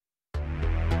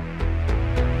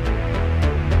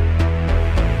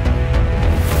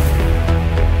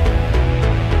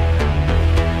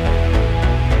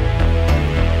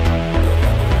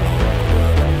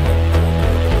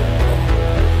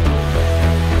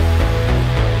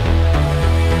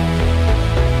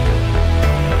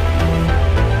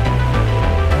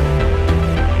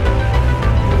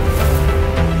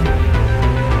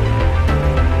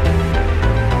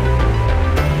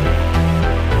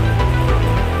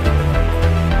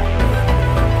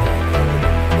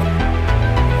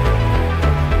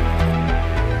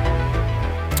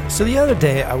So the other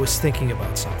day, I was thinking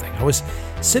about something. I was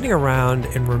sitting around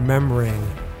and remembering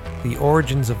the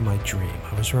origins of my dream.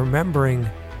 I was remembering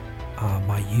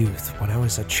my youth when I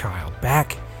was a child,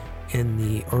 back in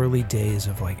the early days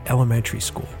of like elementary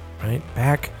school, right?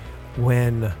 Back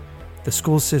when the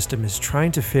school system is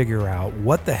trying to figure out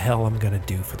what the hell I'm going to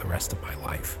do for the rest of my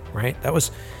life, right? That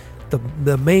was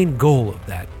the main goal of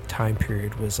that time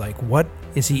period, was like, what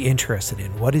is he interested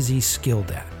in? What is he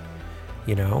skilled at?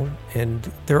 You know,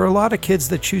 and there are a lot of kids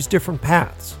that choose different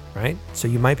paths, right? So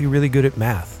you might be really good at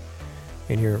math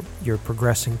and you're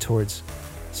progressing towards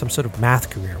some sort of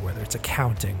math career, whether it's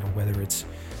accounting or whether it's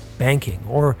banking,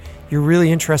 or you're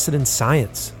really interested in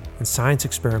science and science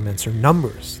experiments or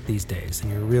numbers these days,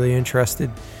 and you're really interested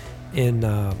in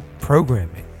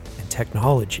programming and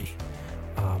technology.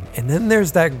 And then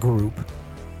there's that group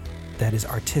that is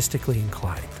artistically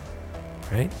inclined,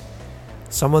 right?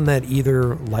 Someone that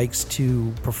either likes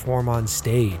to perform on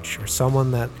stage, or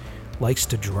someone that likes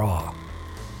to draw,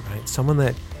 right? Someone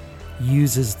that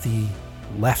uses the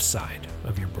left side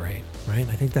of your brain, right?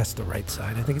 I think that's the right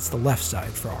side. I think it's the left side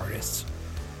for artists.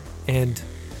 And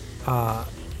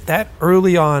that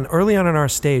early on in our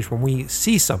stage, when we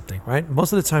see something, right?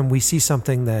 Most of the time we see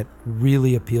something that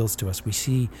really appeals to us. We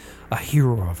see a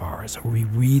hero of ours, or we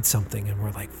read something and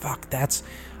we're like, fuck, that's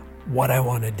what I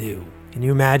want to do. Can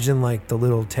you imagine like the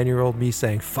little 10-year-old me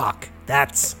saying, fuck,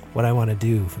 that's what I want to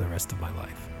do for the rest of my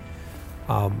life?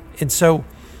 And so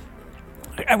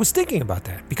I was thinking about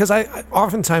that, because I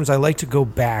oftentimes I like to go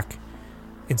back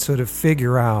and sort of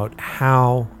figure out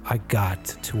how I got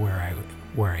to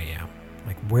where I am.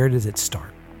 Like, where did it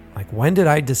start? Like, when did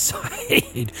I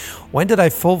decide, when did I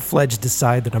full-fledged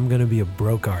decide that I'm going to be a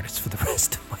broke artist for the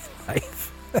rest of my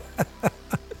life?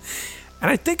 And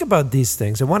I think about these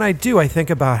things, and when I do, I think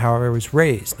about how I was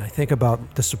raised, and I think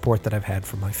about the support that I've had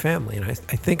from my family, and I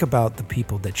think about the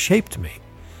people that shaped me.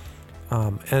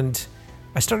 And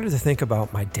I started to think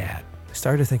about my dad. I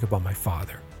started to think about my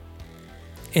father.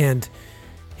 And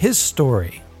his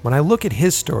story, when I look at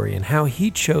his story and how he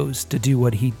chose to do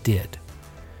what he did,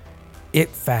 it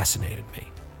fascinated me.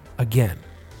 Again,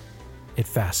 it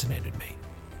fascinated me.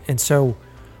 And so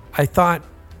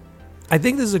I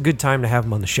think this is a good time to have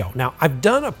him on the show. Now, I've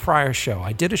done a prior show.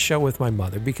 I did a show with my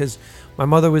mother, because my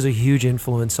mother was a huge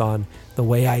influence on the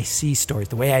way I see stories,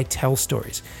 the way I tell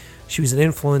stories. She was an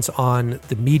influence on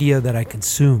the media that I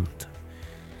consumed,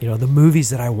 you know, the movies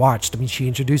that I watched. I mean, she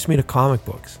introduced me to comic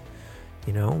books,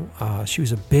 you know. She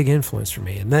was a big influence for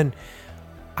me. And then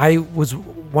I was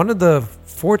one of the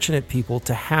fortunate people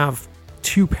to have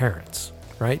two parents,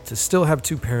 right? To still have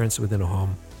two parents within a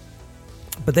home.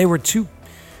 But they were two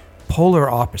polar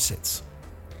opposites.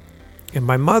 And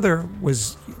my mother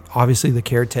was obviously the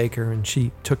caretaker, and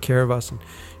she took care of us. And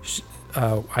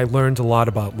I learned a lot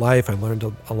about life. I learned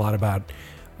a lot about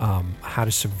how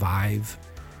to survive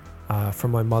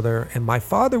from my mother. And my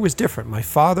father was different. My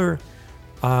father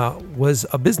was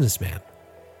a businessman.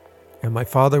 And my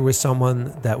father was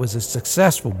someone that was a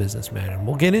successful businessman. And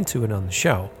we'll get into it on the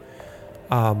show.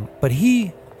 But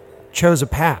he chose a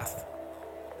path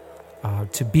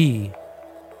to be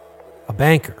a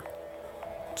banker,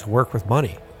 to work with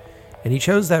money. And he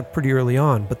chose that pretty early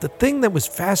on. But the thing that was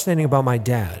fascinating about my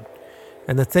dad,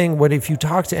 and the thing, if you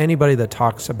talk to anybody that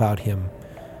talks about him,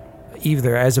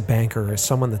 either as a banker or as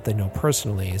someone that they know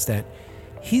personally, is that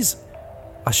he's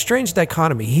a strange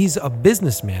dichotomy. He's a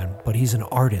businessman, but he's an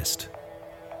artist.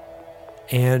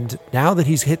 And now that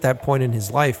he's hit that point in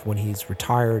his life when he's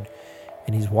retired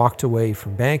and he's walked away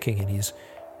from banking, and he's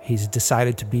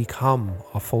decided to become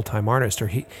a full-time artist, or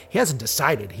he hasn't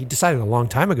decided. He decided a long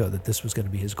time ago that this was going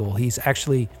to be his goal. He's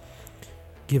actually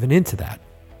given into that.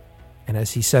 And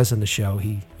as he says in the show,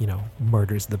 he,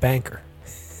 murders the banker,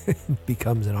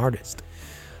 becomes an artist.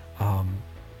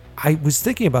 I was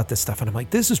thinking about this stuff, and I'm like,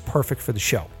 this is perfect for the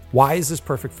show. Why is this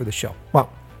perfect for the show?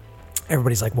 Well,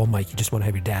 everybody's like, well, Mike, you just want to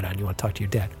have your dad on. You want to talk to your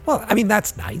dad. Well, I mean,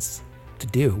 that's nice to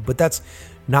do, but that's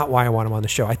not why I want him on the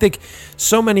show. I think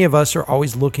so many of us are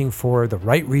always looking for the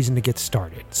right reason to get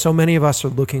started. So many of us are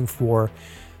looking for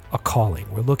a calling.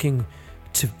 We're looking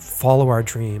to follow our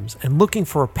dreams and looking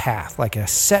for a path, like a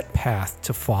set path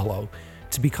to follow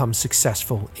to become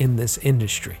successful in this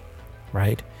industry,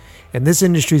 right? And this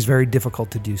industry is very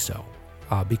difficult to do so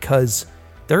because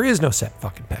there is no set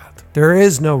fucking path. There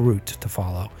is no route to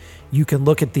follow. You can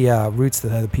look at the routes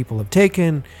that other people have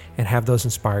taken and have those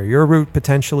inspire your route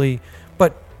potentially,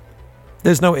 but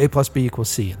there's no A plus B equals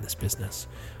C in this business.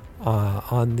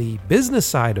 On the business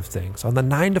side of things, on the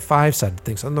 9-to-5 side of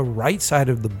things, on the right side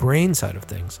of the brain side of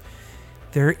things,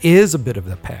 there is a bit of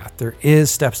the path. There is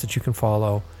steps that you can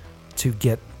follow to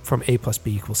get from A plus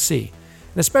B equals C.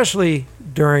 And especially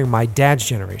during my dad's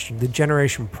generation, the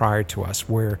generation prior to us,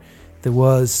 where there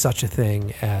was such a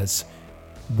thing as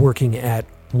working at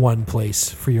one place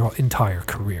for your entire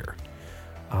career.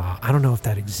 I don't know if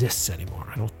that exists anymore.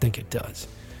 I don't think it does.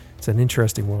 It's an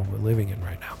interesting world we're living in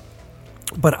right now.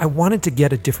 But I wanted to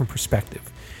get a different perspective.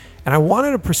 And I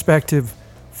wanted a perspective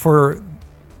for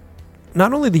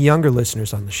not only the younger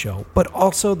listeners on the show, but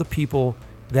also the people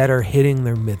that are hitting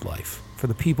their midlife, for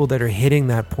the people that are hitting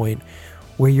that point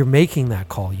where you're making that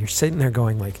call. You're sitting there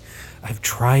going like, I've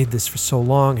tried this for so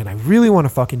long and I really want to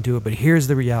fucking do it, but here's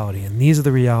the reality. And these are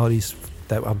the realities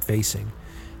that I'm facing.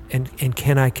 And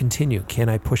can I continue? Can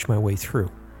I push my way through?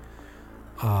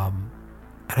 And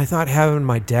I thought having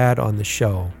my dad on the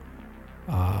show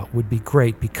would be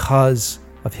great because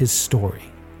of his story,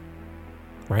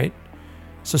 right?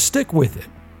 So stick with it.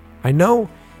 I know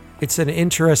it's an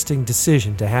interesting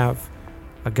decision to have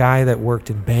a guy that worked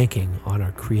in banking on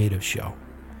our creative show.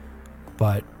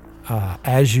 But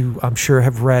as you, I'm sure,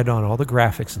 have read on all the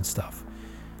graphics and stuff,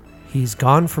 he's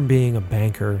gone from being a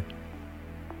banker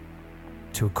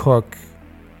to a cook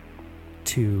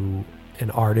to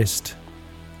an artist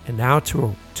and now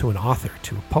to an author,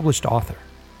 to a published author.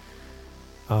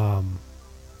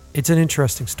 It's an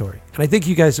interesting story. And I think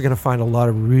you guys are going to find a lot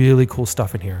of really cool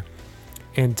stuff in here.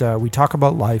 And we talk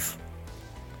about life.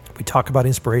 We talk about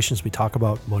inspirations. We talk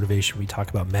about motivation. We talk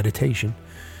about meditation.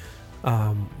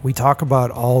 We talk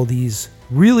about all these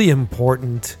really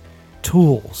important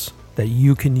tools that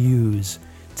you can use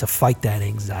to fight that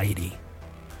anxiety,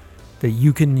 that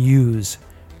you can use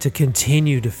to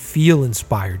continue to feel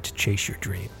inspired to chase your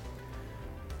dream.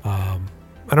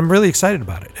 And I'm really excited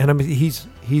about it. And he's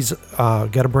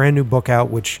got a brand new book out,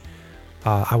 which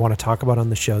I want to talk about on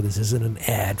the show. This isn't an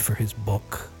ad for his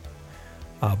book,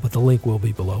 but the link will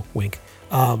be below. Wink.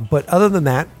 But other than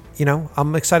that, you know,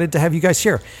 I'm excited to have you guys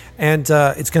here. And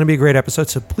it's going to be a great episode,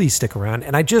 so please stick around.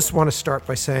 And I just want to start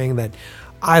by saying that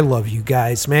I love you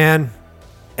guys, man.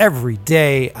 Every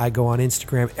day I go on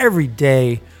Instagram. Every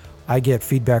day I get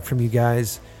feedback from you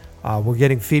guys. We're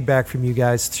getting feedback from you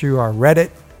guys through our Reddit,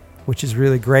 which is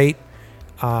really great.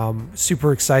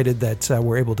 Super excited that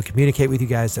we're able to communicate with you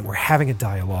guys, that we're having a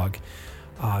dialogue.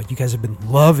 You guys have been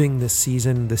loving this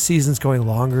season. The season's going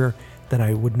longer than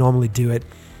I would normally do it.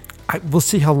 We'll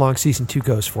see how long season 2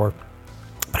 goes for,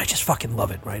 but I just fucking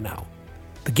love it right now.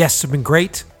 The guests have been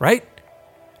great, right?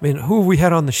 I mean, who have we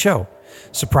had on the show?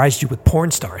 Surprised you with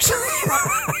porn stars.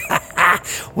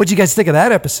 What'd you guys think of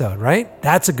that episode, right?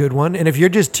 That's a good one. And if you're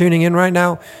just tuning in right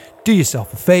now, do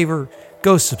yourself a favor.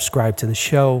 Go subscribe to the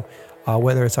show,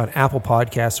 whether it's on Apple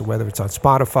Podcasts or whether it's on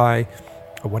Spotify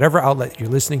or whatever outlet you're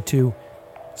listening to.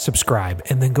 Subscribe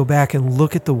and then go back and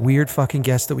look at the weird fucking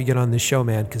guests that we get on this show,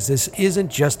 man, because this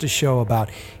isn't just a show about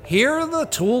here are the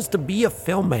tools to be a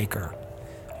filmmaker.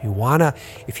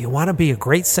 If you wanna be a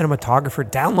great cinematographer,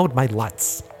 download my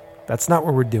LUTs. That's not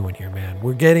what we're doing here, man.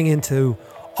 We're getting into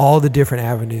all the different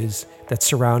avenues that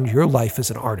surround your life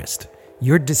as an artist.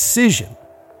 Your decision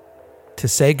to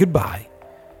say goodbye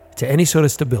to any sort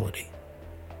of stability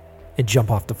and jump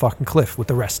off the fucking cliff with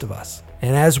the rest of us.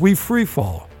 And as we free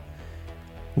fall,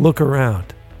 look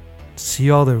around, see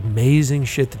all the amazing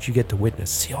shit that you get to witness,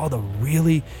 see all the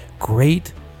really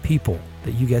great people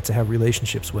that you get to have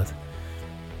relationships with.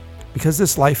 Because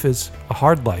this life is a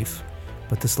hard life,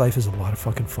 but this life is a lot of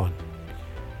fucking fun.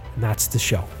 And that's the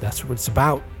show. That's what it's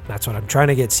about. That's what I'm trying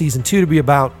to get season 2 to be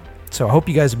about. So I hope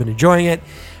you guys have been enjoying it.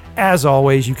 As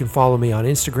always, you can follow me on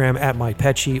Instagram at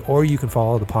MyPetchy, or you can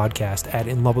follow the podcast at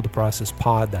In Love With The Process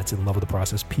Pod. That's In Love With The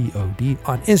Process POD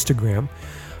on Instagram.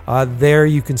 There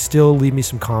you can still leave me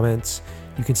some comments.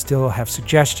 You can still have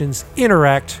suggestions,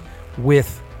 interact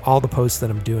with all the posts that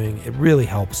I'm doing. It really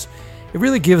helps. It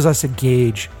really gives us a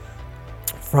gauge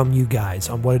from you guys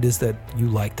on what it is that you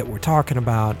like that we're talking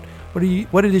about,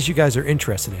 what it is you guys are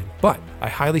interested in. But I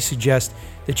highly suggest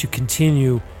that you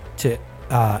continue to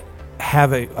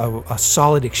have a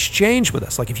solid exchange with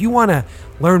us. Like if you want to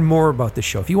learn more about the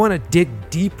show, if you want to dig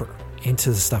deeper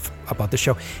into the stuff about the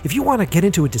show, if you want to get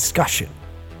into a discussion,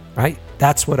 right?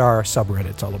 That's what our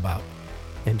subreddit's all about.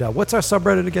 And what's our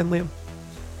subreddit again, Liam?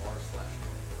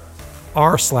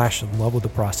 r/In Love With The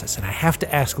Process. And I have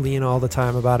to ask Liam all the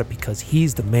time about it because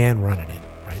he's the man running it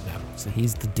right now. So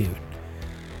he's the dude.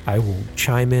 I will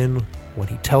chime in when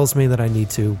he tells me that I need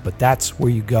to, but that's where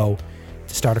you go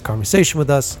to start a conversation with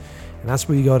us. And that's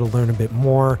where you go to learn a bit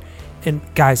more. And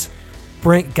guys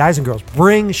and girls,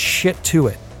 bring shit to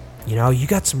it. You know, you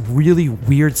got some really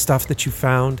weird stuff that you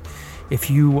found. If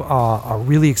you are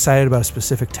really excited about a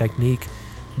specific technique,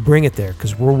 bring it there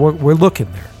because we're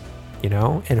looking there, you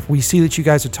know? And if we see that you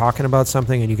guys are talking about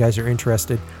something and you guys are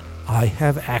interested, I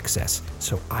have access,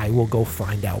 so I will go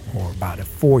find out more about it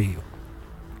for you.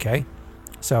 Okay?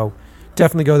 So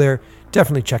definitely go there.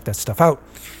 Definitely check that stuff out.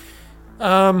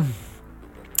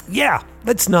 Yeah,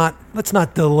 let's not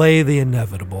delay the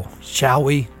inevitable, shall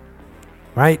we?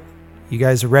 Right? You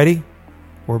guys are ready?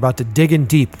 We're about to dig in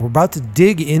deep. We're about to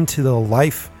dig into the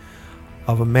life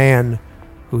of a man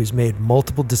who has made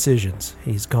multiple decisions.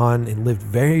 He's gone and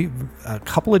lived a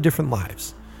couple of different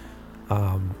lives.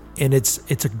 And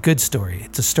it's a good story.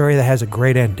 It's a story that has a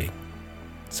great ending.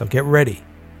 So get ready.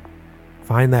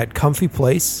 Find that comfy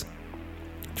place.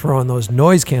 Throw on those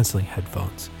noise-canceling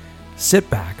headphones. Sit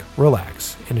back,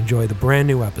 relax, and enjoy the brand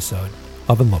new episode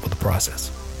of In Love with the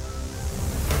Process.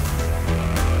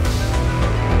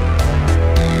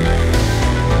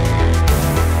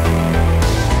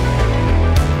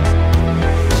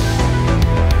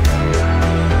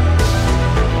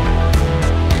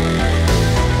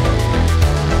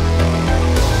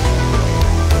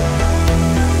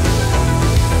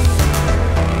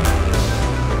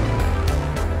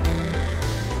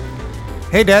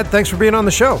 Hey, Dad, thanks for being on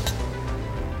the show.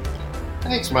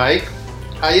 Thanks, Mike.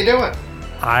 How you doing?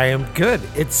 I am good.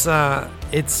 It's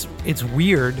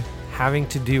weird having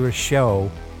to do a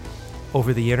show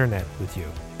over the internet with you.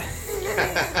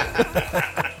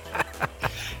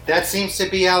 That seems to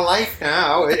be our life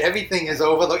now. Everything is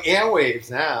over the airwaves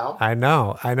now. I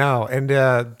know. And,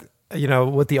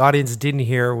 what the audience didn't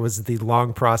hear was the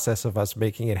long process of us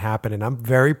making it happen. And I'm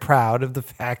very proud of the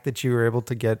fact that you were able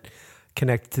to get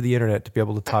connected to the internet to be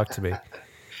able to talk to me.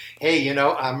 Hey,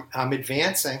 I'm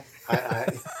advancing.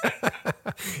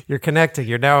 You're connecting.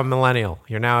 You're now a millennial.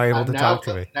 You're now able to talk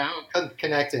to me. Now I'm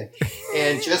connecting,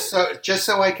 and just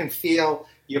so I can feel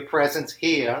your presence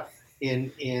here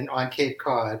on Cape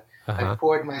Cod, I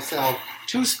poured myself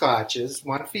 2 scotches,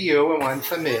 one for you and one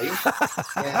for me.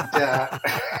 And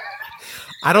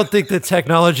I don't think the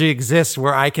technology exists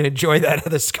where I can enjoy that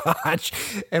other scotch.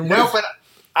 And but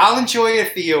I'll enjoy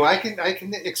it for you. I can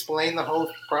explain the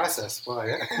whole process for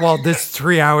you. Well, this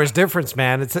 3 hours difference,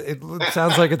 man. It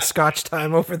sounds like it's Scotch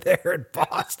time over there in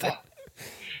Boston.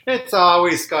 It's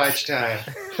always Scotch time.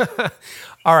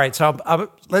 All right, so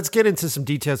let's get into some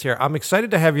details here. I'm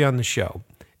excited to have you on the show,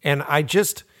 and I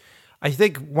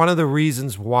think one of the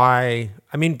reasons why,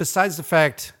 besides the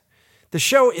fact the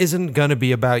show isn't going to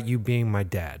be about you being my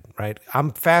dad, right?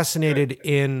 I'm fascinated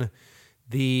in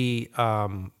the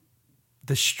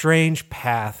strange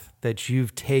path that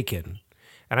you've taken.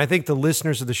 And I think the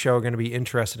listeners of the show are going to be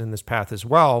interested in this path as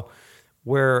well,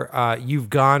 where you've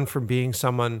gone from being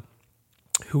someone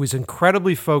who is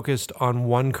incredibly focused on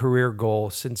one career goal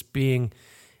since being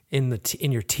in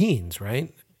your teens,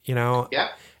 right? Yeah.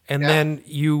 And then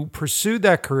you pursued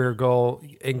that career goal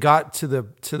and got to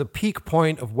the peak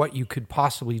point of what you could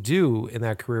possibly do in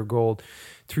that career goal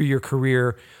through your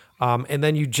career. And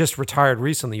then you just retired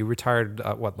recently. You retired,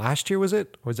 last year was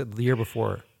it? Or was it the year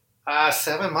before?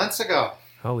 7 months ago.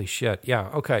 Holy shit. Yeah.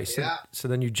 Okay. Yeah. So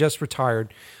then you just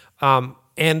retired.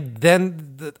 And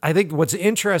then I think what's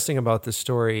interesting about this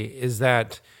story is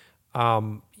that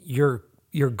your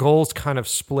goals kind of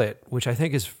split, which I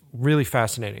think is really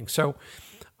fascinating. So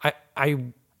I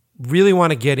really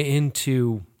want to get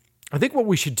into, I think what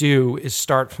we should do is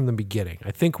start from the beginning. I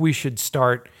think we should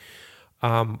start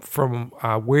from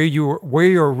where your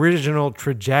original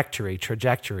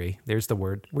trajectory, there's the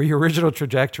word, where your original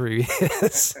trajectory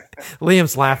is.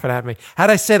 Liam's laughing at me.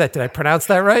 How'd I say that? Did I pronounce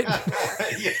that right?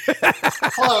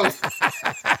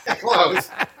 Close.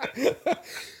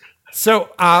 So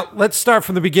let's start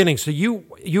from the beginning. So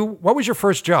what was your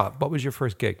first job? What was your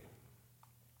first gig?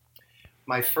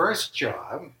 My first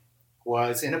job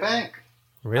was in a bank.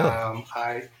 Really?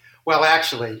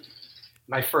 Actually,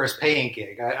 my first paying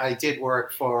gig. I did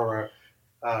work for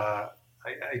a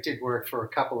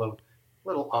couple of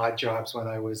little odd jobs when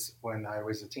I was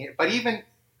a teen. But even,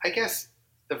 I guess,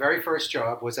 the very first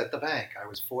job was at the bank. I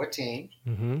was 14,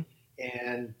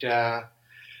 and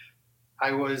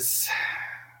I was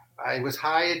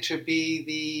hired to be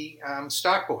the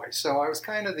stock boy. So I was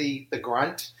kind of the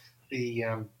grunt,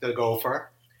 the gopher.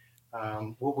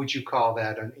 What would you call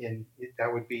that?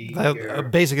 That would be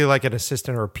basically like an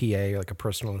assistant or a PA, like a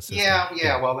personal assistant.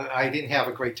 Yeah. Well, I didn't have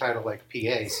a great title like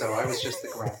PA, so I was just the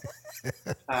grunt.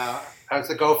 I was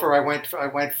the gopher. I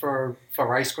went for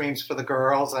ice creams for the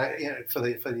girls. For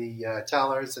the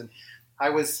tellers, and I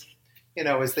was,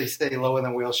 as they say, lower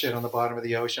than whale shit on the bottom of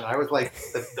the ocean. I was like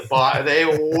the bottom. They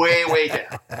were way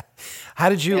down. How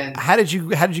did you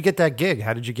get that gig?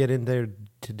 How did you get in there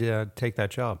to take that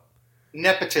job?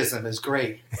 Nepotism is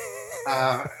great.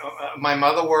 My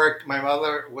mother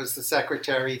was the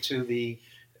secretary to the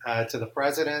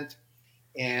president,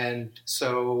 and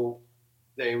so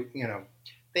they,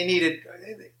 they needed.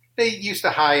 They used to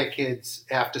hire kids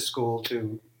after school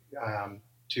to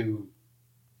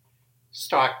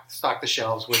stock the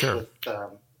shelves with, Sure.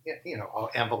 all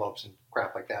envelopes and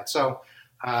crap like that. So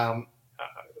um,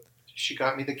 she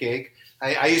got me the gig.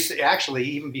 I used to actually,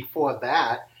 even before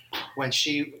that, when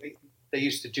they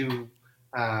used to do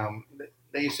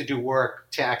work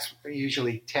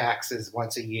usually taxes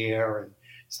once a year and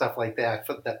stuff like that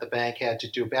that the bank had to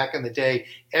do. Back in the day,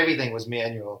 everything was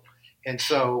manual, and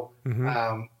so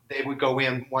they would go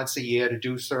in once a year to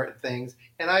do certain things.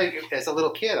 And I, as a little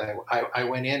kid, I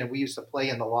went in and we used to play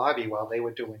in the lobby while they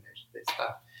were doing their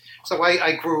stuff. So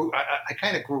I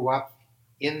kind of grew up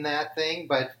in that thing,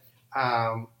 but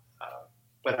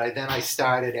then I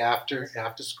started after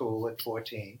school at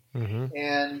 14,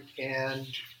 and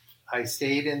I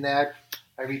stayed in that.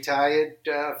 I retired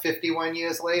 51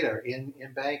 years later in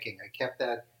banking. I kept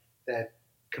that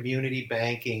community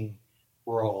banking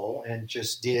role and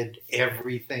just did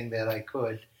everything that I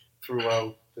could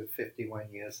throughout the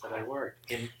 51 years that I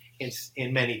worked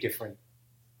in many different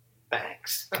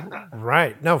banks.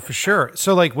 Right. No, for sure.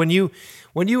 So like when you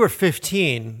were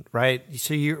 15, right?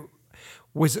 So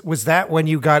was that when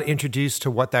you got introduced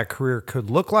to what that career could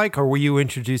look like, or were you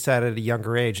introduced that at a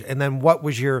younger age? And then what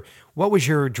was your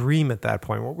dream at that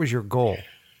point? What was your goal?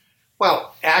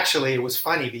 Well, actually, it was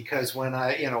funny because when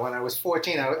I was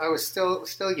 14, I was still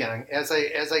young. As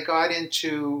I got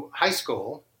into high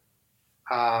school,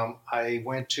 I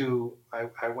went to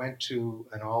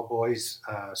an all boys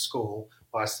school,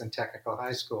 Boston Technical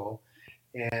High School,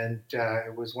 and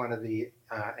it was one of the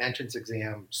entrance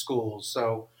exam schools.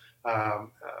 So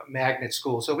magnet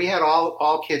school. So we had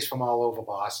all kids from all over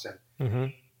Boston. Mm-hmm.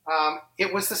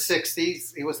 It was the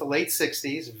 60s. It was the late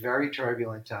 60s, very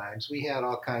turbulent times. We had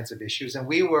all kinds of issues, and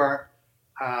we were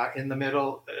in the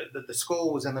middle. The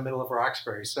school was in the middle of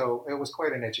Roxbury, so it was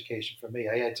quite an education for me.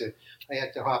 I had to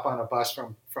hop on a bus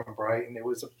from Brighton. It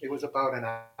was about an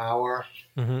hour,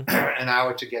 an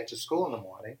hour to get to school in the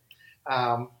morning.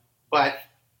 But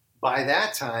by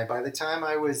the time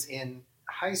I was in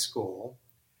high school,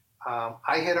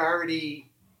 I had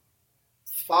already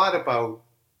thought about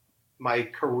my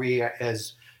career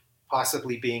as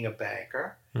possibly being a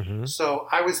banker. Mm-hmm. So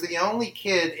I was the only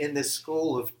kid in this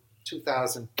school of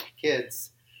 2,000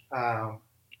 kids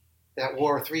that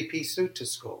wore a three-piece suit to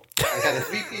school. I had a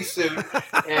three-piece suit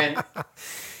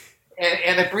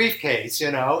and a briefcase,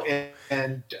 and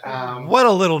what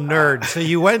a little nerd. So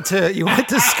you went to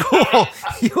school.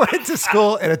 You went to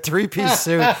school in a three-piece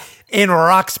suit in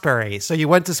Roxbury. So you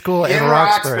went to school in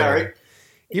Roxbury.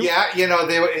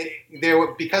 They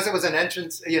were because it was an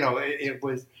entrance. It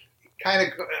was kind of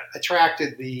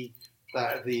attracted the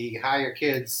higher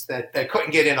kids that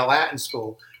couldn't get into Latin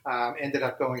school. Ended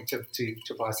up going to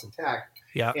Boston Tech.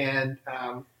 Yeah,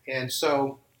 and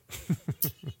so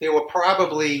there were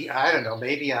probably, I don't know,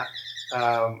 maybe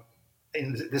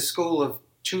in the school of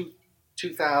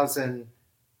 2,000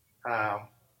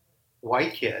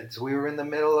 white kids. We were in the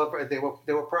middle of, there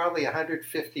were probably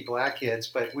 150 black kids,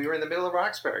 but we were in the middle of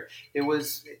Roxbury. It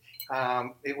was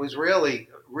really,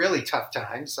 really tough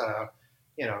times,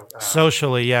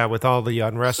 socially, yeah, with all the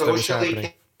unrest that was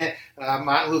happening.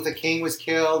 Martin Luther King was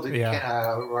killed.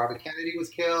 Yeah. Robert Kennedy was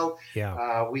killed.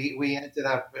 Yeah. We ended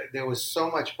up, there was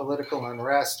so much political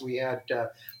unrest. We had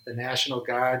the National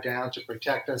Guard down to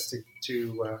protect us. It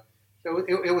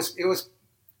was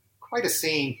quite a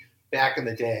scene back in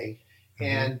the day.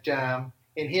 Mm-hmm.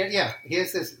 And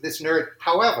here's this nerd.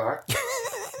 However,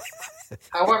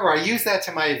 I used that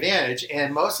to my advantage,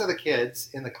 and most of the kids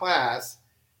in the class,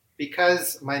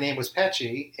 because my name was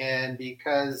Pecci and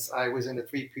because I was in a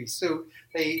three-piece suit,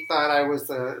 they thought I was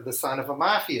the son of a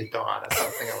mafia don or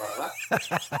something or other.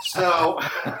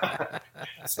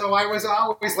 So I was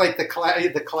always like the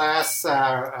class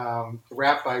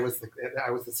rep. I was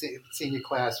the senior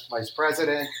class vice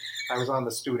president. I was on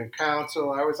the student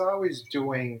council. I was always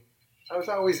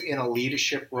in a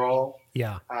leadership role.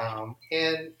 Yeah.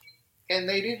 And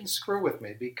they didn't screw with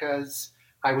me because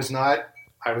I was not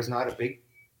a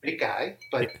big guy,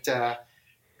 but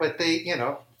they,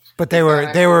 But they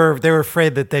were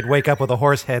afraid that they'd wake up with a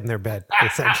horse head in their bed,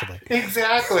 essentially.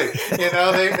 Exactly.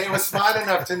 They were smart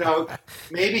enough to know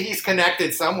maybe he's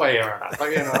connected some way or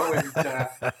another.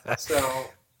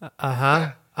 So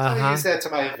I use that to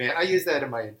my advantage. I use that to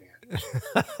my advantage.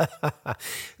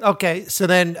 Okay, so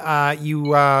then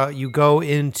you go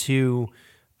into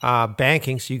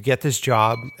banking, so you get this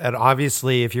job, and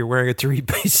obviously, if you're wearing a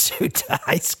three-piece suit to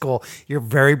high school, you're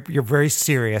very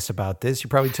serious about this. You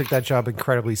probably took that job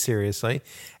incredibly seriously,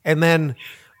 and then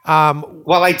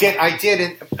Well, I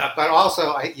did, but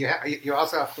also you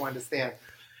also have to understand.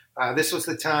 This was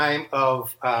the time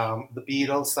of the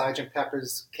Beatles. Sergeant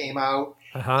Pepper's came out,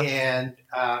 Uh-huh.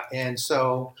 and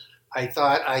so I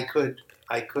thought I could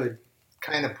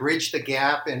kind of bridge the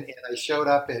gap, and I showed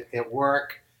up at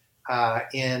work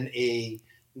in a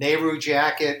Nehru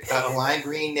jacket, a lime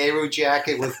green Nehru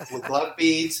jacket with glove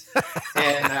beads,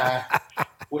 and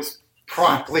was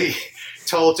promptly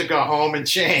told to go home and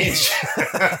change.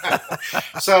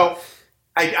 So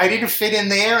I didn't fit in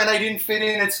there, and I didn't fit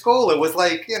in at school. It was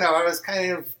like, I was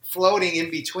kind of floating in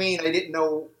between. I didn't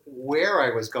know where I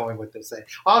was going with this thing.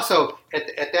 Also,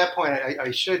 at that point,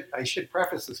 I should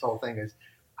preface this whole thing as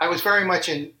I was very much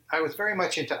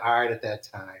into art at that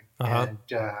time, Uh-huh.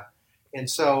 and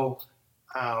so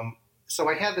so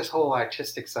I had this whole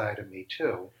artistic side of me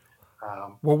too.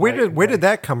 Well, where did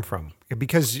that come from?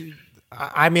 Because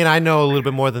I mean, I know a little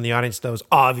bit more than the audience knows,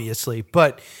 obviously,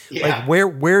 but Yeah.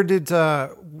 like where did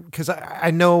because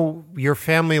I know your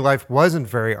family life wasn't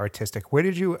very artistic. Where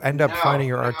did you end up finding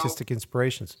your artistic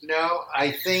inspirations? No,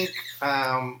 I think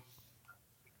I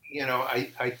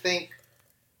think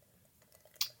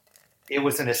it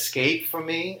was an escape for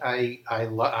me. I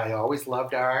always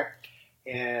loved art,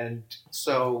 and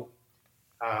so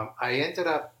I ended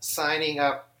up signing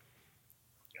up.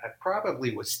 I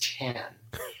probably was 10,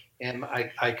 and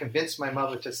I convinced my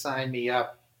mother to sign me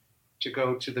up to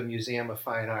go to the Museum of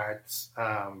Fine Arts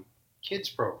kids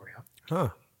program. Huh.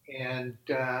 And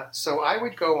so I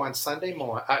would go on Saturday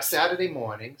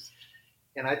mornings,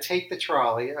 and I'd take the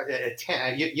trolley at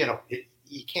 10. You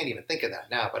can't even think of that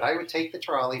now, but I would take the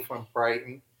trolley from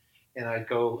Brighton, and I'd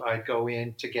go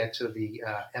in to get to the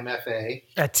MFA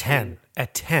At 10.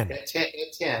 At 10. at 10.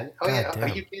 At 10. Oh God yeah, damn. are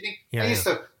you kidding? Yeah, I used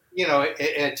to,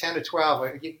 at 10 or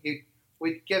 12,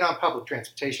 we'd get on public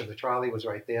transportation. The trolley was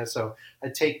right there, so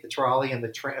I'd take the trolley and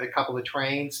a couple of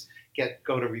trains.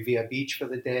 Go to Revere Beach for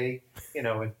the day,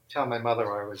 and tell my mother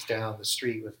I was down the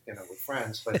street with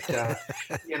friends. But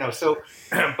so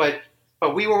but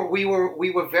we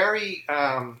were very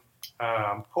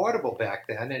portable back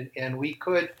then, and we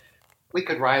could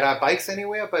ride our bikes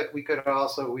anywhere, but we could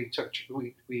also we took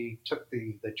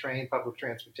the train, public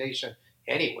transportation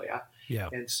anywhere. Yeah.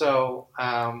 And so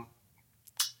so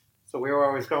we were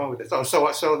always going with this.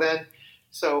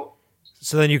 So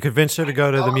then you convinced her to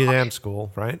go to the museum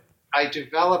school, right? I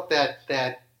developed that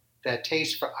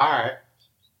taste for art,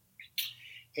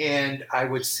 and I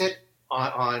would sit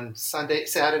on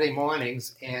Saturday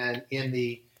mornings, and in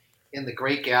the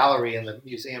Great Gallery in the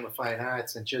Museum of Fine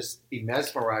Arts, and just be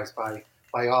mesmerized by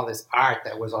all this art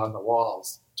that was on the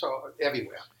walls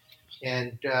everywhere.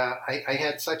 And I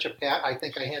had such I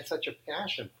think I had such a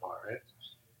passion for it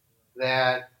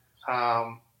that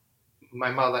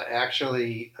my mother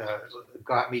actually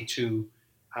got me to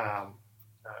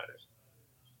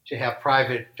have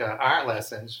private art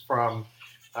lessons from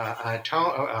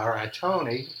our Aunt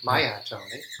Tony, my Aunt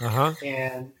Tony, Uh-huh.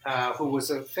 and who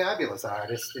was a fabulous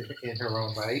artist in her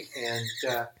own right. And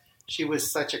she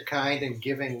was such a kind and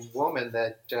giving woman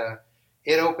that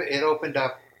it opened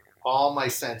up all my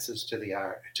senses to the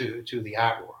art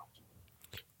world.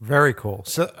 Very cool.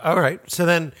 So, all right. So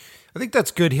then I think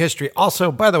that's good history.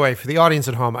 Also, by the way, for the audience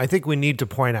at home, I think we need to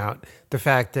point out the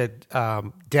fact that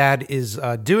Dad is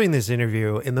doing this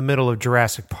interview in the middle of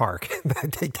Jurassic Park. I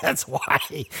think that's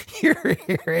why you're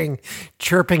hearing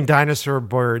chirping dinosaur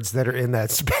birds that are in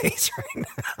that space right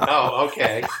now. Oh,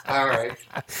 okay. All right.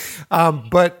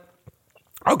 But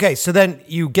okay, so then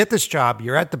you get this job.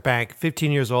 You're at the bank,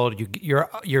 15 years old.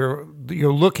 You're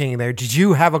looking there. Did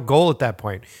you have a goal at that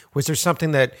point? Was there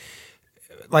something that,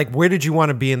 like, where did you want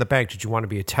to be in the bank? Did you want to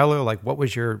be a teller? Like, what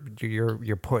was your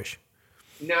push?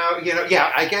 No,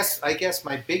 yeah. I guess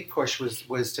my big push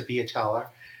was to be a teller,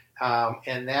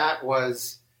 and that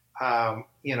was, I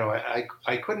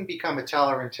couldn't become a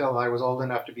teller until I was old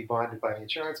enough to be bonded by the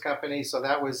insurance company. So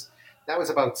that was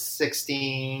about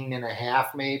 16 and a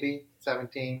half, maybe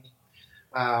 17.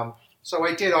 So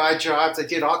I did odd jobs. I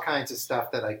did all kinds of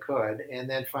stuff that I could, and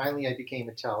then finally I became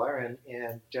a teller,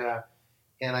 and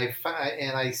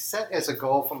I set as a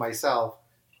goal for myself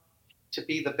to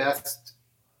be the best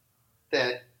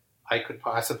that I could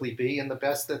possibly be, and the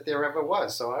best that there ever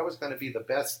was. So I was going to be the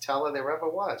best teller there ever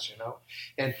was,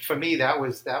 And for me, that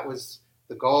was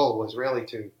the goal, was really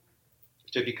to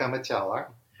become a teller.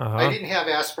 Uh-huh. I didn't have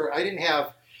the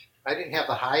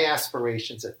high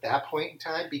aspirations at that point in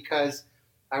time, because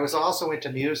I was also into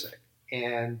music,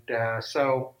 and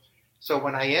so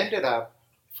when I ended up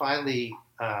finally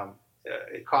at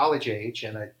college age,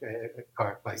 and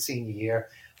my senior year,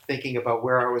 thinking about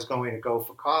where I was going to go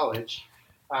for college,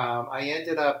 I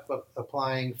ended up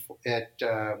applying at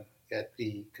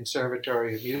the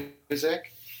Conservatory of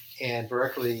Music and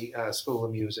Berklee School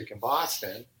of Music in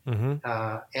Boston. Mm-hmm.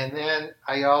 And then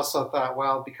I also thought,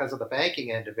 well, because of the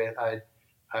banking end of it, I'd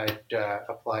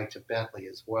apply to Bentley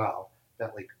as well,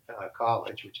 Bentley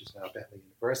College, which is now Bentley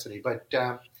University. But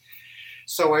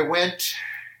so I went.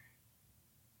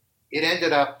 It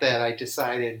ended up that I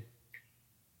decided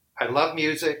I love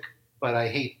music, but I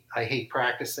hate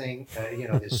practicing.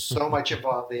 There's so much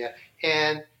involved there,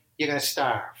 and you're going to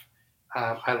starve.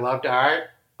 I loved art,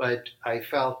 but I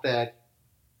felt that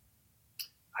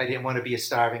I didn't want to be a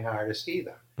starving artist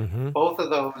either. Mm-hmm. Both of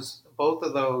those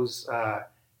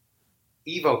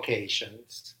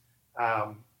evocations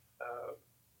I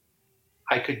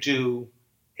could do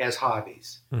as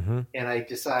hobbies, Mm-hmm. and I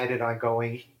decided on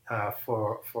going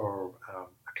for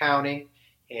accounting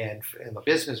and in the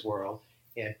business world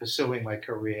and pursuing my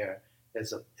career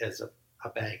as a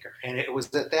banker. And it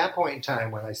was at that point in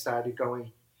time when I started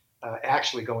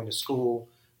actually going to school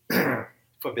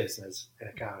for business and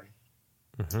accounting,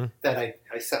 Mm-hmm. that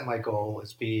I set my goal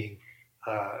as being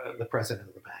the president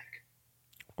of the bank.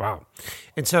 Wow.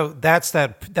 And so that's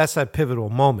that pivotal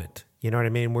moment, you know what I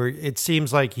mean? Where it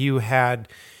seems like you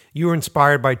were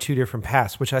inspired by two different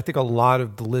paths, which I think a lot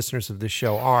of the listeners of this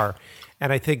show are.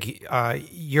 And I think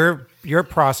your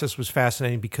process was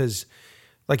fascinating because,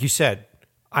 like you said,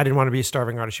 I didn't want to be a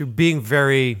starving artist. You're being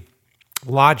very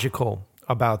logical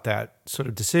about that sort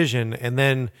of decision. And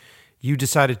then you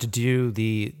decided to do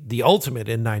the ultimate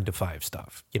in 9-to-5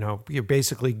 stuff. You know, you're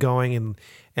basically going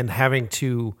and having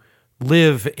to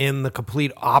live in the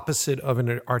complete opposite of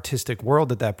an artistic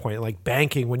world at that point. Like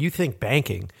banking, when you think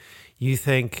banking, you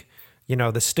think,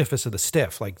 the stiffest of the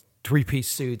stiff, like 3-piece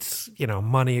suits,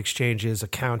 money exchanges,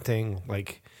 accounting,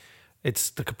 like it's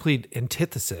the complete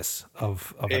antithesis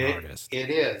of an artist. It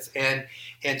is.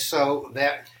 And so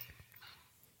that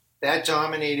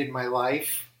dominated my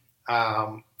life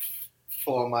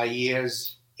for my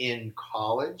years in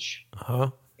college.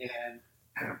 Uh-huh. And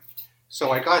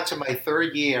so I got to my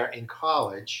third year in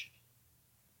college,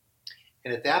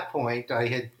 and at that point I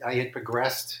had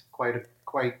progressed quite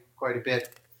a bit,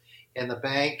 and the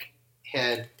bank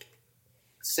had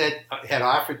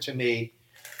offered to me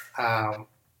a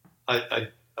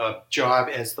job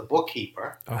as the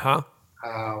bookkeeper, Uh-huh.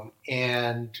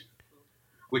 and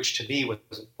which to me was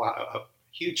a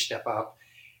huge step up.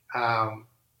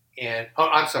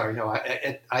 I'm sorry, no,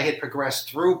 I had progressed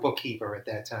through bookkeeper at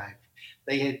that time.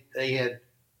 They had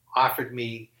offered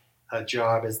me a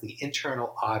job as the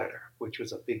internal auditor, which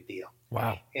was a big deal.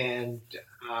 Wow. And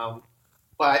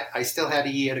but I still had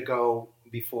a year to go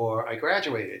before I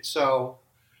graduated. So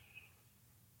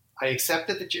I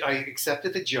accepted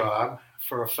the job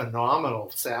for a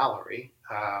phenomenal salary,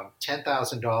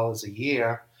 $10,000 a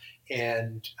year,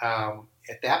 and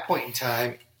at that point in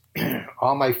time,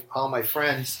 all my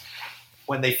friends,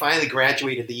 when they finally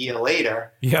graduated the year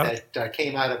later, that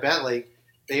came out of Bentley,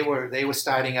 they were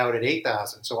starting out at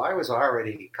 $8,000. So I was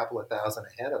already a couple of thousand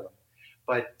ahead of them.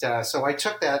 But so I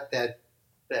took that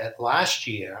last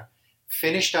year,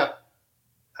 finished up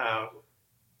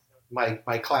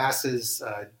my classes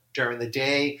during the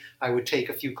day. I would take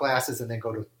a few classes and then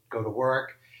go to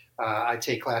work. I'd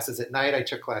take classes at night. I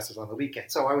took classes on the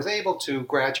weekend. So I was able to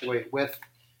graduate with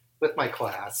my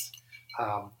class.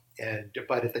 But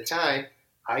at the time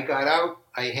I got out,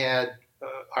 I had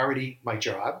already my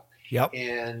job. Yep.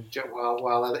 And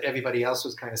while everybody else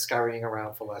was kind of scurrying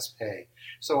around for less pay.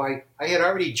 So I had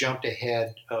already jumped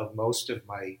ahead of most of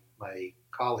my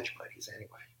college buddies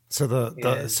anyway. So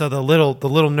the little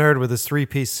nerd with his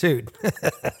 3-piece suit,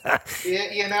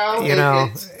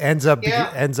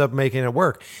 ends up making it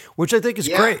work, which I think is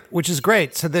great. Which is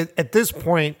great. So that at this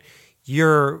point,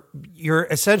 you're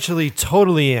essentially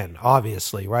totally in.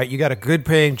 Obviously, right? You got a good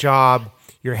paying job.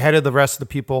 You're ahead of the rest of the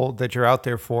people that you're out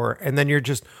there for, and then you're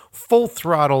just full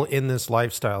throttle in this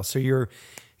lifestyle. So you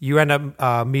end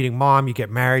up meeting mom, you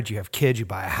get married, you have kids, you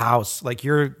buy a house. Like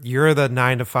you're the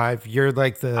 9-to-5. You're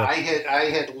like the. I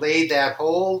had laid that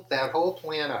whole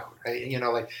plan out.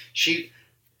 Like she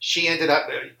ended up.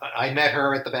 I met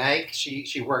her at the bank.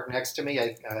 She worked next to me.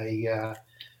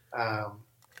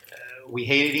 We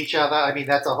hated each other. I mean,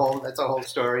 that's a whole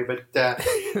story. But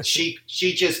she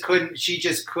just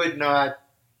could not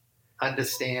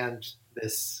understand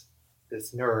this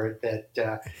nerd that.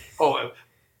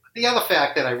 The other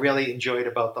fact that I really enjoyed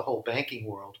about the whole banking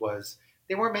world was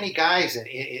there weren't many guys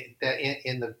in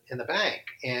the bank,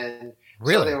 and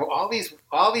really? so there were all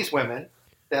these women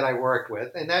that I worked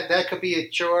with, and that could be a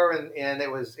chore, and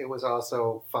it was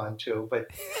also fun too. But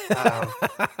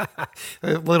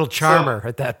a little charmer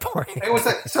at that point. it was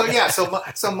so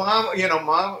mom,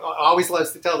 mom always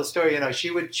loves to tell the story.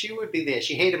 She would be there.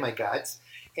 She hated my guts,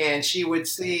 and she would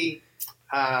see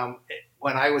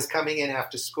when I was coming in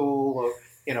after school, or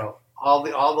all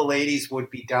the ladies would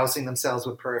be dousing themselves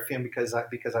with perfume because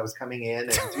I was coming in,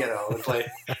 and it's like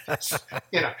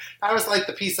I was like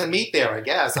the piece of meat there, I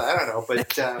guess. I don't know,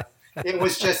 but it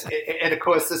was just, and of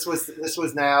course this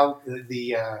was now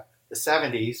the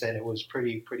 70s, and it was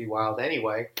pretty wild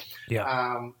anyway.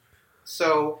 Yeah.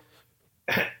 So,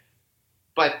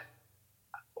 but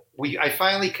I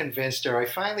finally convinced her. I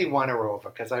finally won her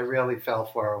over because I really fell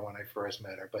for her when I first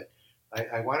met her. But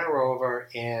I won her over,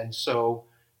 and so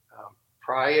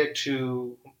prior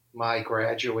to my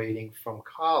graduating from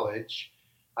college,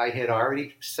 I had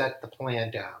already set the plan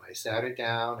down. I sat her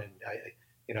down,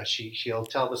 and she'll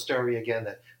tell the story again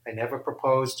that I never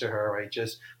proposed to her.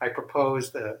 I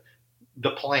proposed the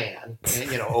plan,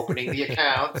 and opening the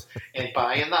accounts and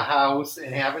buying the house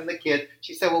and having the kid.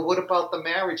 She said, "Well, what about the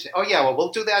marriage?" Oh yeah, well,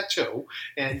 we'll do that too.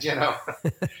 And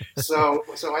so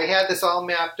I had this all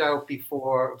mapped out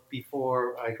before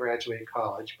I graduated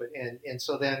college. But and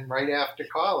so then right after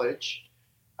college,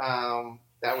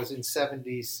 that was in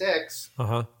 '76.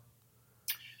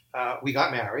 We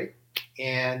got married,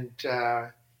 and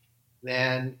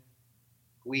then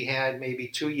we had maybe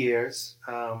 2 years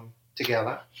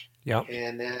together. Yeah.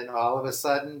 And then all of a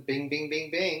sudden, bing, bing, bing,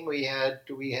 bing, we had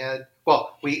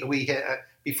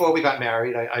before we got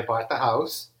married, I bought the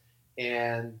house,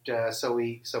 and so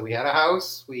we had a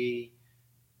house, we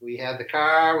had the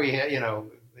car, we had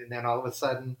and then all of a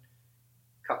sudden,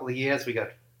 a couple of years, we got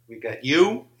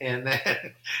you, and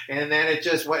then it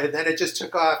just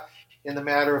took off. In the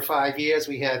matter of 5 years,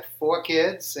 we had 4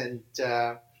 kids, and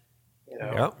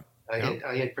Yep.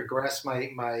 I had progressed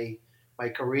my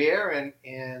career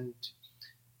and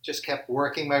just kept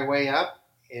working my way up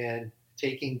and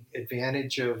taking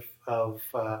advantage of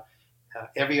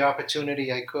every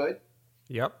opportunity I could.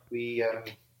 Yep. We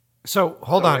So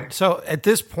hold on. So at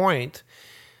this point,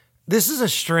 this is a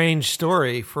strange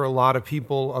story for a lot of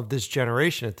people of this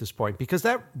generation at this point, because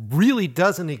that really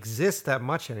doesn't exist that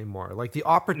much anymore. Like the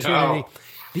opportunity,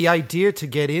 the idea to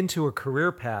get into a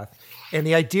career path, and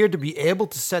the idea to be able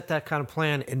to set that kind of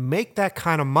plan and make that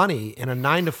kind of money in a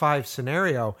 9-to-5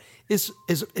 scenario is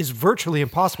virtually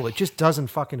impossible. It just doesn't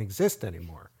fucking exist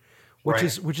anymore, which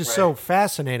is so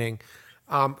fascinating.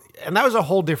 And that was a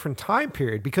whole different time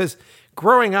period, because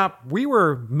growing up, we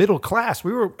were middle class.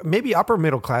 We were maybe upper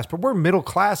middle class, but we're middle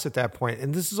class at that point.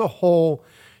 And this is a whole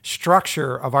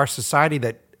structure of our society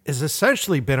that has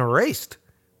essentially been erased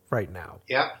right now.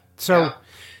 Yeah. So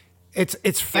it's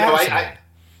fascinating.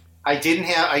 I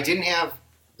didn't have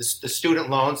the student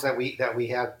loans that we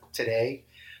have today.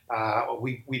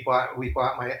 We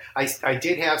bought my. I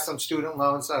did have some student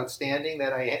loans outstanding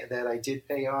that I did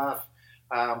pay off,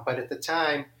 but at the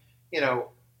time,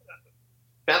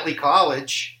 Bentley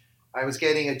College, I was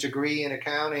getting a degree in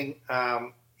accounting,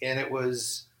 and it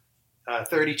was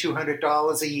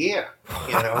 $3,200 a year,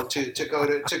 to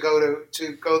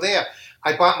go there.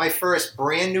 I bought my first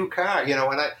brand new car.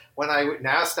 When I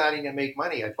now starting to make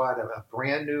money, I bought a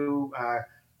brand new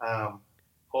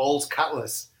Olds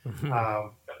Cutlass,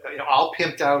 all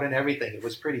pimped out and everything. It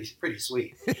was pretty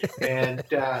sweet, and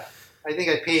I think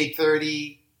I paid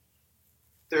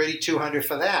 $3,200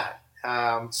 for that.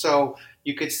 So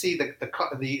you could see the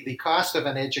cost of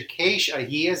a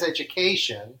year's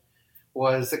education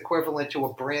was equivalent to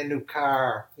a brand new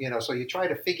car. So you try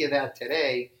to figure that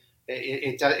today,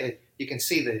 you can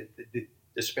see the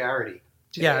disparity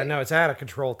today. Yeah, no, it's out of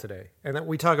control today, and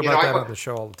we talk about that on the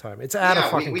show all the time. It's out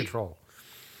of fucking control.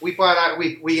 We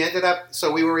ended up,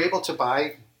 so we were able to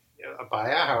buy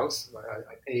a house.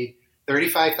 I paid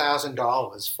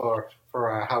 $35,000 for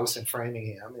our house in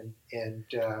Framingham, and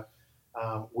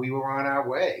we were on our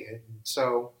way. And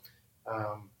so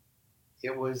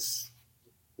it was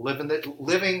living the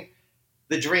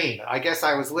dream. I guess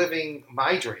I was living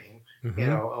my dream.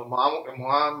 Mm-hmm.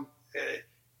 Mom,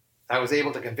 I was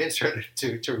able to convince her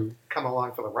to come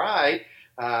along for the ride,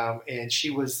 and she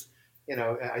was.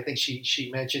 I think she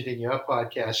mentioned in your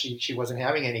podcast she wasn't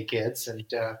having any kids, and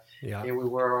here we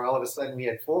were. All of a sudden, we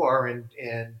had 4, and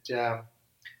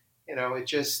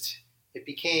it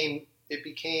became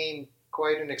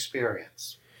quite an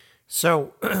experience.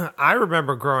 So I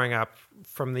remember growing up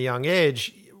from the young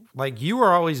age, like you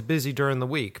were always busy during the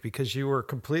week because you were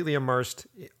completely immersed,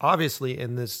 obviously,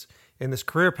 in this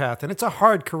career path, and it's a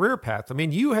hard career path. I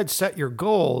mean, you had set your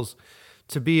goals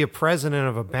to be a president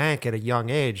of a bank at a young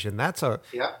age, and that's a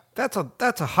Yeah. that's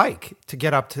a hike to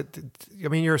get up to. I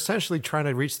mean, you're essentially trying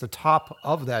to reach the top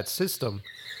of that system,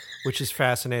 which is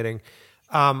fascinating.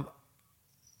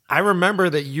 I remember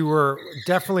that you were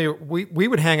definitely we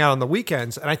would hang out on the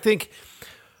weekends, and I think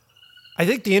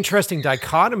the interesting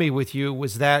dichotomy with you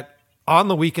was that on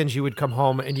the weekends you would come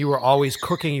home and you were always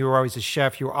cooking, you were always a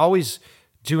chef, you were always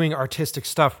doing artistic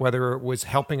stuff, whether it was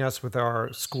helping us with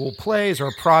our school plays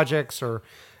or projects or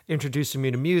introducing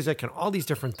me to music and all these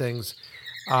different things,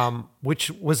 which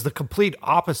was the complete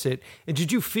opposite. And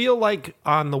did you feel like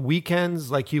on the weekends,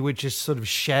 like you would just sort of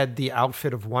shed the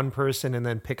outfit of one person and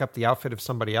then pick up the outfit of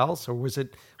somebody else? Or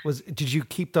did you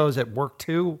keep those at work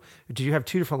too? Did you have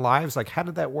two different lives? Like, how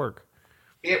did that work?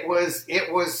 It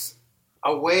was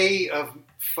a way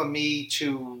for me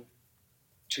to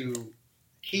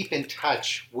keep in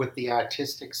touch with the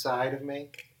artistic side of me,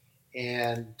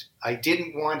 and I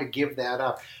didn't want to give that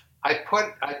up. I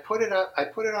put it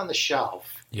on the shelf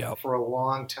for a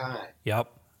long time.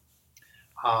 Yep.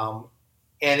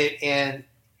 And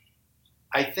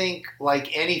I think,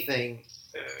 like anything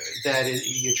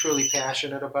you're truly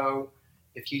passionate about,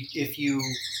 if you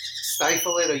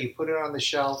stifle it or you put it on the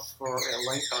shelf for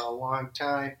a long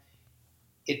time,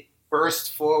 it bursts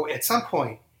forward. At some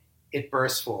point, it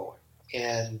bursts forward,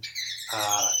 and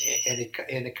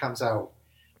it comes out.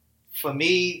 For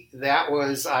me, that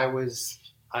was I was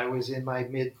in my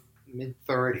mid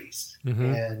 30s,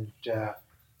 and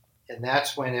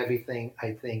that's when everything,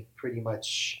 I think, pretty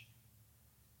much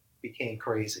became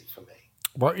crazy for me.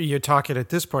 Well, you're talking at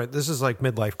this point. This is like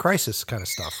midlife crisis kind of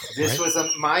stuff. This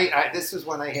right? This was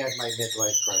when I had my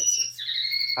midlife crisis.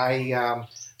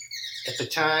 At the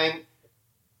time,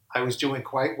 I was doing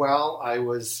quite well. I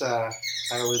was the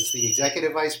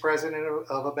executive vice president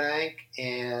of a bank,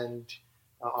 and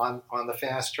on the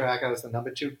fast track, I was the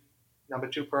number two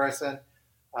person.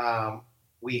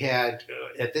 We had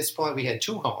at this point we had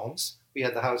two homes. We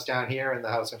had the house down here and the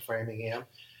house in Framingham.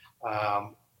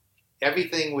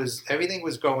 Everything was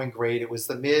going great. It was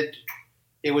the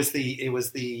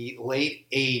late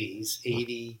 80s,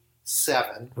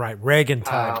 87. Right, Reagan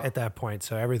time at that point.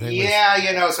 So everything.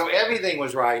 So everything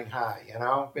was riding high.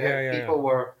 People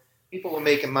were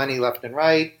making money left and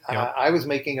right. Yep. I was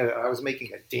making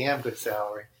a damn good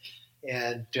salary,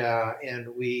 and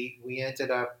we ended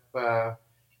up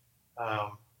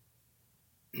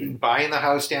buying the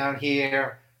house down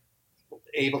here,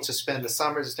 able to spend the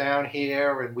summers down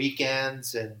here and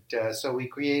weekends, and so we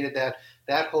created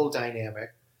that whole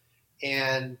dynamic.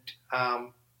 And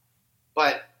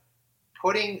but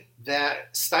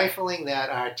stifling that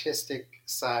artistic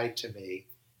side to me,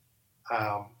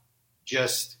 I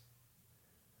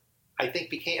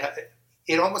think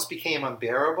it almost became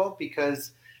unbearable,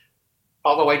 because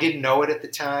although I didn't know it at the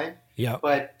time,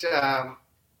 but then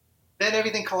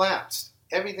everything collapsed.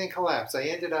 I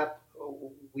ended up,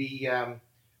 we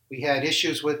had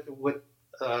issues with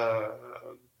the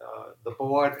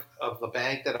board of the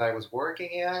bank that I was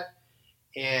working at,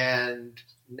 and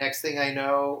next thing I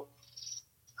know,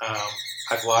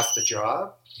 I've lost a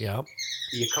job. Yep.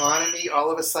 The economy all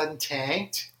of a sudden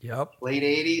tanked. Yep. Late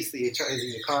 80s, the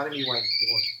economy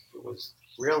was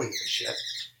really the shit.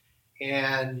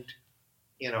 And,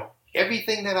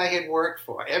 everything that I had worked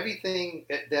for, everything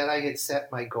that I had set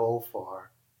my goal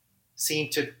for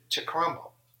seemed to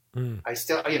crumble. I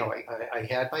still, I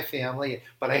had my family,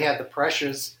 but I had the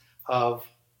pressures of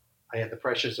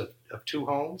 2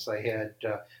 homes. I had,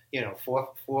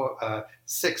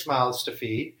 6 mouths to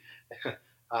feed.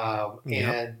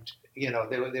 And,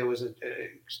 there was an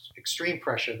extreme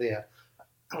pressure there.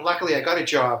 Luckily, I got a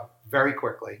job very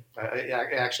quickly.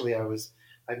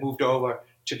 I moved over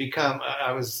to become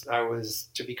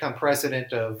to become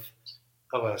president of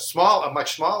a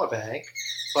much smaller bank,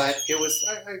 but it was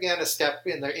again a step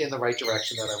in the right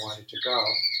direction that I wanted to go.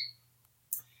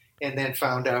 And then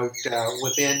found out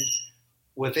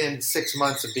within 6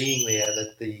 months of being there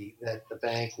that the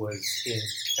bank was in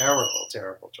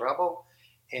terrible trouble.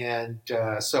 And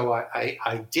so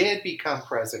I did become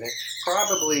president,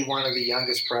 probably one of the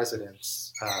youngest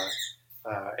presidents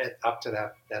up to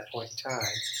that point in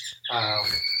time.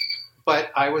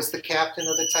 But I was the captain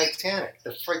of the Titanic.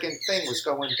 The friggin' thing was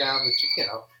going down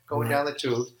the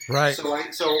tube. Right.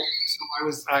 So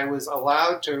I was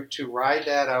allowed to ride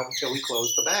that out until we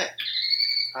closed the bank.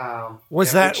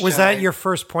 Was that your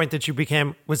first point that you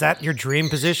became? Was that your dream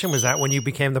position? Was that when you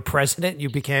became the president? You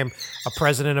became a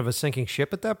president of a sinking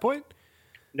ship at that point?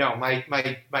 No,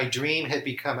 my dream had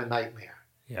become a nightmare.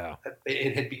 Yeah,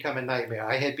 it had become a nightmare.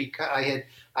 I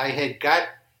had got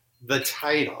the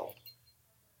title,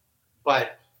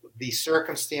 but the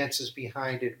circumstances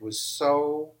behind it was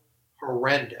so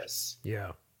horrendous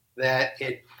Yeah. that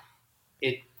it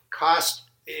cost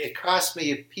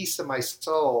me a piece of my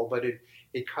soul, but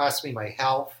it cost me my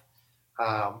health.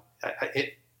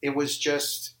 It was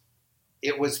just,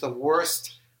 it was the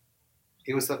worst.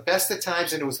 It was the best of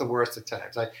times and it was the worst of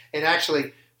times. And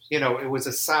actually, it was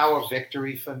a sour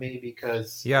victory for me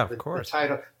because of course.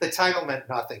 The title meant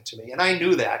nothing to me, and I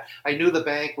knew that. I knew the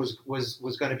bank was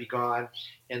going to be gone,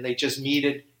 and they just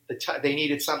needed they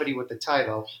needed somebody with the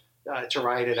title to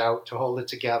ride it out, to hold it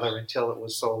together until it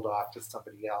was sold off to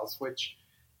somebody else. Which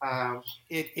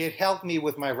it helped me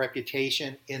with my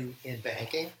reputation in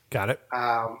banking. Got it.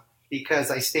 Because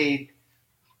I stayed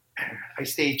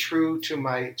true to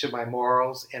my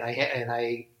morals, and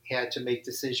I had to make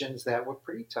decisions that were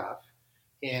pretty tough,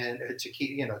 and to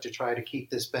keep to try to keep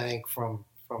this bank from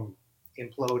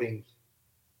imploding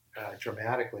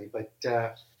dramatically. But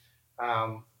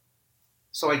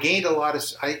so I gained a lot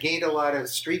of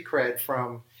street cred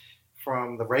from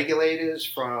the regulators,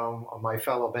 from my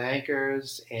fellow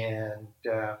bankers, and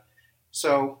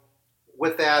so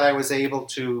with that I was able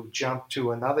to jump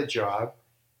to another job,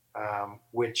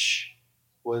 which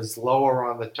was lower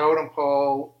on the totem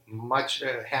pole, much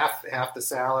half the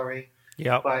salary.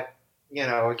 Yeah. But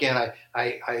again,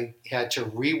 I had to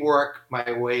rework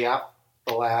my way up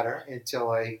the ladder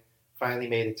until I finally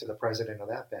made it to the president of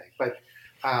that bank. But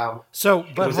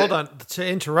hold on to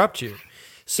interrupt you.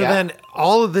 So then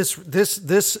all of this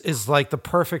is like the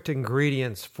perfect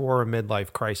ingredients for a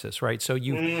midlife crisis, right? So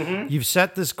you've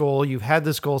set this goal. You've had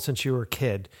this goal since you were a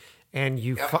kid. And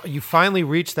you finally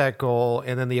reach that goal,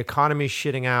 and then the economy's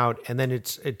shitting out, and then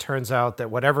it turns out that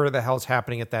whatever the hell's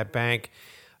happening at that bank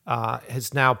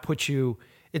has now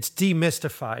it's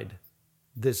demystified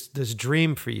this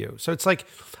dream for you. So it's like,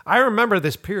 I remember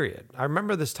this period. I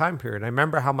remember this time period. I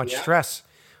remember how much stress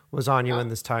was on you in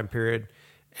this time period.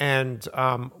 And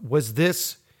was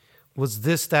this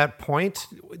that point?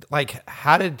 Like,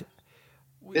 how did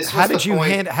you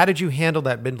handle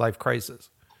that midlife crisis?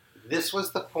 This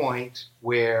was the point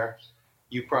where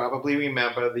you probably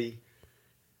remember me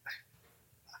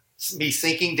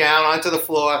sinking down onto the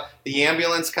floor, the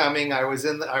ambulance coming. I was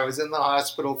in the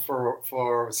hospital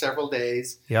for several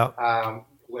days. Yeah.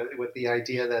 With the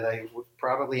idea that I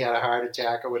probably had a heart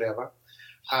attack or whatever.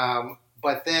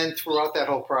 But then throughout that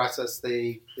whole process,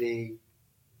 they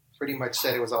pretty much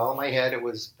said it was all in my head. It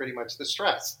was pretty much the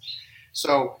stress.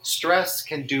 So stress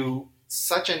can do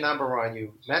such a number on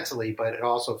you mentally, but it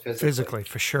also physically.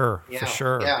 For sure.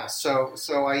 Yeah. So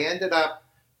I ended up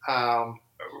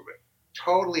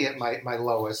totally at my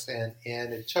lowest, and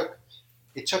it took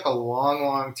a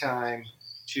long time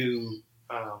to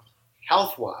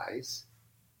health wise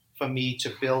for me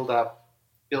to build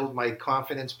my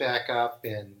confidence back up,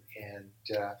 and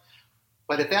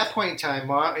but at that point in time,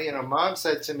 Mom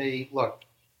said to me, "Look,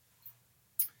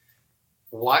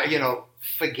 why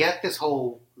forget this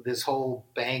whole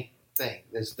bank thing,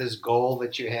 this goal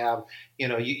that you have,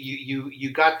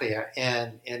 you got there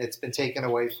and it's been taken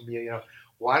away from you.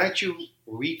 Why don't you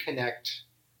reconnect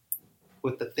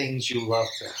with the things you love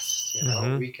best?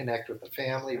 Reconnect with the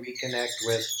family, reconnect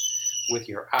with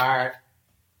your art."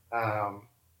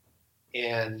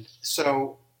 And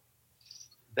so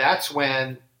that's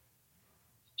when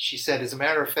she said, "As a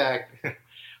matter of fact,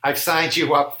 I signed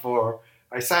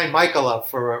Michael up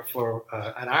for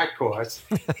an art course,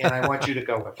 and I want you to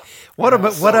go with him." What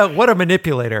a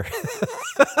manipulator!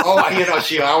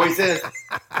 She always is.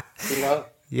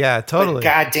 Yeah, totally.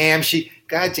 But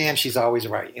goddamn, she's always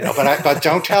right. But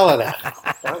don't tell her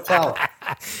that. Don't tell her.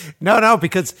 No,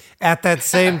 because at that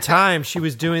same time, she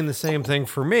was doing the same thing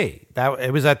for me.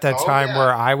 It was at that time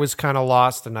where I was kind of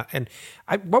lost, and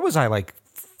what was I, like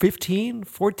 15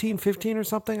 or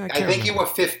something? I think you were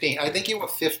 15. I think you were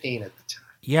 15 at the time.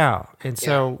 Yeah, and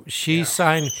so she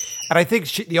signed, and I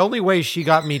think the only way she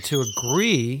got me to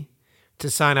agree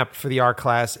to sign up for the art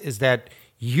class is that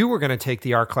you were going to take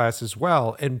the art class as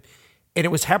well, and it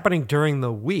was happening during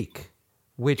the week.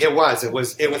 Which it was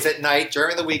at night,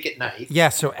 during the week at night. Yeah,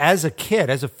 so as a kid,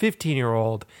 as a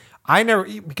 15-year-old,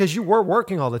 because you were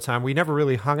working all the time, we never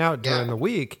really hung out during the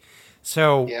week.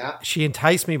 So she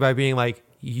enticed me by being like,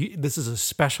 this is a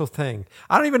special thing.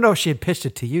 I don't even know if she had pitched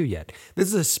it to you yet. This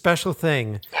is a special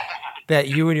thing that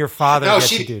you and your father get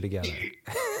to do together.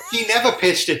 She never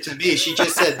pitched it to me. She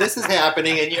just said, "This is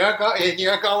happening, and you're going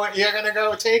to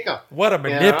go take them." What a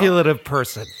manipulative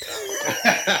person.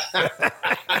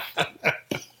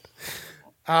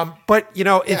 But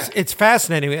it's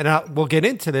fascinating, and we'll get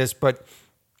into this. But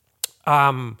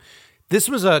this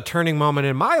was a turning moment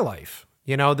in my life.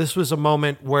 This was a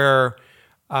moment where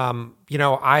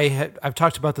I've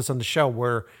talked about this on the show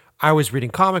where I was reading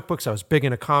comic books. I was big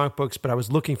into comic books, but I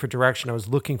was looking for direction. I was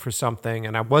looking for something,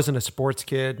 and I wasn't a sports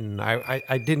kid, and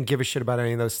I didn't give a shit about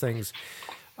any of those things.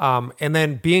 And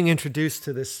then being introduced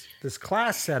to this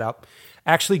class setup,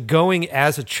 actually going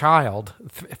as a child,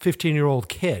 15-year-old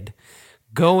kid,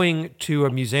 going to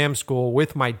a museum school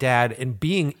with my dad and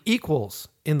being equals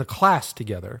in the class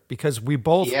together because we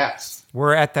both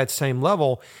were at that same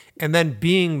level, and then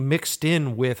being mixed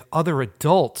in with other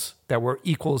adults that were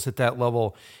equals at that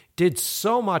level did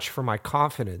so much for my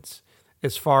confidence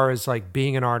as far as like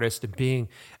being an artist and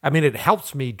it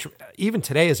helps me even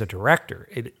today as a director.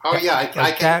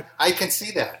 I can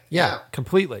see that. Yeah,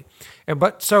 completely.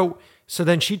 So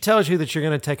then she tells you that you're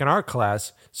going to take an art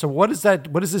class. So what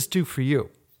does this do for you?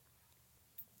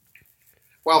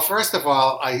 Well, first of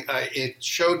all, it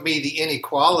showed me the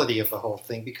inequality of the whole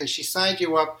thing because she signed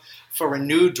you up for a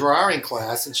new drawing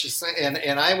class,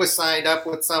 and I was signed up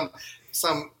with some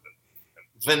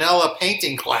vanilla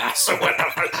painting class or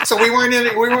whatever. So we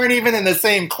weren't even in the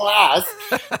same class.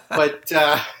 But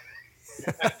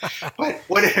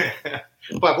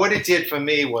what it did for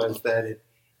me was that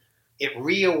it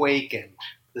reawakened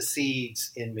the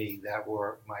seeds in me that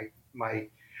were my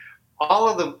all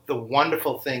of the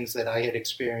wonderful things that I had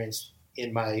experienced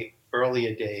in my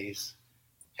earlier days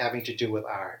having to do with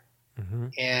art. Mm-hmm.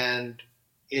 And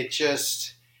it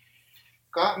just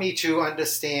got me to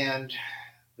understand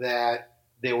that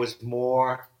there was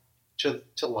more to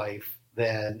life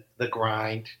than the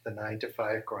grind, the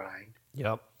 9-to-5 grind.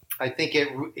 Yep. I think it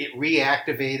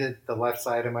reactivated the left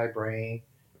side of my brain.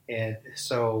 And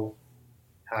so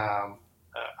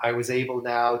I was able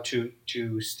now to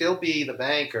still be the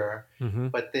banker, mm-hmm.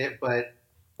 but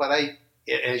I,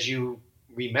 as you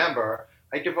remember,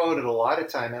 I devoted a lot of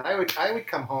time, and I would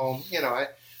come home.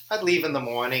 I'd leave in the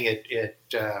morning at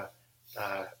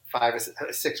 5 or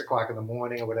 6 o'clock in the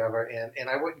morning or whatever, and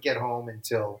I wouldn't get home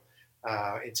until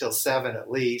 7 at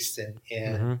least, and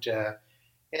mm-hmm.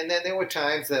 And then there were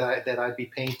times that I'd be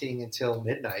painting until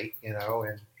midnight, and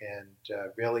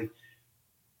really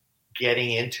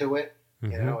getting into it.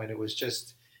 Mm-hmm. And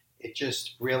it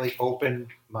just really opened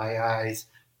my eyes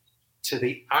to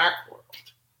the art world.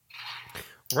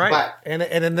 Right. And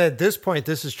at this point,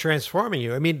 this is transforming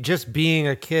you. I mean, just being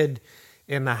a kid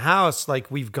in the house,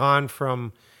 like we've gone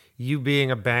from you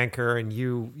being a banker and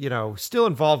you still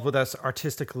involved with us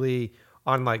artistically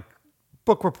on like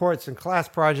book reports and class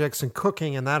projects and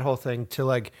cooking and that whole thing to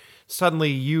like suddenly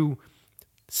you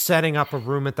setting up a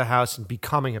room at the house and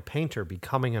becoming a painter,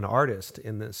 becoming an artist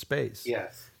in this space.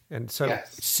 Yes. And so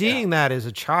seeing that as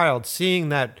a child, seeing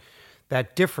that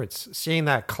difference, seeing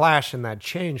that clash and that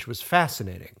change was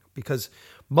fascinating because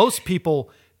most people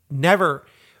never...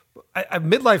 A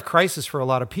midlife crisis for a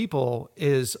lot of people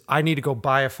is I need to go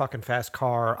buy a fucking fast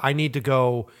car. I need to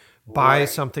go buy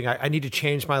something. I need to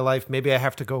change my life. Maybe I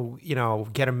have to go,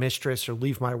 get a mistress or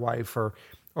leave my wife or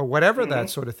whatever mm-hmm. that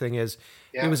sort of thing is.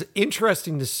 Yeah. It was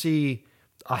interesting to see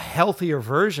a healthier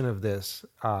version of this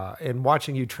and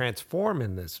watching you transform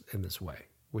in this way,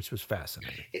 which was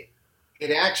fascinating.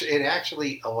 It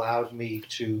actually allowed me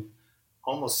to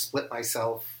almost split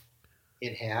myself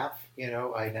in half.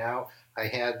 I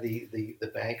had the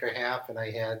banker half and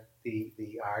I had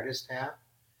the artist half,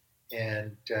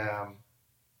 and I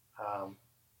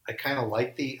kind of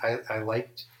liked I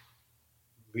liked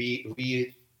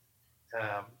readjusting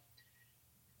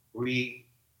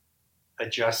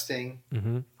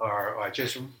mm-hmm. or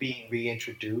just being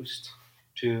reintroduced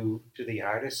to the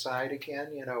artist side again.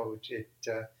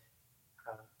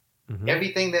 Mm-hmm.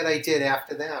 Everything that I did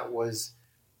after that was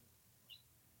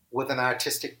with an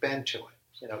artistic bent to it.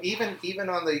 Even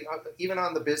on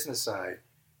the business side,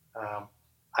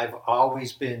 I've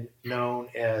always been known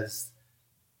as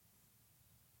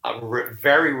a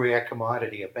very rare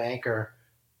commodity, a banker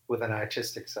with an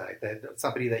artistic side,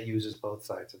 somebody that uses both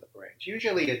sides of the brain.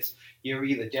 Usually, you're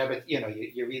either debit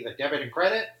and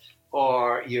credit,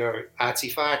 or you're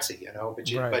artsy fartsy,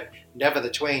 but never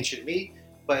the twain should meet.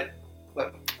 But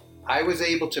I was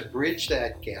able to bridge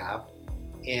that gap,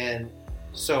 and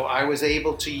so I was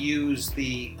able to use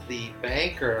the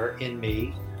banker in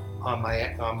me on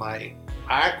my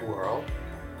art world,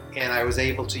 and I was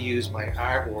able to use my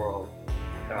art world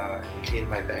in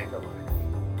my banker life.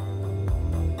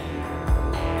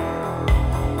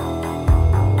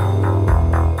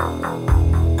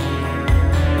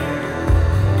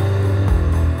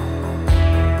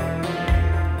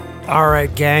 All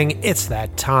right, gang, it's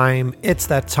that time. It's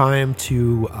that time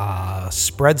to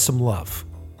spread some love,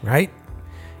 right?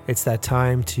 It's that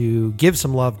time to give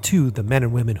some love to the men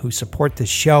and women who support this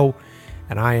show.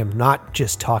 And I am not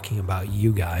just talking about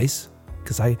you guys,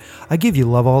 because I give you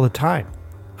love all the time.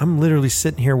 I'm literally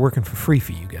sitting here working for free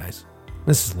for you guys.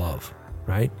 This is love,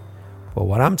 right? But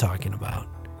what I'm talking about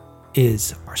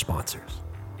is our sponsors.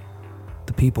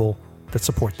 The people that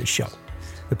support this show.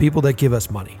 The people that give us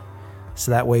money.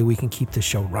 So that way we can keep this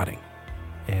show running.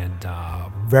 And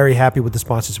very happy with the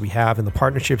sponsors we have and the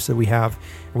partnerships that we have.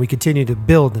 And we continue to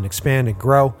build and expand and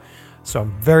grow. So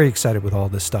I'm very excited with all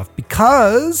this stuff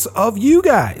because of you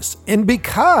guys. And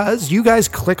because you guys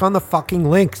click on the fucking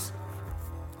links.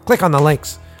 Click on the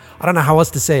links. I don't know how else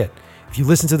to say it. If you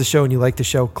listen to the show and you like the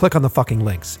show, click on the fucking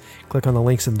links. Click on the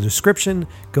links in the description.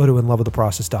 Go to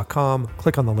inlovewiththeprocess.com.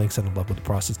 Click on the links at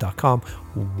inlovewiththeprocess.com.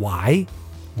 Why?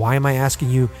 Why am I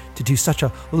asking you to do such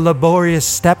a laborious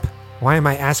step? Why am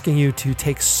I asking you to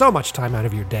take so much time out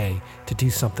of your day to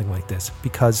do something like this?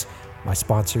 Because my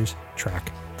sponsors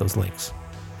track those links.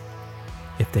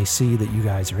 If they see that you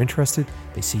guys are interested,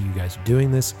 they see you guys are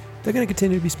doing this, they're going to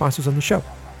continue to be sponsors on the show.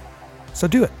 So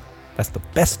do it. That's the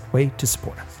best way to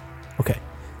support us. Okay,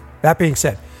 that being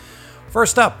said,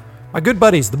 first up, my good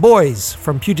buddies, the boys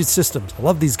from Puget Systems. I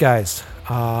love these guys.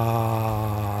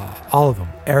 All of them.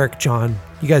 Eric, John,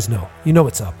 you guys know. You know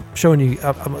what's up.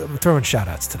 I'm throwing shout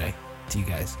outs today to you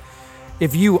guys.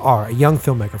 If you are a young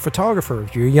filmmaker, photographer,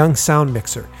 if you're a young sound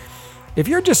mixer, if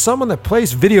you're just someone that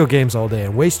plays video games all day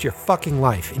and wastes your fucking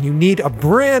life and you need a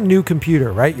brand new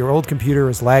computer, right? Your old computer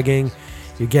is lagging.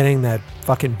 You're getting that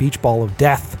fucking beach ball of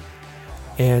death.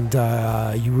 And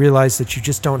you realize that you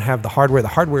just don't have the hardware. The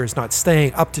hardware is not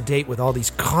staying up to date with all these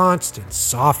constant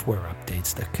software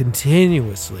updates that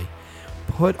continuously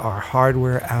put our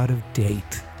hardware out of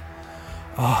date.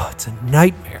 Oh, it's a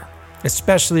nightmare,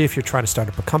 especially if you're trying to start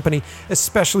up a company,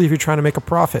 especially if you're trying to make a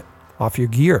profit off your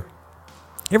gear.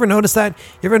 You ever notice that?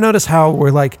 You ever notice how we're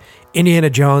like Indiana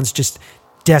Jones, just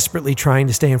desperately trying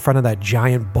to stay in front of that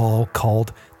giant ball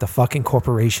called the fucking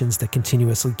corporations that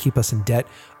continuously keep us in debt?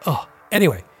 Oh,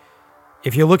 anyway,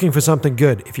 if you're looking for something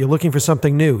good, if you're looking for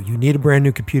something new, you need a brand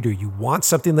new computer. You want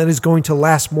something that is going to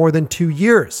last more than 2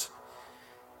 years.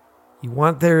 You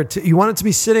want it to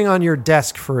be sitting on your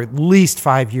desk for at least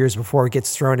 5 years before it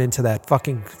gets thrown into that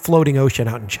fucking floating ocean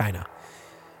out in China.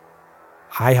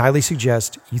 I highly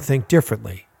suggest you think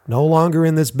differently. No longer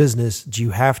in this business do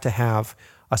you have to have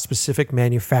a specific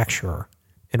manufacturer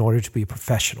in order to be a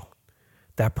professional.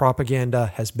 That propaganda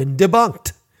has been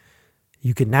debunked.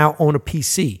 You can now own a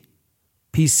PC.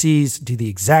 PCs do the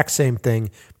exact same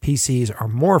thing. PCs are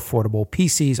more affordable.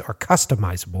 PCs are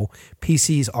customizable.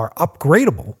 PCs are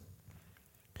upgradable.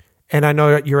 And I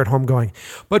know that you're at home going,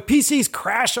 but PCs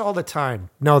crash all the time.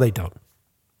 No, they don't,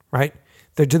 right?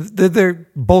 They're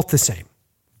both the same.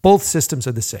 Both systems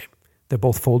are the same. They're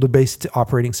both folder-based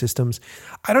operating systems.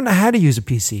 I don't know how to use a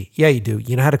PC. Yeah, you do.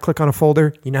 You know how to click on a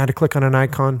folder? You know how to click on an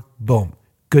icon? Boom.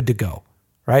 Good to go,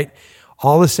 right?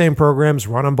 All the same programs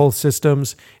run on both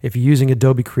systems. If you're using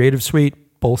Adobe Creative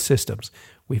Suite, both systems.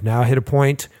 We've now hit a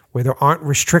point where there aren't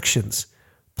restrictions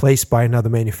placed by another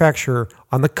manufacturer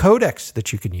on the codecs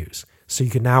that you can use. So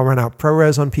you can now run out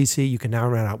ProRes on PC. You can now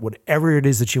run out whatever it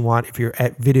is that you want if you're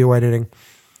at video editing.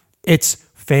 It's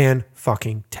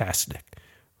fan-fucking-tastic,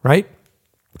 right?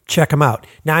 Check them out.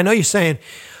 Now, I know you're saying,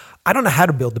 I don't know how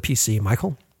to build the PC,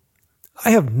 Michael.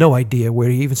 I have no idea where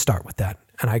to even start with that.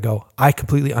 And I go, I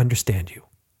completely understand you.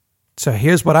 So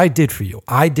here's what I did for you.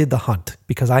 I did the hunt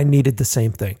because I needed the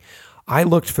same thing. I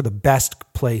looked for the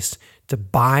best place to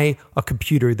buy a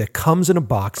computer that comes in a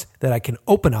box that I can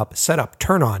open up, set up,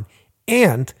 turn on,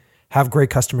 and have great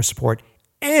customer support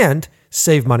and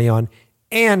save money on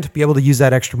and be able to use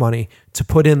that extra money to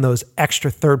put in those extra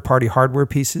third-party hardware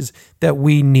pieces that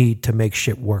we need to make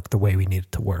shit work the way we need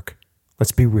it to work.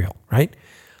 Let's be real, right?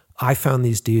 I found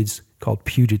these dudes called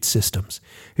Puget Systems.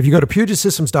 If you go to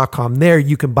PugetSystems.com, there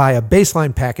you can buy a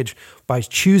baseline package by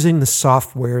choosing the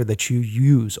software that you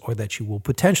use or that you will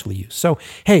potentially use. So,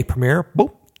 hey, Premiere,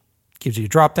 boom, gives you a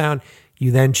drop-down.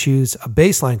 You then choose a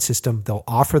baseline system. They'll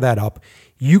offer that up.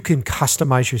 You can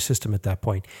customize your system at that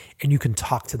point, and you can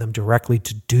talk to them directly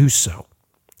to do so.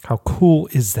 How cool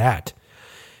is that?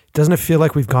 Doesn't it feel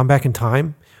like we've gone back in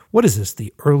time? What is this,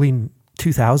 the early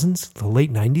 2000s, the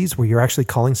late 90s, where you're actually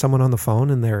calling someone on the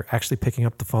phone and they're actually picking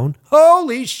up the phone?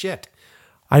 Holy shit.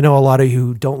 I know a lot of you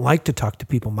who don't like to talk to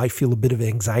people might feel a bit of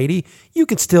anxiety. You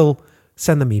can still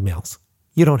send them emails.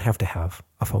 You don't have to have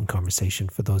a phone conversation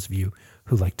for those of you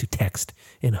who like to text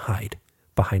and hide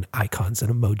behind icons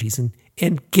and emojis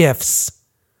and GIFs.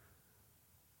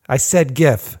 I said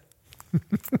GIF.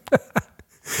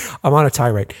 I'm on a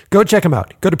tirade. Go check them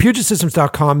out. Go to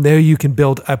PugetSystems.com. There you can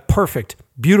build a perfect,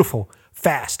 beautiful,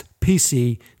 fast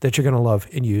PC that you're going to love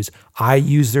and use. I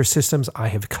use their systems. I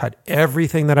have cut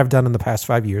everything that I've done in the past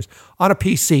 5 years on a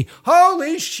PC.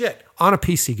 Holy shit, on a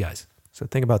PC, guys. So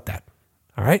think about that.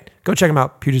 All right, go check them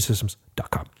out,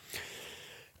 PugetSystems.com.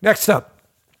 Next up,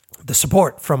 the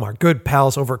support from our good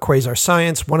pals over at Quasar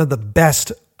Science. One of the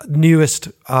best, newest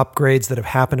upgrades that have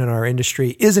happened in our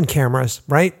industry is in cameras,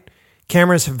 right?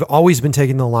 Cameras have always been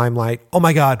taking the limelight. Oh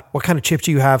my God, what kind of chip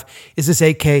do you have? Is this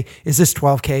 8K? Is this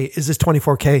 12K? Is this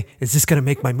 24K? Is this going to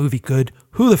make my movie good?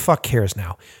 Who the fuck cares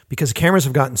now? Because cameras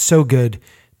have gotten so good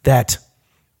that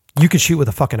you can shoot with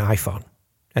a fucking iPhone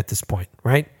at this point,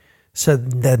 right? So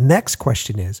the next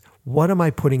question is, what am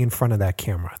I putting in front of that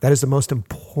camera? That is the most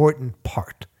important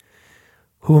part.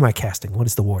 Who am I casting? What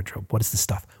is the wardrobe? What is the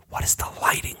stuff? What does the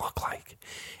lighting look like?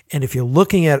 And if you're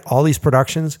looking at all these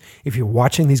productions, if you're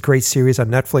watching these great series on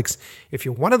Netflix, if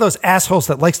you're one of those assholes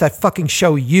that likes that fucking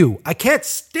show, I can't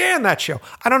stand that show.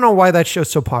 I don't know why that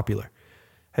show's so popular.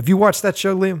 Have you watched that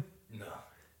show, Liam? No.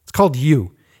 It's called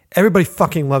You. Everybody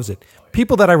fucking loves it.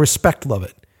 People that I respect love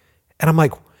it. And I'm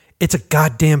like, it's a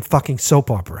goddamn fucking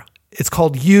soap opera. It's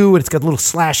called You, and it's got a little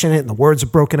slash in it, and the words are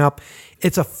broken up.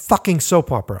 It's a fucking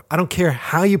soap opera. I don't care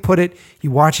how you put it. You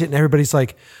watch it, and everybody's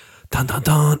like, dun, dun,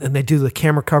 dun, and they do the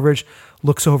camera coverage,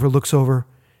 looks over,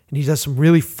 and he does some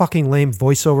really fucking lame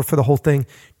voiceover for the whole thing.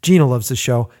 Gina loves the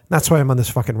show. That's why I'm on this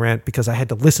fucking rant, because I had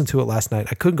to listen to it last night.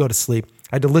 I couldn't go to sleep.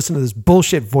 I had to listen to this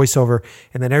bullshit voiceover,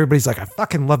 and then everybody's like, I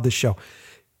fucking love this show.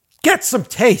 Get some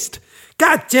taste.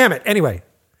 God damn it. Anyway,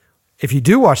 if you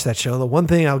do watch that show, the one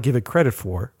thing I'll give it credit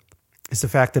for is the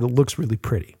fact that it looks really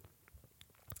pretty.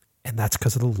 And that's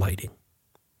because of the lighting.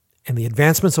 And the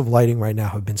advancements of lighting right now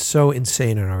have been so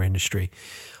insane in our industry.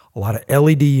 A lot of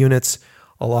LED units,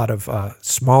 a lot of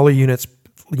smaller units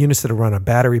that run on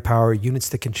battery power, units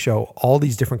that can show all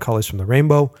these different colors from the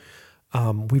rainbow.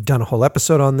 We've done a whole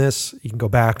episode on this. You can go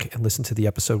back and listen to the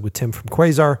episode with Tim from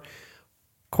Quasar.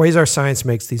 Quasar Science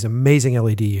makes these amazing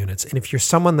LED units. And if you're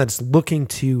someone that's looking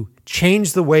to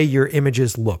change the way your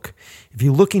images look, if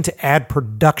you're looking to add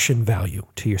production value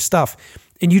to your stuff,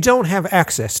 and you don't have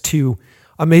access to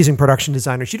amazing production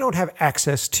designers, you don't have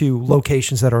access to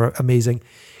locations that are amazing,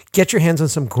 get your hands on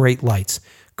some great lights,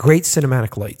 great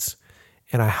cinematic lights.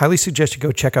 And I highly suggest you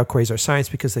go check out Quasar Science,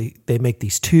 because they make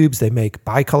these tubes. They make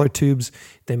bicolor tubes.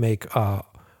 They make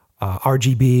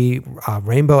RGB,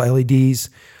 rainbow LEDs.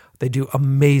 They do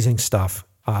amazing stuff.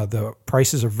 The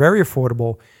prices are very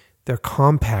affordable. They're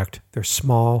compact. They're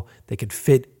small. They could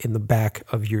fit in the back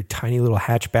of your tiny little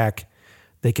hatchback.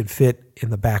 They could fit in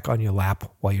the back on your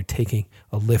lap while you're taking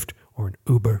a Lyft or an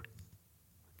Uber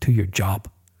to your job.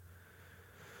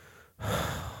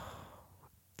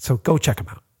 So go check them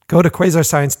out. Go to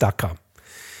quasarscience.com.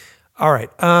 All right.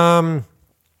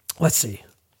 Let's see.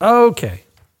 Okay.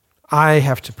 I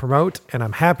have to promote, and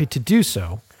I'm happy to do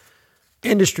so,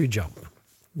 Industry Jump.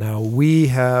 Now, we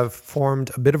have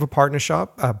formed a bit of a partnership.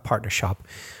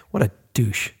 What a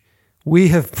douche. We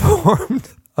have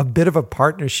formed a bit of a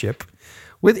partnership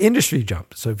with Industry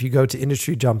Jump. So if you go to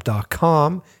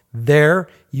industryjump.com, there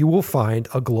you will find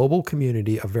a global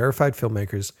community of verified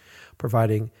filmmakers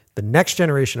providing the next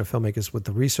generation of filmmakers with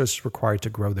the resources required to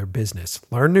grow their business,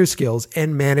 learn new skills,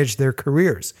 and manage their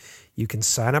careers. You can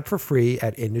sign up for free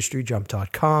at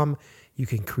industryjump.com. You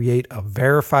can create a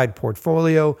verified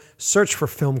portfolio, search for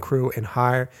film crew and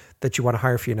hire that you want to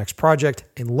hire for your next project,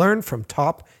 and learn from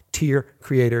top tier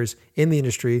creators in the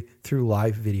industry through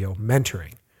live video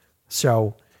mentoring.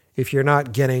 So if you're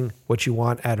not getting what you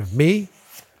want out of me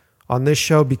on this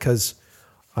show because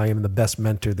I am the best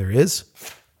mentor there is,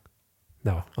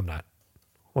 no, I'm not.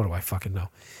 What do I fucking know?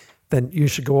 Then you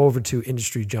should go over to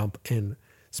Industry Jump and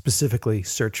specifically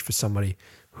search for somebody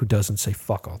who doesn't say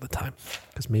fuck all the time,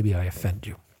 because maybe I offend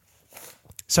you.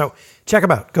 So check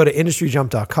them out. Go to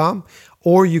industryjump.com,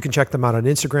 or you can check them out on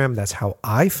Instagram. That's how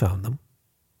I found them.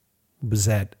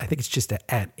 I think it's just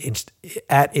at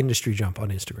Industry Jump on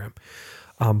Instagram.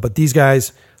 But these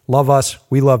guys love us.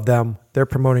 We love them. They're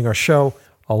promoting our show.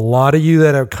 A lot of you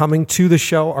that are coming to the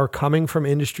show are coming from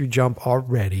Industry Jump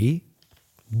already.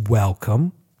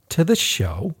 Welcome to the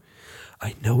show.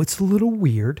 I know it's a little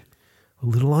weird, a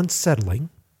little unsettling,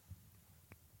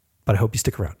 but I hope you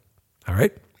stick around. All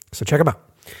right? So check them out.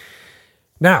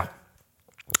 Now,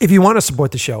 if you want to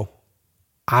support the show,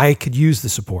 I could use the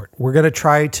support. We're going to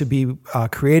try to be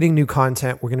creating new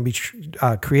content. We're going to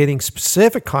be creating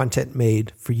specific content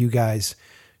made for you guys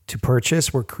to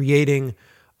purchase. We're creating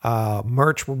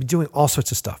merch. We'll be doing all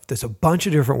sorts of stuff. There's a bunch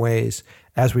of different ways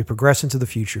as we progress into the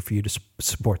future for you to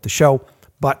support the show.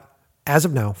 But as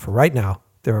of now, for right now,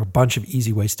 there are a bunch of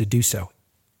easy ways to do so.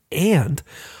 And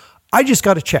I just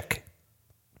got to check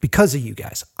because of you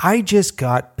guys. I just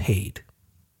got paid,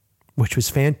 which was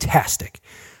fantastic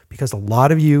because a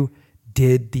lot of you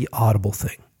did the Audible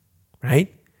thing,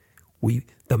 right? We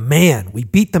beat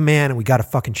the man and we got a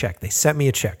fucking check. They sent me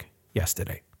a check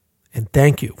yesterday. And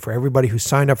thank you for everybody who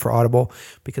signed up for Audible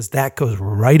because that goes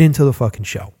right into the fucking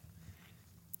show.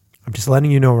 I'm just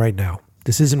letting you know right now,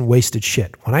 this isn't wasted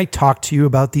shit. When I talk to you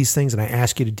about these things and I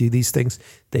ask you to do these things,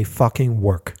 they fucking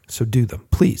work. So do them,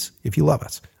 please, if you love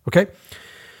us, okay?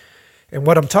 And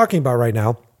what I'm talking about right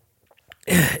now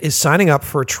is signing up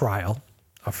for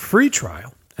a free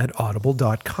trial at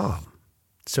audible.com.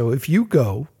 So if you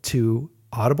go to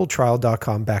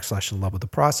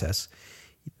audibletrial.com/inlovewiththeprocess,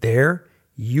 there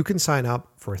you can sign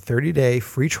up for a 30-day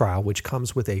free trial, which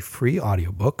comes with a free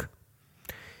audiobook.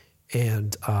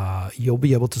 And you'll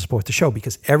be able to support the show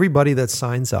because everybody that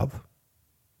signs up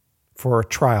for a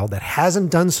trial that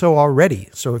hasn't done so already.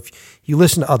 So if you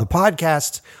listen to other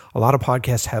podcasts, a lot of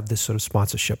podcasts have this sort of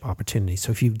sponsorship opportunity.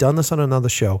 So if you've done this on another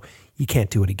show, you can't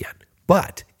do it again.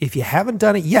 But if you haven't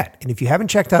done it yet, and if you haven't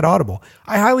checked out Audible,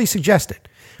 I highly suggest it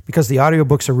because the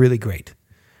audiobooks are really great.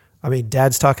 I mean,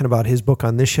 Dad's talking about his book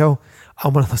on this show.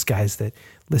 I'm one of those guys that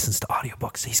listens to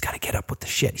audiobooks. He's got to get up with the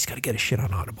shit. He's got to get his shit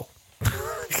on Audible.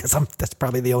 Because that's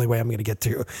probably the only way I'm going to get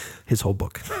through his whole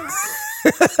book.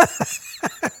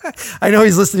 I know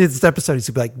he's listening to this episode. He's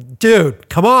going to be like, dude,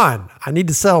 come on. I need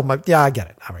to sell my... Yeah, I get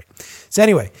it. All right. So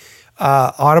anyway,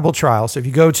 Audible trial. So if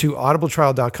you go to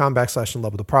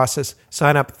audibletrial.com/inlovewiththeprocess,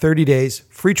 sign up 30 days,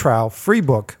 free trial, free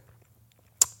book.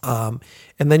 And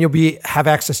then you'll have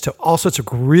access to all sorts of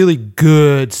really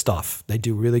good stuff. They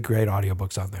do really great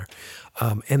audiobooks on there.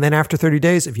 And then after 30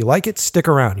 days, if you like it, stick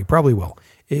around. You probably will.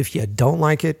 If you don't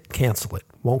like it, cancel it.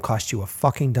 Won't cost you a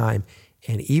fucking dime.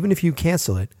 And even if you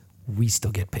cancel it, we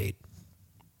still get paid.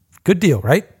 Good deal,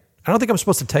 right? I don't think I'm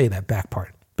supposed to tell you that back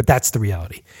part, but that's the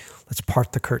reality. Let's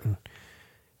part the curtain.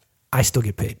 I still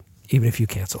get paid, even if you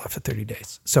cancel after 30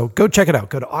 days. So go check it out.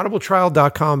 Go to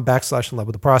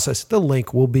audibletrial.com/inlovewiththeprocess. The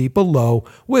link will be below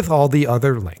with all the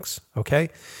other links, okay?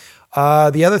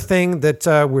 The other thing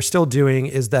that we're still doing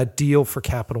is that deal for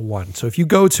Capital One. So if you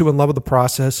go to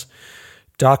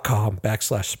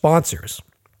inlovewiththeprocess.com/sponsors,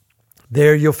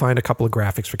 there you'll find a couple of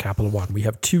graphics for Capital One. We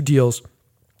have 2 deals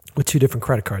with 2 different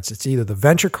credit cards. It's either the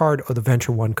Venture card or the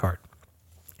Venture One card.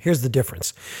 Here's the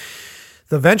difference.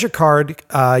 The Venture card,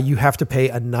 you have to pay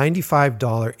a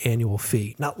 $95 annual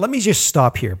fee. Now, let me just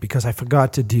stop here because I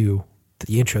forgot to do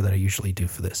the intro that I usually do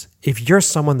for this. If you're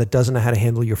someone that doesn't know how to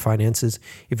handle your finances,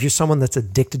 if you're someone that's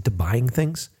addicted to buying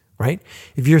things, right?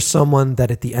 If you're someone that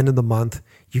at the end of the month,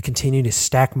 you continue to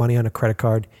stack money on a credit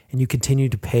card and you continue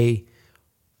to pay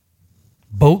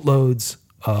boatloads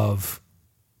of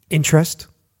interest,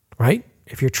 right?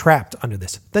 If you're trapped under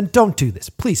this, then don't do this.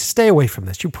 Please stay away from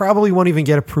this. You probably won't even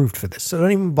get approved for this. So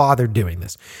don't even bother doing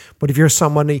this. But if you're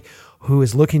somebody who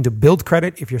is looking to build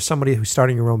credit, if you're somebody who's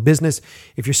starting your own business,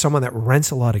 if you're someone that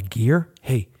rents a lot of gear,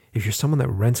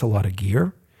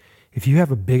 if you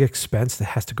have a big expense that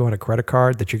has to go on a credit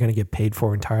card that you're going to get paid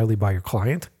for entirely by your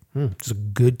client, it's a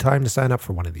good time to sign up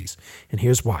for one of these. And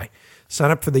here's why.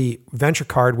 Sign up for the Venture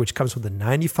card, which comes with a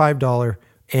 $95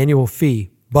 annual fee,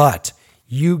 but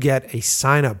you get a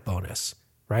sign-up bonus,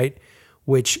 right?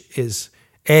 Which is,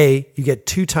 you get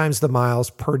 2 times the miles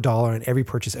per dollar on every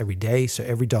purchase every day. So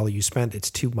every dollar you spend, it's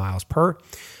 2 miles per.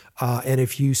 And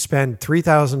if you spend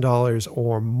 $3,000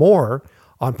 or more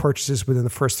on purchases within the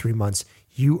first 3 months,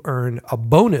 you earn a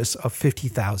bonus of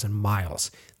 50,000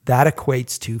 miles. That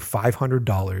equates to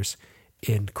 $500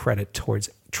 in credit towards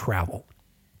travel.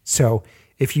 So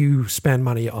if you spend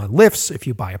money on lifts, if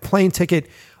you buy a plane ticket,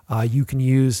 you can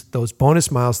use those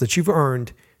bonus miles that you've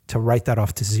earned to write that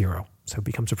off to zero. So it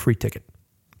becomes a free ticket,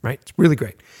 right? It's really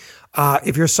great.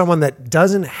 If you're someone that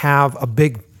doesn't have a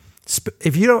big,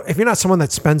 if you're not someone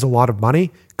that spends a lot of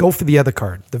money, go for the other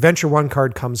card. The Venture One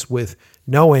card comes with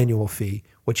no annual fee.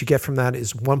 What you get from that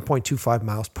is 1.25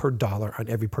 miles per dollar on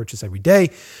every purchase every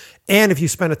day. And if you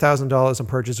spend $1,000 on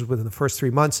purchases within the first 3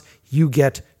 months, you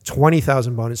get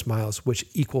 20,000 bonus miles, which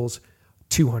equals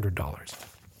 $200.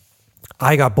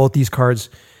 I got both these cards.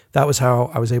 That was how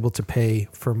I was able to pay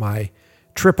for my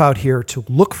trip out here to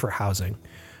look for housing,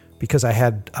 because I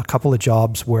had a couple of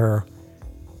jobs where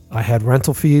I had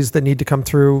rental fees that need to come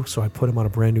through. So I put them on a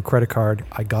brand new credit card.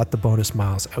 I got the bonus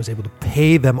miles. I was able to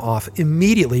pay them off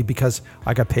immediately because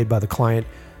I got paid by the client.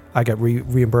 I got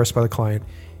reimbursed by the client,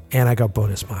 and I got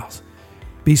bonus miles.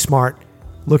 Be smart.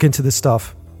 Look into this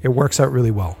stuff. It works out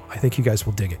really well. I think you guys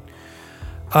will dig it.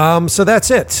 So that's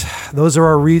it. Those are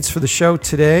our reads for the show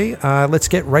today. Let's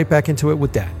get right back into it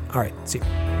with Dad. All right. See you.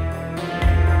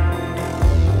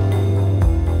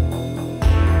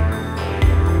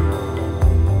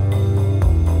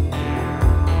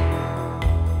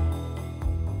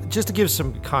 just to give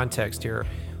some context here,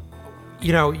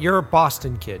 you're a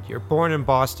Boston kid. You're born in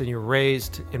Boston. You're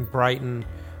raised in Brighton.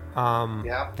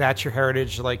 Yeah. That's your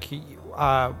heritage. Like,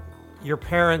 your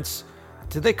parents,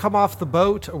 did they come off the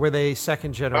boat, or were they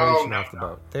second generation off the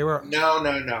boat? They were. No.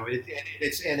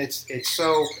 It's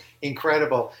so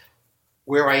incredible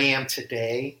where I am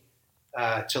today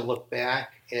to look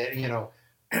back.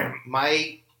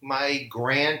 My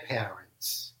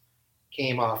grandparents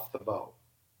came off the boat.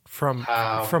 From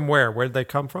where? Where did they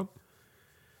come from?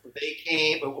 They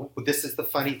came. This is the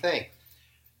funny thing.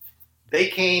 They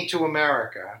came to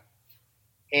America,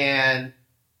 and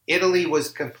Italy was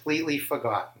completely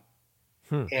forgotten.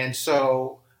 And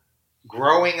so,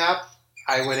 growing up,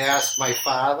 I would ask my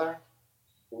father,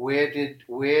 "Where did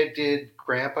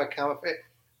Grandpa come from?"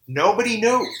 Nobody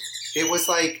knew. It was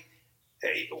like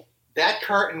that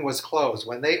curtain was closed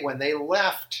when they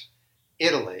left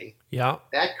Italy. Yeah,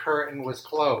 that curtain was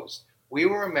closed. We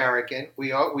were American.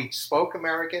 We spoke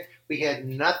American. We had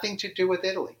nothing to do with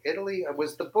Italy. Italy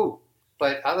was the boot.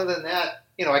 But other than that,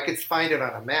 I could find it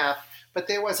on a map. But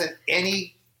there wasn't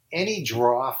any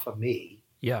draw for me.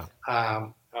 Yeah.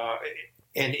 And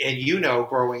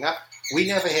growing up, we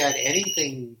never had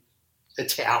anything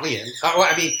Italian.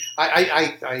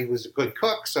 I was a good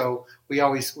cook, so we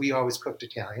always cooked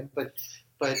Italian. But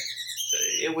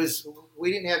it was,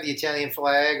 we didn't have the Italian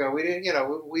flag, or we didn't.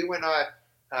 We were not.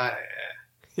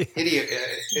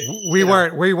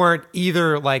 We weren't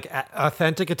either like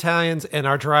authentic Italians, and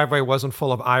our driveway wasn't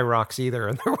full of IROCs either,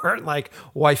 and there weren't like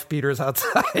wife beaters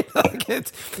outside.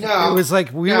 It was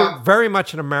like we were very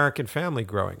much an American family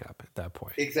growing up at that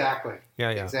point. Exactly.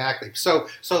 Yeah. Exactly. So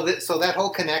that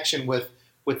whole connection with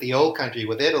the old country,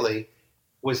 with Italy,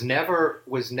 was never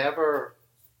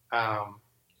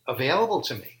available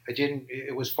to me.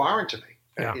 It was foreign to me.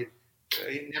 Yeah.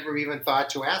 I never even thought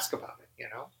to ask about it.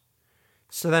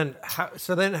 So then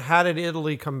how did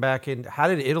Italy come back in? How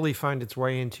did Italy find its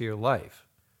way into your life?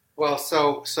 Well,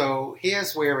 so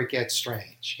here's where it gets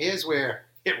strange. Here's where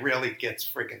it really gets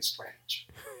friggin' strange.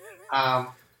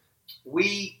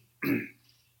 We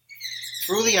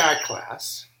through the art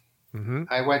class,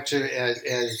 I went to as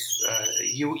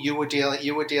you were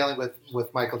dealing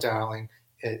with Michael Darling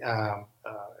in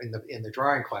the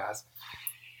drawing class.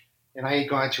 And I had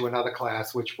gone to another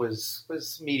class which was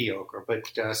mediocre, but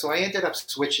so I ended up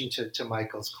switching to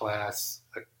Michael's class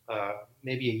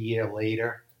maybe a year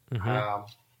later.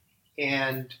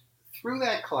 And through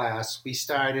that class, we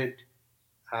started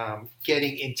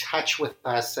getting in touch with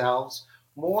ourselves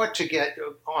more, to get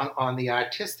on the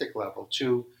artistic level,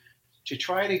 to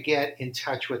try to get in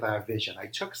touch with our vision. I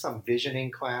took some visioning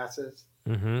classes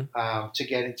to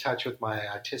get in touch with my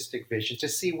artistic vision, to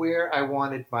see where I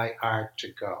wanted my art to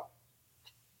go.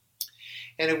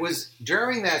 And it was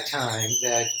during that time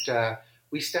that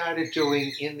we started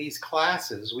doing, in these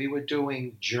classes, we were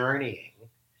doing journeying.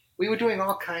 We were doing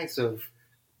all kinds of,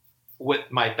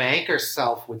 what my banker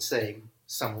self would say,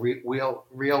 some real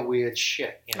weird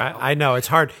shit. I know. It's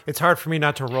hard for me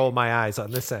not to roll my eyes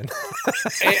on this end.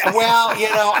 Well,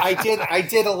 I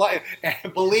did a lot.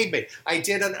 Believe me, I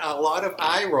did a lot of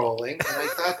eye rolling, and I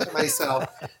thought to myself,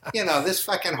 this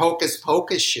fucking hocus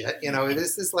pocus shit.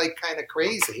 This is like kind of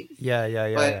crazy.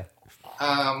 Yeah.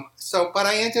 But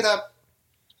I ended up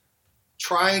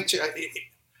trying to.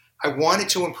 I wanted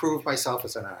to improve myself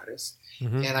as an artist,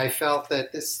 and I felt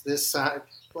that this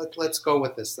let's go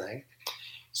with this thing.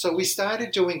 So we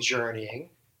started doing journeying,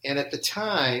 and at the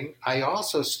time, I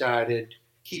also started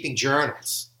keeping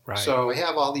journals. Right. So I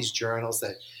have all these journals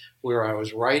where I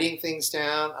was writing things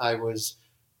down. I was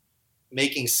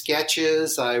making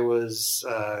sketches. I was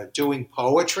doing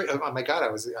poetry. Oh my God, I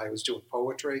was doing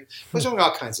poetry. I was doing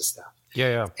all kinds of stuff.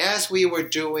 Yeah. As we were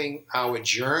doing our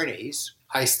journeys,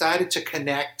 I started to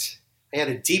connect. I had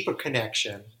a deeper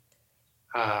connection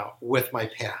with my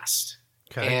past.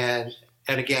 Okay.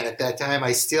 And again, at that time,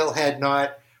 I still had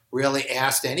not really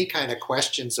asked any kind of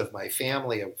questions of my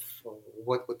family of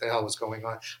what the hell was going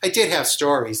on. I did have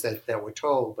stories that were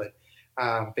told, but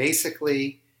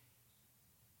basically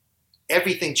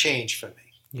everything changed for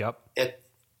me. Yep. It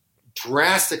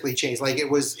drastically changed. Like it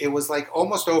was like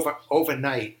almost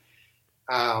overnight.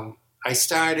 I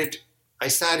started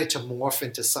to morph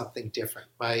into something different.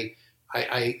 I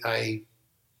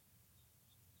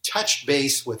touched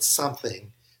base with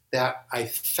something that I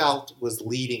felt was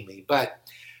leading me. But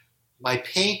my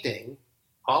painting,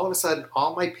 all of a sudden,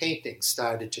 all my paintings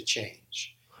started to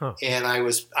change. Huh. And I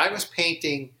was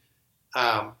painting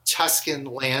Tuscan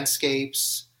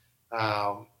landscapes,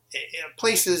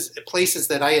 places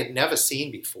that I had never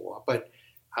seen before. But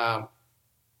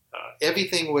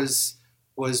everything was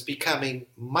was becoming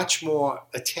much more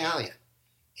Italian,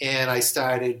 and I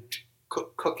started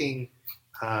cooking.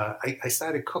 I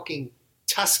started cooking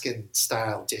Tuscan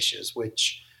style dishes,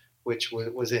 which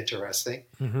was interesting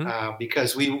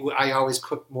because I always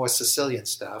cooked more Sicilian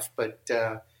stuff, but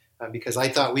because I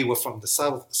thought we were from the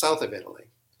south of Italy.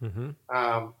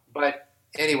 But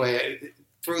anyway,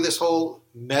 through this whole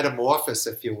metamorphosis,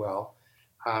 if you will,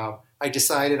 I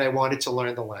decided I wanted to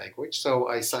learn the language, so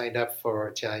I signed up for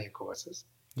Italian courses.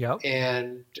 Yep.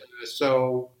 And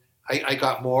so I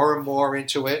got more and more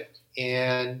into it,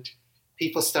 and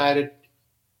people started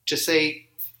to say,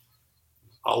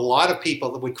 a lot of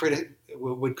people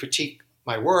would critique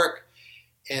my work,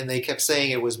 and they kept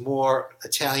saying it was more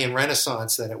Italian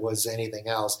Renaissance than it was anything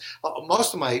else.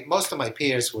 Most of my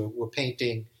peers were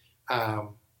painting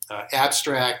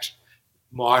abstract,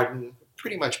 modern,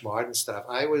 pretty much modern stuff.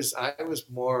 I was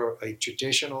more a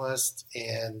traditionalist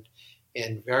and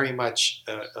very much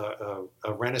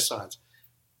a Renaissance.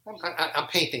 I'm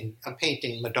painting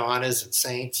Madonnas and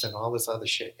saints and all this other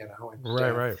shit, you know. And,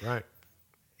 right.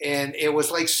 And it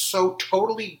was like so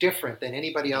totally different than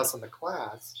anybody else in the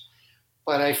class,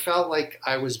 but I felt like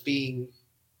I was being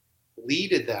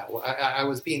led that way. I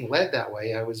was being led that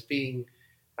way. I was being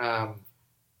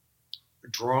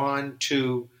drawn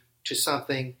to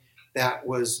something that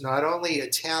was not only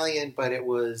Italian, but it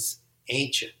was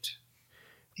ancient.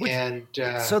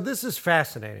 So this is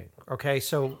fascinating. Okay,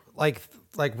 so like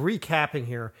recapping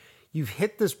here, you've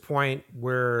hit this point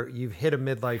where you've hit a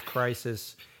midlife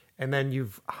crisis, and then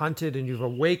you've hunted and you've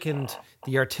awakened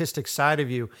the artistic side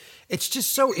of you. It's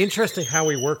just so interesting how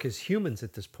we work as humans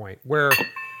at this point, where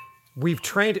we've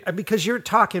trained, because you're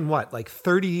talking what, like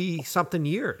 30 something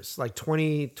years, like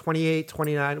 20, 28,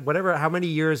 29, whatever, how many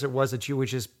years it was that you were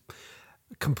just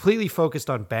completely focused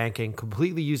on banking,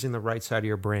 completely using the right side of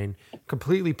your brain,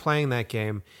 completely playing that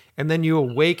game. And then you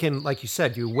awaken, like you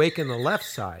said, you awaken the left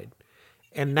side.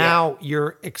 And now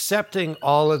you're accepting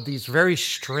all of these very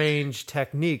strange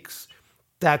techniques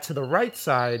that to the right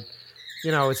side,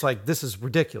 you know, it's like, this is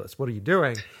ridiculous. What are you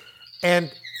doing?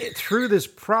 And through this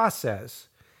process,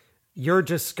 you're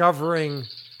discovering,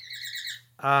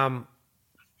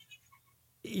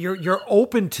 you're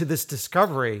open to this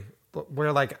discovery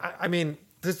where, like, I mean,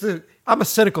 I'm a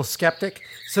cynical skeptic.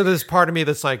 So there's part of me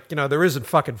that's like, you know, there isn't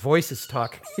fucking voices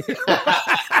talking.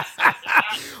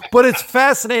 But it's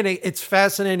fascinating. It's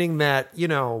fascinating that, you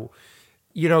know,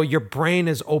 your brain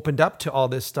is opened up to all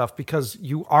this stuff because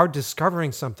you are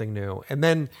discovering something new. And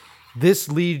then this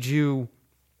leads you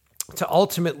to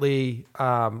ultimately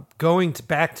going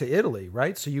back to Italy,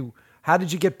 right? So how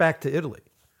did you get back to Italy?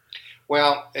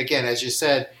 Well, again, as you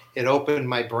said, it opened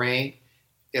my brain.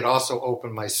 It also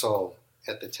opened my soul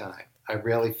at the time. I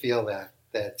really feel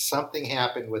that something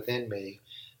happened within me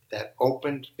that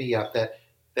opened me up,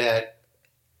 that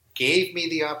gave me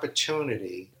the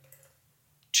opportunity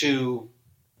to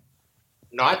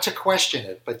not to question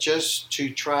it, but just to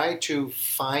try to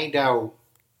find out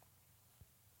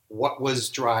what was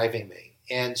driving me.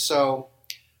 And so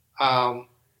I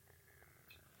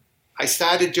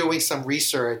started doing some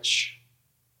research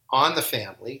on the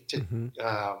family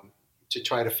to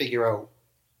try to figure out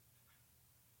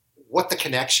what the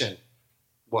connection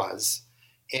was.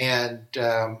 And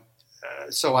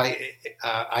so I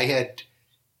had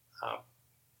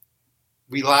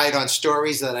relied on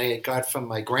stories that I had got from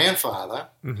my grandfather,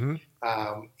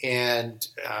 and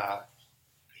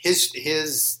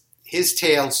his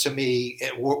tales to me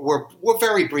were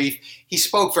very brief. He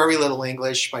spoke very little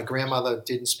English. My grandmother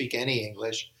didn't speak any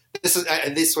English. This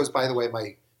was, by the way,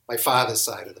 my father's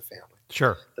side of the family.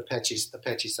 Sure, the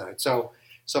Pecci side. So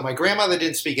my grandmother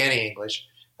didn't speak any English.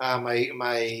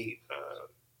 My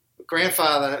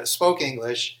grandfather spoke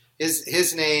English.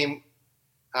 His name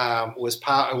was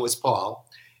Paul,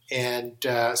 and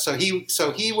so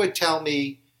he would tell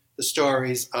me the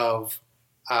stories of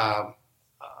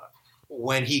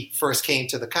when he first came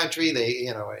to the country.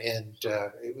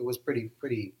 It was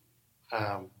pretty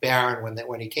barren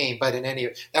when he came. But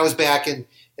that was back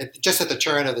just at the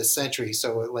turn of the century,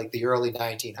 so like the early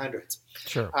 1900s.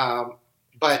 Sure.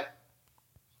 But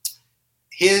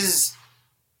his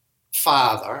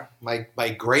father, my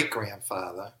great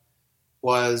grandfather,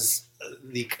 was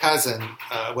a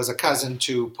cousin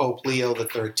to Pope Leo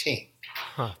XIII.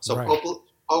 So right.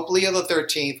 Pope Leo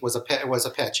XIII was a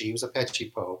Pecci. He was a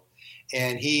Pecci Pope,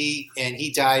 and he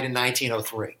died in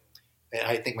 1903. And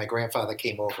I think my grandfather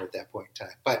came over at that point in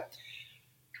time. But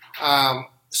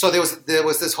so there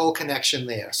was this whole connection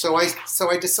there. So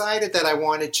I decided that I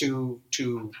wanted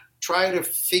to try to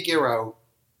figure out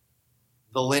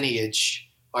the lineage,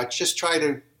 or just try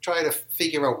to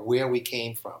figure out where we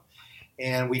came from.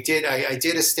 and we did. I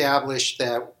did establish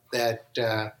that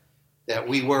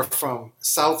we were from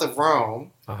south of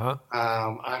Rome. Uh-huh.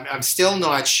 I'm still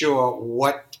not sure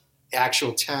what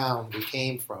actual town we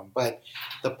came from, but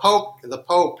the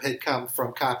Pope had come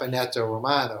from Caponetto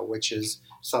Romano, which is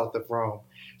south of Rome.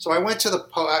 So I went to the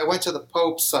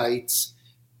Pope sites.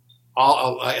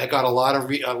 I got a lot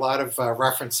of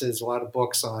references, a lot of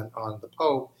books on the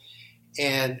Pope,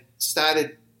 and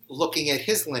started looking at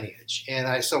his lineage.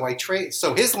 And so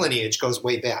his lineage goes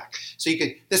way back. So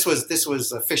this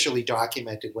was officially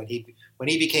documented when he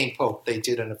became Pope. They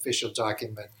did an official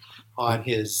document on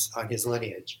his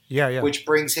lineage. Yeah. Which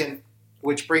brings him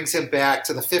back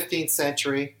to the 15th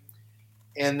century.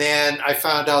 And then I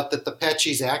found out that the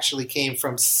Peccis actually came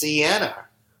from Siena,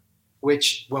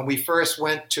 which when we first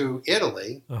went to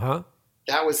Italy,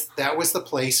 that was the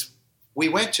place we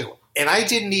went to. And I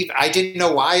didn't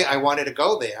know why I wanted to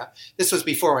go there. This was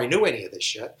before I knew any of this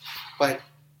shit. But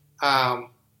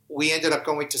we ended up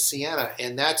going to Siena,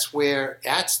 and that's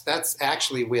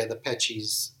actually where the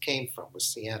Peccis came from, was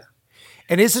Siena.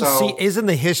 And isn't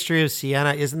the history of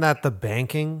Siena, isn't that the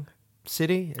banking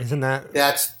city?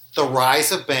 That's the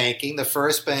rise of banking. The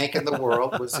first bank in the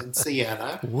world was in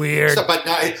Siena. Weird. But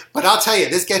I'll tell you,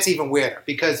 this gets even weirder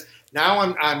because now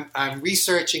I'm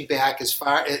researching back as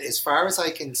far as I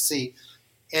can see,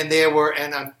 and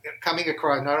I'm coming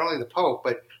across not only the Pope,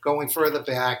 but going further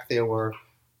back, there were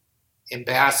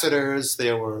ambassadors,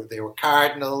 there were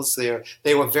cardinals, they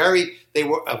were a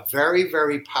very,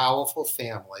 very powerful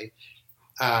family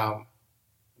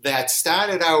that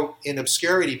started out in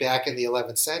obscurity back in the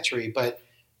 11th century,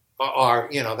 or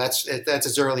that's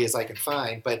as early as I can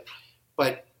find, but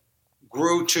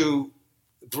grew to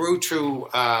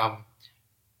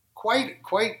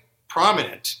quite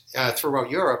prominent throughout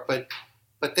Europe,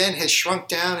 but then has shrunk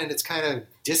down and it's kind of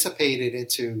dissipated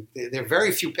into. There are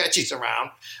very few Peccis around.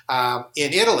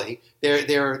 In Italy,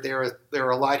 there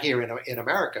are a lot here in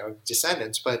America,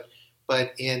 descendants, but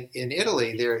in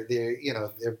Italy, they're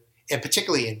and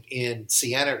particularly in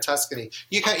Siena or Tuscany,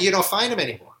 you don't find them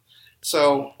anymore.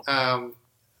 So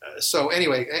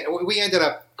anyway, we ended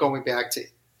up going back to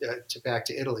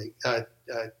Italy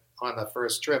on the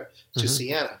first trip to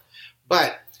Siena,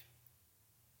 but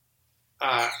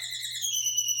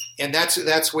and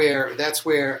that's where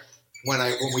when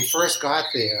we first got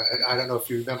there, I don't know if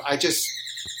you remember,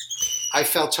 I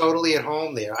felt totally at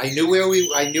home there. I knew where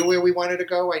we wanted to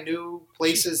go. I knew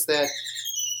places that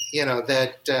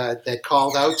that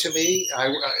called out to me.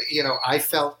 I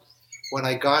felt. When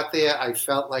I got there, I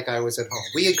felt like I was at home.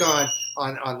 We had gone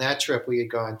on that trip. We had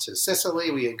gone to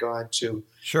Sicily. We had gone to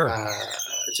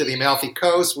the Amalfi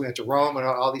Coast. We went to Rome and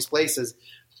all these places.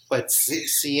 But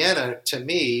Siena, to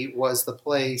me, was the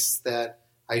place that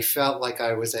I felt like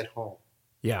I was at home.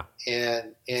 Yeah.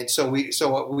 And so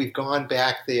we've gone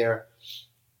back there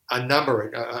a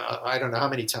number. I don't know how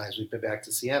many times we've been back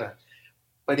to Siena.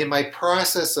 But in my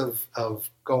process of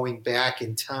going back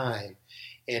in time,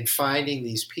 and finding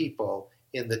these people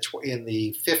in the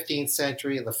 15th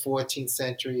century, in the 14th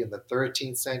century, in the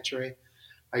 13th century,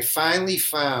 I finally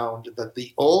found that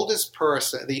the oldest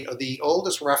person, the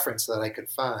oldest reference that I could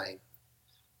find,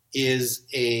 is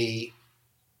a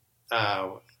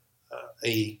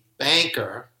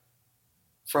banker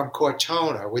from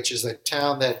Cortona, which is a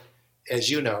town that, as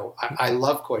you know, I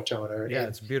love Cortona. Yeah,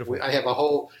 it's beautiful. I have a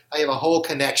whole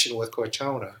connection with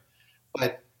Cortona,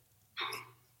 but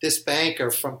this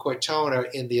banker from Cortona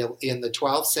in the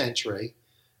 12th century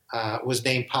was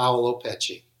named Paolo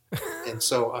Pecci, and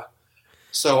so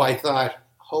I thought,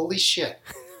 holy shit,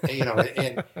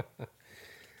 and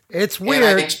it's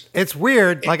weird. It's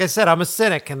weird. Like I said, I'm a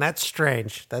cynic, and that's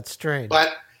strange. But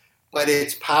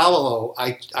it's Paolo.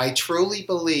 I truly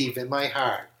believe in my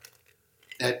heart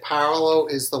that Paolo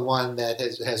is the one that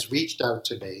has reached out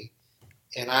to me,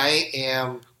 and I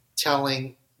am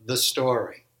telling the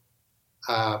story.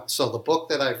 So the book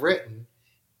that I've written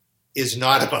is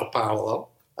not about Paolo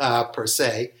per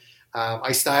se.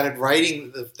 I started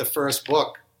writing the first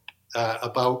book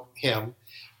about him,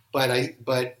 but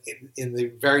in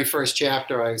the very first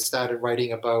chapter I started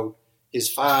writing about his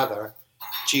father,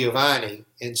 Giovanni,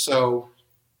 and so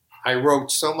I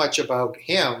wrote so much about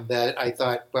him that I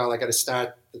thought, well, I got to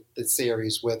start the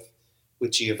series with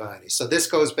Giovanni. So this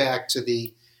goes back to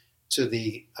the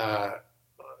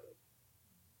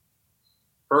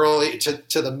early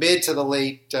to the mid to the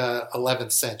late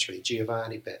 11th century,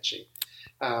 Giovanni Pecci.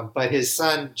 But his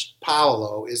son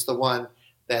Paolo is the one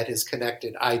that is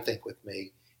connected, I think, with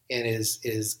me, and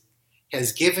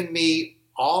has given me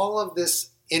all of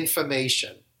this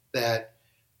information that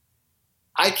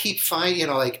I keep finding.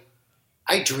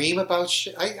 I dream about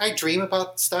I dream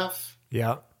about stuff.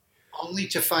 Yeah. Only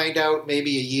to find out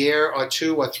maybe a year or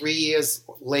 2 or 3 years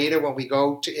later when we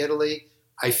go to Italy,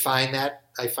 I find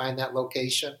that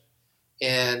location,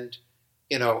 and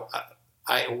you know,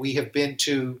 we have been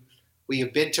to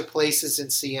places in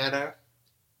Siena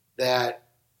that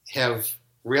have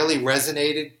really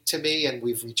resonated to me, and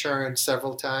we've returned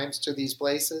several times to these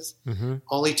places,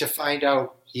 only to find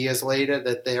out years later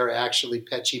that they are actually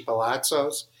Pecci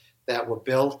Palazzos that were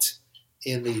built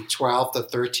in the 12th or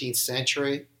 13th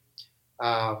century.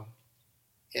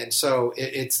 And so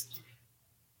it's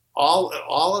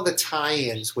all of the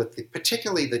tie-ins with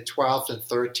particularly the 12th and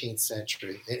 13th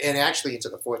century, and actually into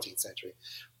the 14th century.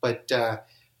 But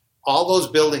all those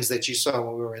buildings that you saw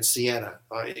when we were in Siena,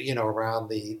 around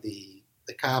the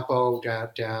Campo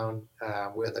down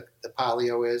where the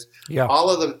Palio is, all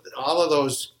of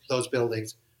those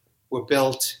buildings were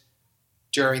built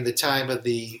during the time of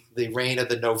the reign of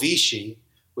the Novici,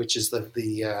 which is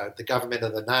the government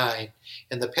of the Nine,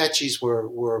 and the Peccis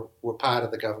were part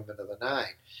of the government of the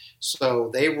Nine. So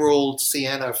they ruled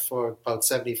Siena for about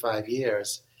 75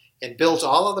 years and built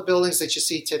all of the buildings that you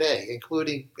see today,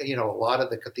 including a lot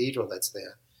of the cathedral that's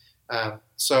there.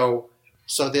 So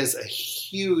there's a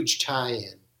huge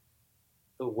tie-in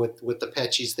with the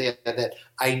Peccis there that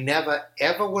I never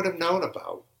ever would have known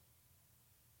about,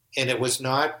 and it was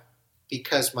not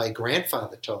because my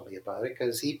grandfather told me about it,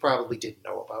 because he probably didn't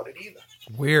know about it either.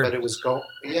 Weird. But it was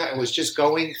just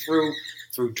going through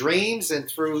dreams and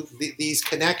through these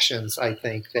connections, I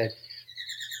think, that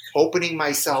opening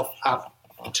myself up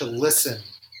to listen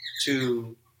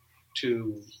to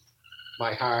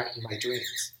my heart and my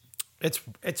dreams.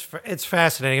 It's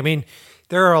fascinating. I mean,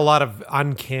 there are a lot of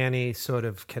uncanny sort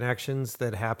of connections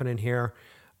that happen in here.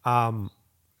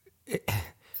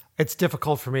 It's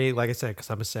difficult for me, like I said,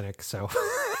 because I'm a cynic. So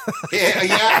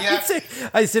yeah.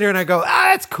 I sit here and I go,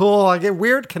 that's cool. I get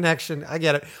weird connection. I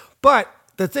get it. But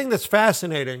the thing that's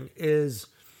fascinating is,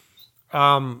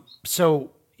 so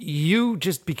you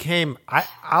just became,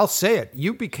 I'll say it,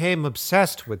 you became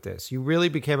obsessed with this. You really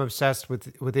became obsessed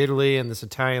with Italy and this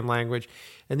Italian language.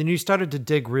 And then you started to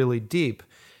dig really deep.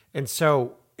 And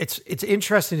so it's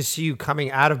interesting to see you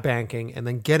coming out of banking and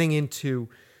then getting into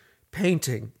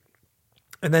painting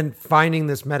and then finding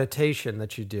this meditation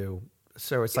that you do.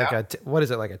 So it's like what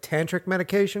is it, like a tantric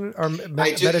medication or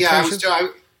meditation? Yeah,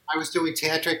 I was doing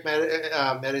tantric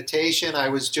meditation.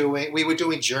 We were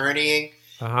doing journeying.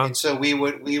 And so we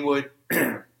would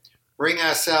bring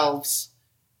ourselves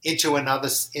into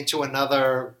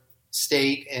another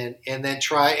state and then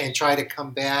try to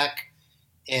come back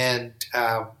and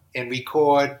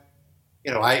record.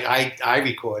 I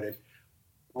recorded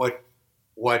what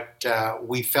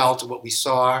we felt, what we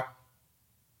saw,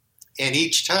 and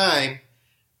each time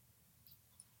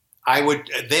I would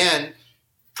then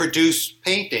produce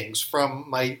paintings from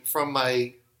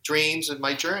my dreams and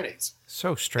my journeys.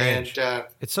 So strange. And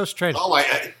it's so strange.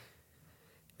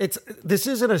 This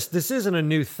isn't a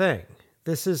new thing.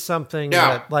 This is something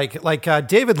that like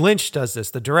David Lynch does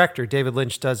this. The director David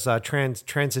Lynch does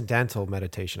transcendental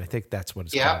meditation. I think that's what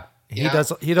it's called.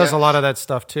 He does a lot of that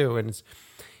stuff too, and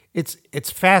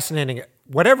it's fascinating.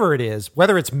 Whatever it is,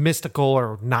 whether it's mystical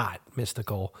or not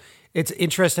mystical, it's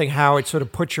interesting how it sort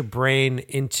of puts your brain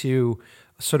into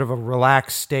sort of a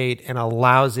relaxed state and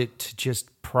allows it to just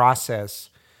process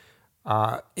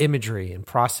imagery and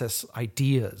process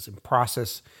ideas and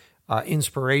process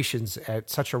inspirations at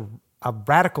such a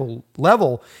radical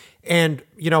level. And,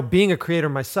 being a creator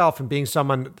myself and being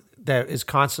someone that is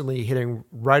constantly hitting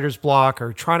writer's block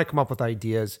or trying to come up with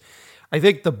ideas, I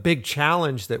think the big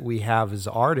challenge that we have as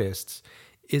artists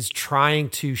is trying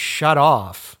to shut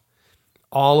off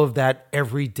all of that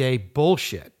everyday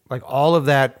bullshit, like all of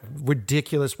that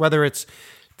ridiculous, whether it's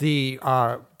the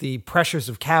pressures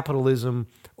of capitalism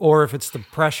or if it's the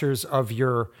pressures of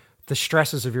the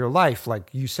stresses of your life, like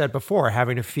you said before,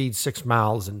 having to feed 6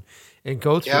 mouths and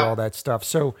go through all that stuff.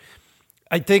 So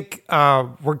I think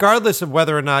regardless of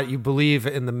whether or not you believe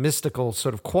in the mystical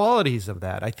sort of qualities of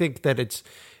that, I think that it's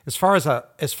as far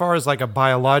as like a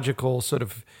biological sort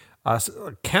of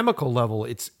chemical level,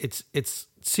 it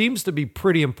seems to be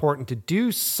pretty important to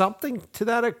do something to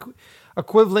that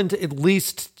equivalent, at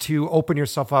least to open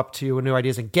yourself up to new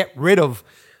ideas and get rid of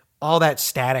all that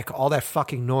static, all that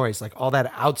fucking noise, like all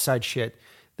that outside shit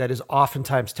that is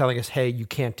oftentimes telling us, hey, you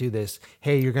can't do this.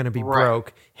 Hey, you're going to be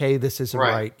broke. Hey, this isn't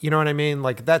right. You know what I mean?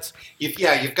 Like that's... You've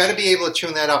got to be able to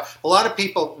tune that out. A lot of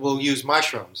people will use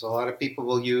mushrooms. A lot of people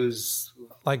will use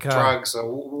like drugs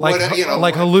or whatever,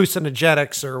 like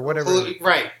hallucinogenics or whatever.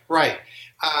 Right.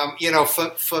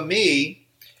 For me,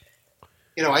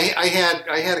 I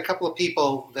had a couple of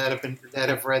people that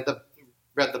have read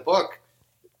the book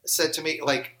said to me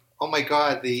like, oh my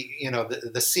God,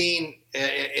 the scene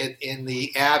in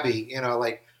the Abbey,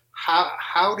 like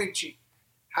how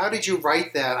did you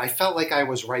write that? I felt like I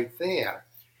was right there.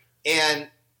 And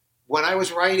when I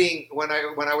was writing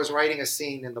a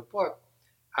scene in the book,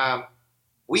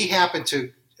 we happened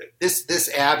to this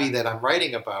Abbey that I'm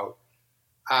writing about.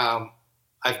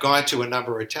 I've gone to a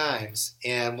number of times,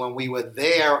 and when we were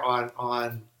there on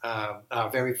our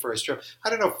very first trip, I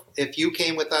don't know if you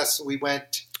came with us. We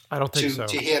went. I don't think so.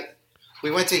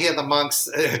 We went to hear the monks.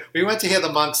 We went to hear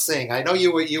the monks sing. I know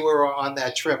you were on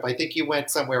that trip. I think you went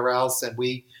somewhere else, and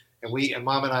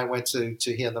Mom and I went to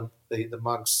hear the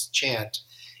monks chant,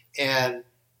 and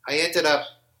I ended up.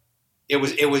 It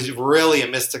was really a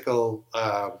mystical,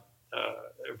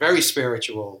 very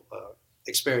spiritual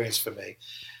experience for me.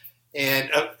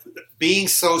 And being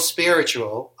so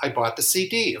spiritual, I bought the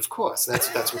CD. Of course,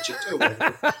 that's what you do.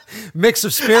 Mix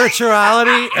of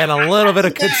spirituality and a little bit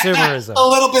of consumerism. A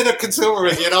little bit of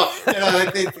consumerism,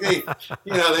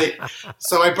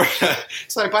 So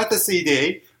I bought the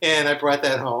CD and I brought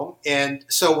that home. And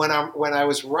so when I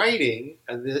was writing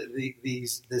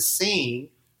this scene,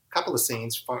 a couple of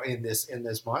scenes in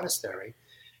this monastery,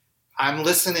 I'm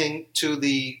listening to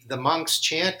the monks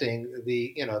chanting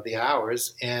the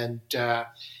hours, and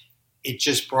it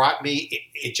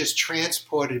just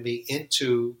transported me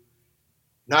into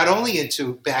not only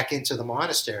back into the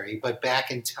monastery, but back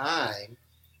in time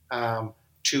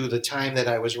to the time that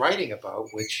I was writing about,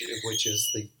 which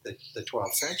is the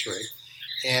 12th century,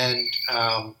 and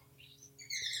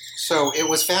so it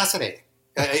was fascinating.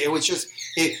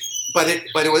 But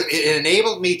it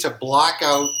enabled me to block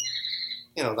out.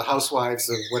 The housewives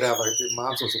or whatever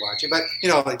Moms was watching, but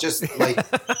just like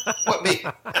what me.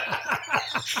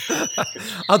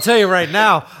 I'll tell you right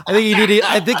now. I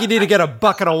think you need to get a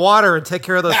bucket of water and take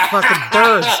care of those fucking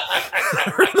birds.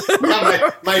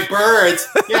 my birds.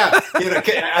 Yeah,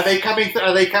 are they coming?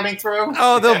 Are they coming through?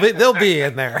 Oh, they'll be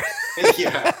in there.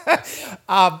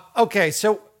 Yeah. Okay,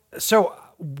 so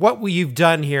what you've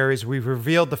done here is we've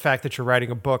revealed the fact that you're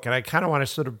writing a book, and I kind of want to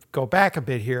sort of go back a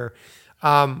bit here.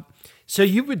 So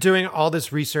you've been doing all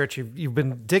this research. You've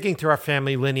been digging through our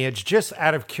family lineage just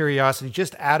out of curiosity,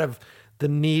 just out of the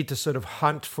need to sort of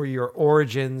hunt for your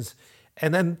origins.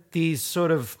 And then these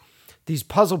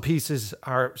puzzle pieces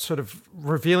are sort of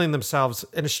revealing themselves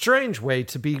in a strange way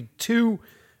to be too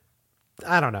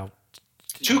coincidental.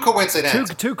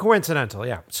 Too coincidental,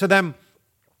 yeah. So then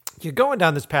you're going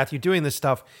down this path, you're doing this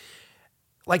stuff.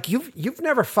 Like you've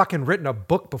never fucking written a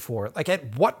book before. Like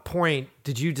at what point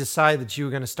did you decide that you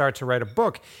were going to start to write a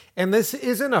book? And this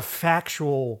isn't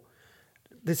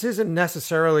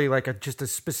necessarily like just a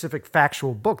specific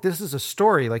factual book. This is a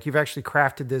story. Like you've actually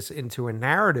crafted this into a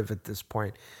narrative at this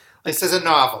point. This is a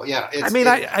novel. Yeah.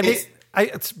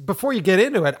 It's before you get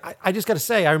into it, I just got to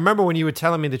say, I remember when you were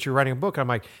telling me that you're writing a book, I'm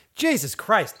like, Jesus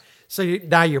Christ. So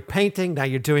now you're painting, now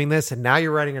you're doing this, and now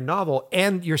you're writing a novel,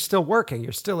 and you're still working.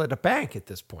 You're still at a bank at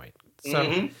this point.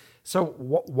 So,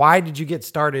 why did you get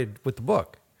started with the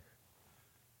book?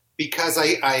 Because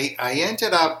I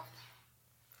ended up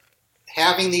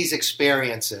having these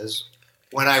experiences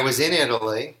when I was in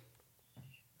Italy.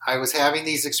 I was having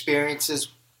these experiences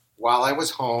while I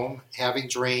was home, having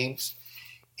dreams,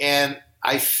 and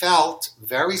I felt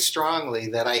very strongly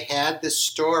that I had this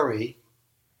story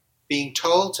being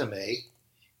told to me,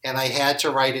 and I had to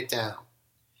write it down.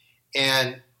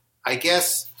 And I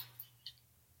guess,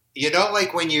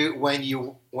 like when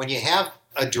you have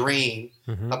a dream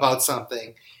about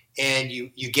something, and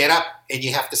you get up and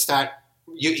you have to start,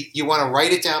 you want to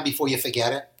write it down before you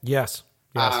forget it. Yes.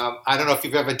 I don't know if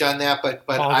you've ever done that, but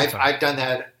I've done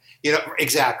that.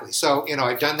 Exactly. So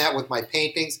I've done that with my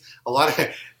paintings.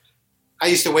 I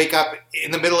used to wake up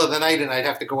in the middle of the night and I'd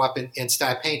have to go up and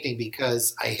start painting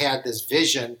because I had this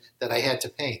vision that I had to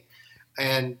paint.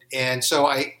 And so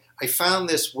I found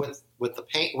this with the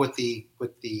paint, with the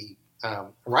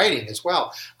writing as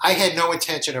well. I had no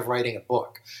intention of writing a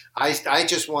book. I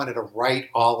just wanted to write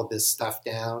all of this stuff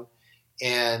down.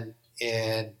 And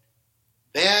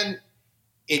then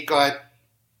it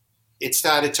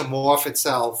started to morph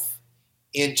itself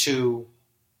into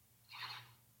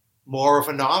more of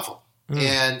a novel.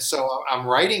 And so I'm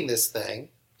writing this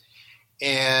thing,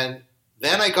 and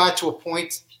then I got to a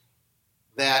point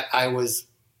that I was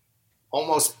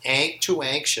almost too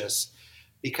anxious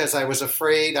because I was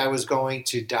afraid I was going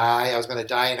to die. I was going to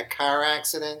die in a car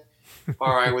accident,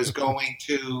 or I was going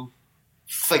to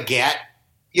forget,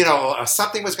 or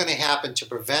something was going to happen to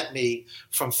prevent me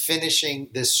from finishing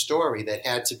this story that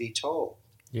had to be told.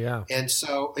 Yeah. And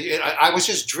so I was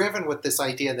just driven with this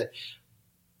idea that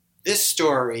this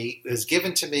story is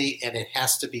given to me and it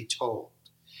has to be told.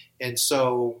 And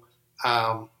so,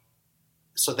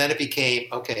 so then it became,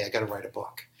 okay, I got to write a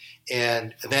book.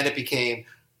 And then it became,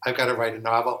 I've got to write a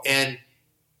novel. And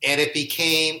it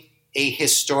became a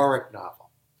historic novel.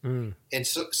 Mm. And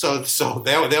so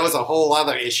there was a whole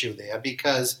other issue there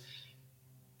because,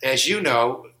 as you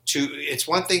know, it's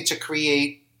one thing to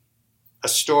create a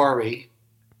story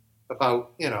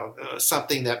about,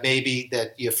 something that maybe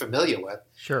that you're familiar with.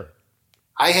 Sure.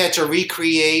 I had to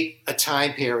recreate a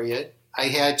time period. I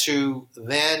had to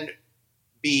then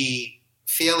be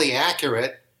fairly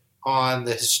accurate on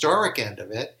the historic end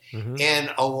of it. Mm-hmm.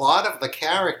 And a lot of the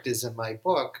characters in my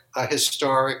book are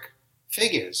historic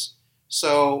figures.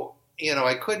 So,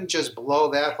 I couldn't just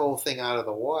blow that whole thing out of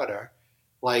the water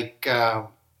like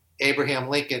Abraham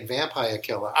Lincoln Vampire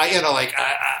Killer. I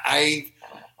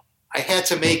had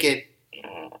to make it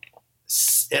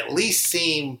at least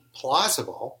seem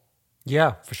plausible.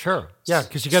 Yeah, for sure. Yeah,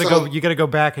 because you got to go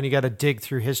back and you got to dig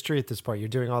through history at this point. You're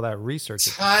doing all that research.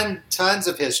 Tons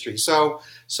of history. So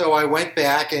I went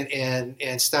back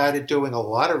and started doing a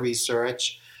lot of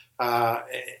research,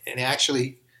 and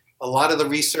actually a lot of the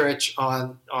research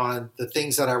on the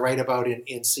things that I write about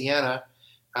in Siena.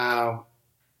 I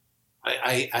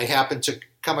happened to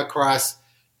come across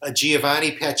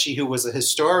Giovanni Pecci, who was a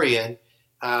historian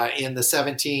in the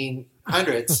 1700s.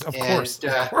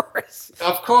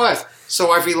 Of course. So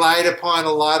I've relied upon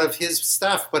a lot of his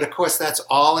stuff, but of course that's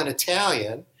all in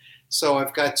Italian. So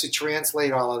I've got to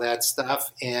translate all of that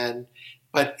stuff,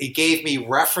 but it gave me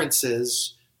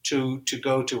references to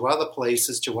go to other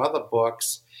places, to other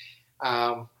books,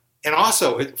 and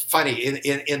also it's funny.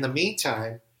 In the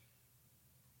meantime,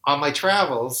 on my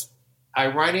travels, I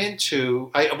run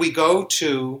into we go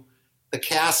to the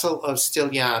castle of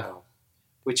Stigliano,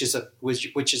 which is the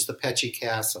Pecci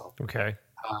Castle. Okay.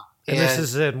 And this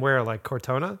is in where, like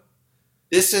Cortona?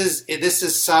 This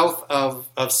is south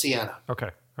of Siena.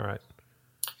 Okay. All right.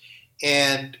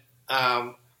 And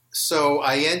so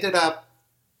I ended up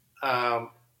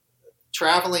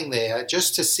traveling there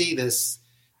just to see this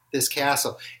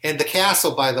castle. And the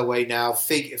castle, by the way, now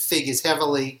figures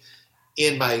heavily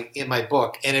in my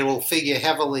book, and it will figure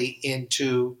heavily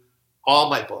into all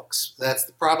my books.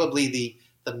 That's probably the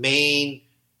main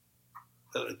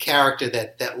character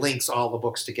that links all the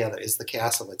books together is the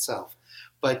castle itself.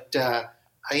 But I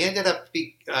ended up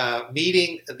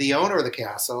meeting the owner of the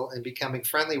castle and becoming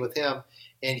friendly with him,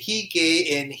 and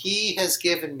he has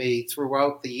given me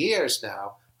throughout the years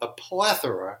now a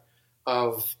plethora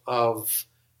of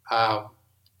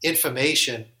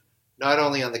information, not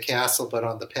only on the castle but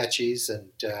on the Peccis,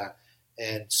 and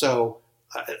so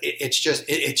it's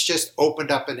just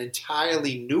opened up an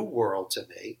entirely new world to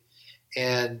me.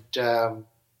 And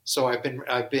so I've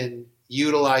been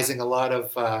utilizing a lot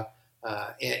of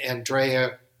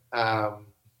Andrea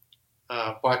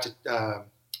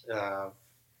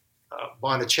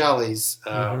Bonicelli's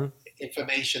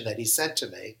information that he sent to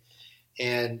me,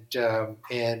 and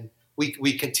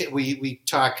we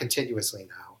talk continuously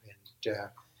now,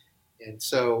 and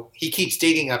so he keeps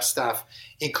digging up stuff,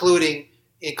 including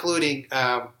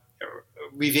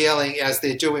revealing, as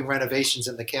they're doing renovations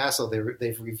in the castle,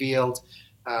 they've revealed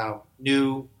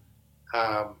new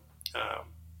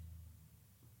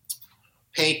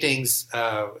paintings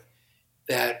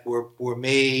that were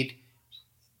made,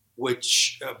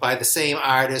 which by the same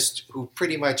artist who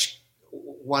pretty much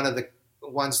one of the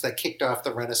ones that kicked off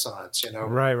the Renaissance.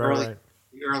 Early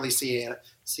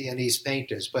Sienese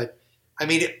painters. But I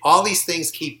mean, all these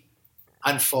things keep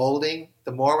unfolding.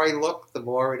 The more I look, the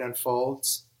more it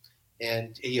unfolds.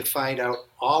 And you find out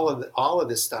all of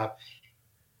this stuff.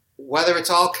 Whether it's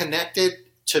all connected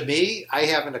to me, I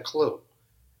haven't a clue.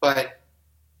 But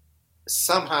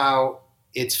somehow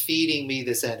it's feeding me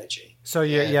this energy. So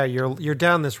you're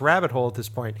down this rabbit hole at this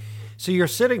point. So you're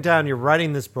sitting down, you're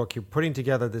writing this book, you're putting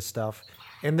together this stuff,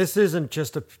 and this isn't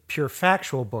just a pure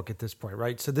factual book at this point,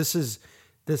 right? So this is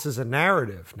a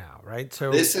narrative now, right?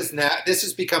 So this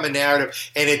has become a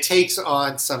narrative, and it takes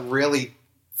on some really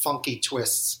funky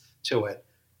twists to it,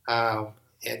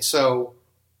 and so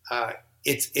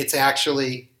it's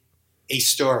actually a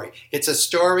story. It's a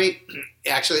story.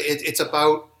 Actually, it's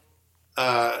about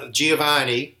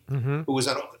Giovanni,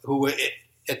 who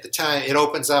at the time it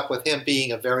opens up with him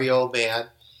being a very old man,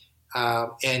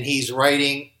 and he's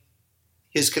writing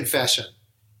his confession,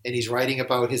 and he's writing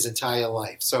about his entire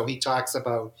life. So he talks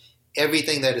about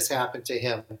everything that has happened to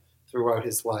him throughout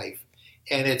his life,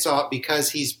 and it's all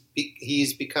because he's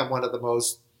become one of the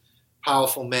most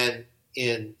powerful men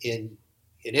in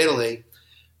Italy.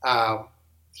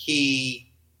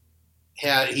 he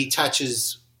he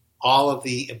touches all of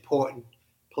the important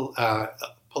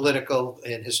political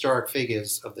and historic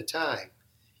figures of the time.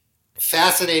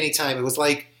 Fascinating time. It was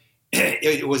like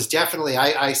it was definitely.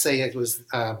 I say it was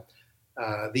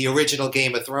the original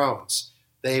Game of Thrones.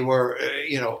 They were,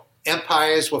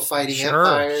 empires were fighting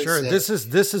empires. Sure. This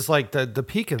is like the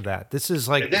peak of that. This is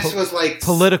like this was like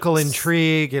political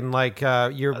intrigue and like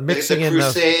you're mixing the in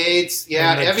Crusades. the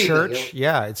Everything. church.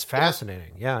 Yeah, it's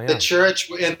fascinating. Yeah. The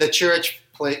church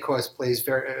of course, plays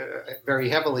very very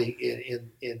heavily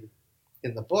in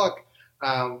the book,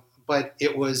 but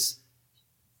it was.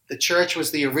 The church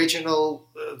was the original,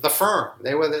 the firm.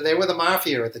 They were the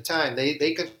mafia at the time.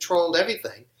 They controlled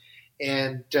everything,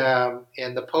 and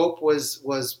the Pope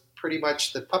was pretty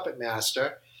much the puppet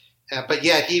master. But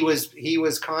yet he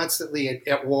was constantly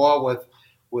at war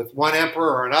with one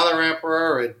emperor or another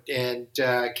emperor and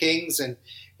kings, and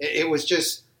it was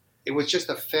just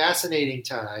a fascinating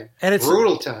time, and it's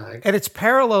brutal time, and it's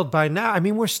paralleled by now. I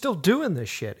mean, we're still doing this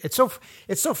shit. It's so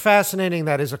fascinating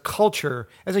that as a culture,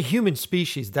 as a human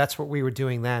species, that's what we were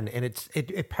doing then, and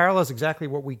it parallels exactly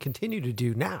what we continue to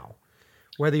do now.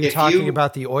 Whether you're talking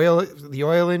about the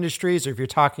oil industries, or if you're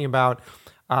talking about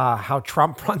how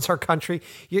Trump runs our country,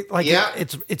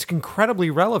 it's incredibly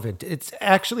relevant. It's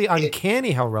actually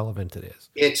uncanny how relevant it is.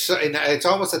 It's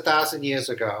almost 1,000 years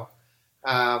ago,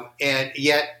 and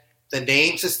yet. The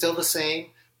names are still the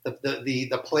same.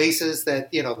 The places that,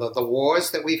 the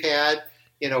wars that we've had,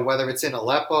 whether it's in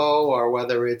Aleppo or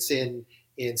whether it's in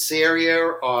Syria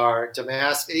or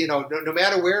Damascus, no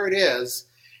matter where it is,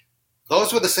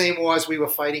 those were the same wars we were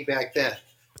fighting back then.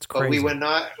 It's crazy.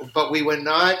 But we were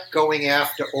not going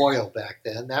after oil back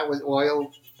then.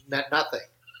 Oil meant nothing.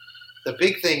 The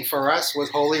big thing for us was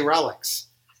holy relics.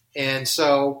 And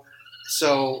so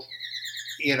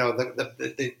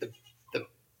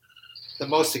the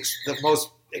most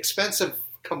expensive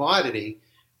commodity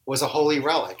was a holy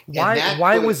relic.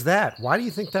 Why was that? Why do you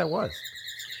think that was?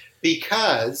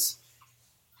 Because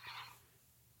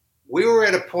we were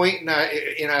at a point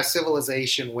in our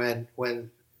civilization when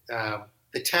the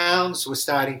towns were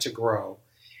starting to grow,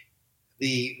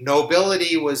 the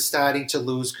nobility was starting to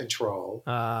lose control,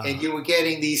 and you were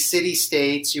getting these city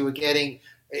states. You were getting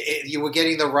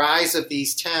the rise of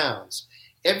these towns.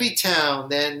 Every town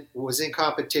then was in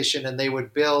competition, and they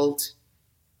would build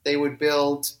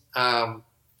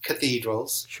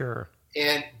cathedrals. Sure.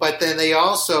 But then they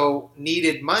also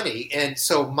needed money, and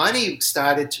so money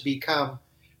started to become.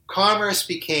 Commerce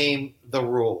became the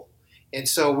rule, and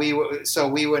so we were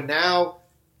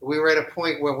at a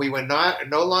point where we were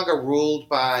no longer ruled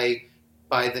by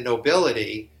the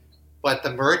nobility, but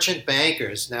the merchant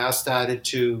bankers now started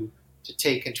to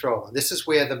take control. And this is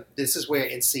where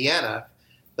in Siena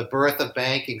the birth of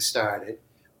banking started.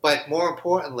 But more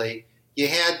importantly, you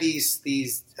had these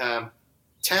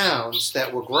towns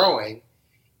that were growing,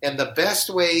 and the best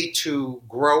way to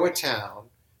grow a town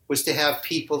was to have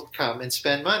people come and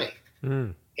spend money.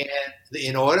 And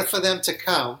in order for them to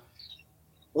come,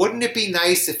 wouldn't it be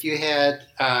nice if you had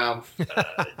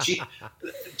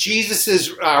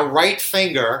Jesus's right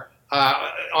finger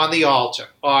on the altar,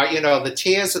 or the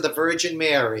tears of the Virgin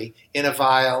Mary in a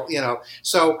vial?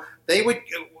 So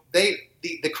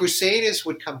the Crusaders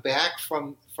would come back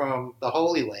from the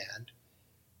Holy Land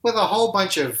with a whole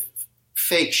bunch of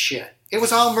fake shit. It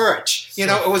was all merch,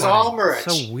 it was all merch.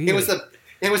 So weird.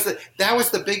 That was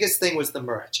the biggest thing, was the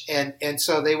merch, and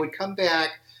so they would come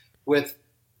back with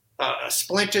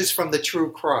splinters from the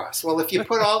True Cross. Well, if you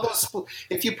put all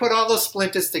those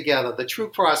splinters together, the True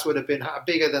Cross would have been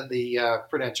bigger than the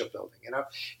Prudential Building.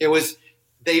 It was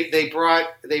they brought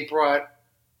the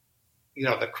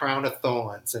crown of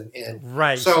thorns and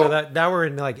right. So that now we're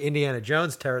in like Indiana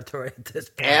Jones territory at this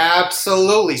point.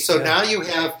 Absolutely. So now you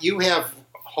have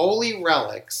holy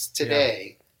relics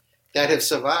today that have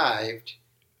survived.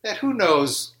 That who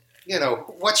knows,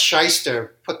 what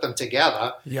shyster put them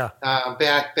together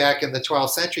back in the 12th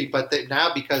century, but that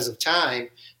now because of time,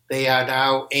 they are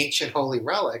now ancient holy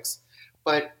relics.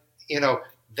 But,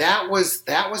 that was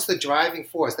the driving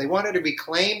force. They wanted to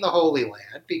reclaim the Holy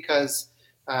Land because,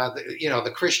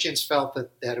 the Christians felt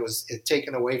that it was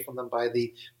taken away from them by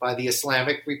the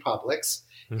Islamic republics.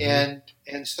 Mm-hmm.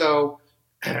 And so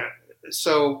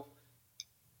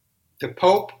the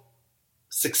Pope,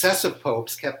 successive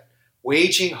popes kept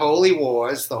waging holy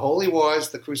wars,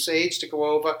 the Crusades to go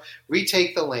over,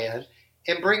 retake the land,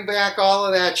 and bring back all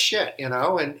of that shit,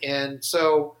 and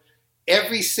so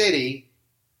every city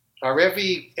or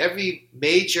every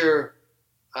major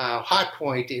hot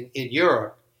point in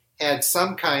Europe had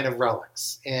some kind of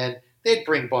relics, and they'd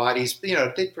bring bodies,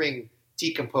 they'd bring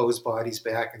decompose bodies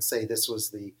back and say this was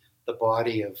the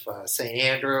body of Saint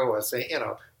Andrew or Saint,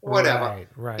 whatever,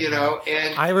 right.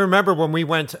 And I remember when we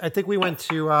went. I think we went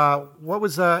to what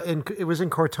was it was in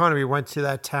Cortona. We went to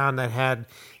that town that had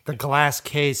the glass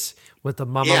case with the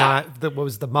what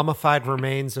was the mummified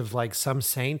remains of like some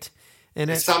saint in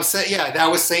it. That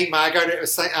was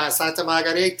Santa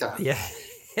Margarita. Yeah.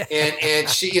 and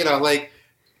she, like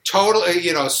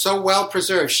totally, so well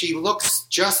preserved. She looks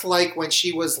just like when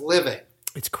she was living.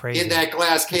 It's crazy in that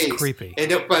glass case. It's creepy.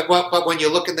 But when you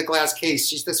look in the glass case,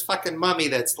 she's this fucking mummy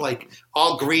that's like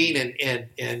all green and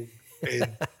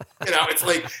it's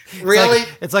like really.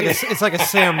 It's like a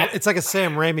Sam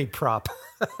Raimi prop.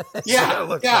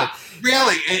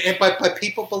 Really. But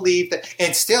people believe that,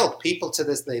 and still people to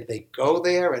this they go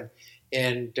there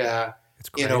and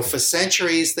it's for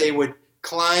centuries they would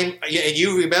climb. And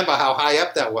you remember how high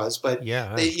up that was, but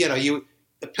the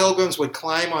pilgrims would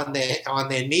climb on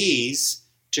their knees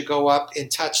to go up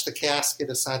and touch the casket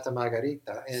of Santa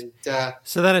Margarita, and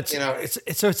so then it's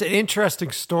an interesting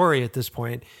story at this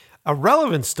point, a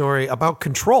relevant story about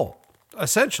control.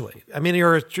 Essentially, I mean,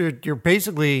 you're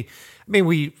basically. I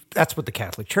mean, that's what the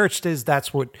Catholic Church does.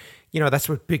 That's what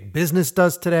big business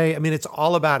does today. I mean, it's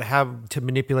all about how to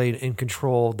manipulate and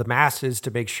control the masses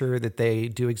to make sure that they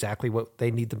do exactly what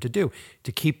they need them to do,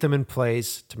 to keep them in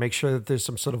place, to make sure that there's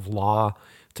some sort of law,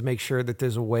 to make sure that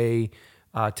there's a way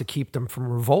to keep them from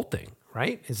revolting,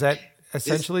 right? Is that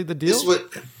essentially the deal?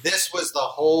 This was the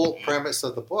whole premise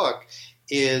of the book,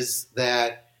 is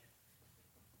that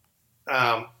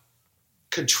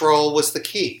control was the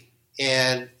key.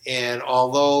 And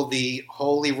although the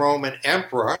Holy Roman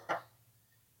Emperor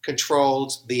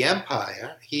controlled the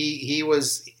empire, he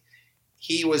was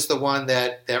the one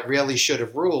that really should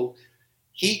have ruled.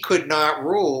 He could not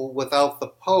rule without the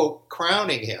Pope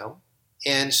crowning him,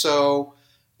 and so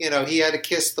he had to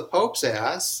kiss the Pope's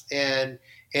ass. And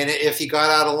if he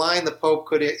got out of line, the Pope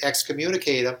could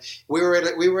excommunicate him. We were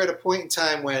at a point in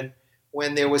time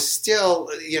when there was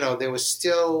still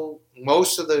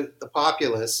most of the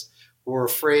populace were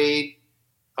afraid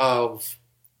of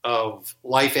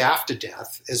life after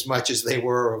death as much as they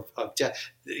were of death.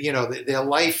 Their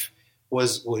life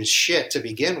was shit to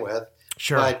begin with.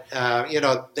 Sure. But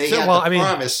they had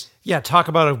promise. Yeah, talk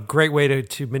about a great way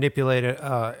to manipulate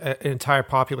an entire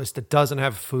populace that doesn't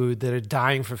have food, that are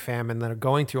dying for famine, that are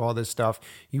going through all this stuff.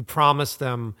 You promise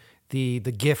them the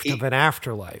gift of an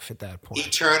afterlife at that point,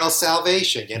 eternal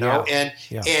salvation.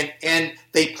 And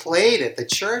they played it. The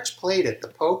Church played it. The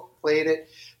Pope played it.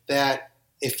 That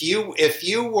if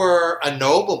you were a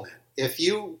nobleman, if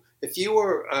you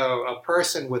were a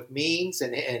person with means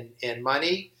and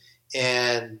money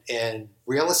and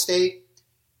real estate,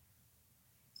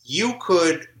 you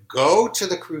could go to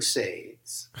the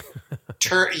Crusades.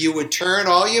 You would turn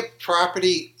all your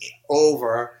property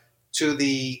over to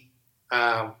the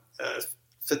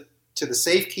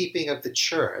safekeeping of the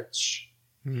Church,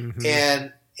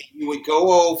 and you would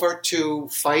go over to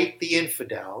fight the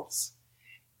infidels.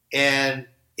 And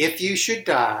if you should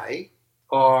die,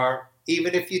 or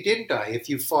even if you didn't die, if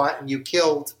you fought and you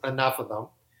killed enough of them,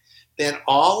 then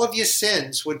all of your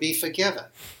sins would be forgiven.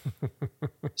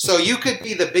 So you could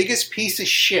be the biggest piece of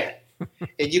shit,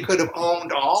 and you could have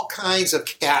owned all kinds of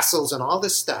castles and all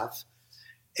this stuff,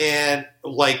 and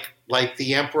like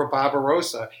the Emperor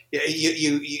Barbarossa,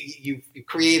 you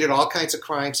created all kinds of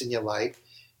crimes in your life.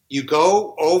 You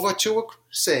go over to a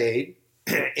crusade,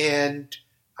 and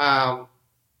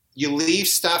you leave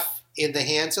stuff in the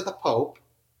hands of the Pope.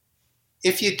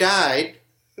 If you died,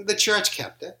 the Church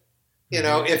kept it.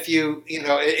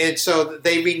 And so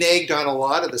they reneged on a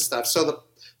lot of the stuff. So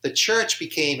the Church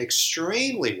became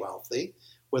extremely wealthy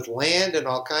with land and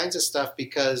all kinds of stuff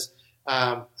because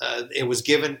it was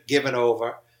given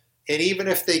over. And even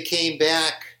if they came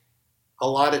back, a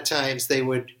lot of times they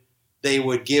would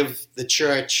give the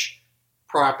Church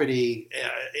property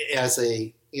as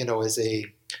like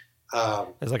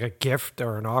a gift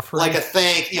or an offering, like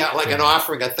an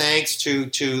offering, a thanks to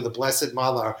the Blessed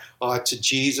Mother or to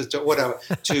Jesus, to whatever,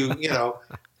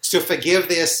 to forgive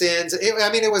their sins.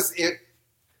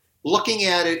 Looking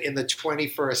at it in the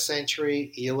 21st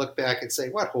century, you look back and say,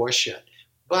 what horseshit.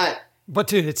 But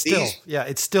dude, it's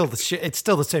still the shit. It's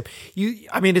still the same.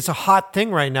 It's a hot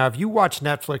thing right now. If you watch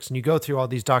Netflix and you go through all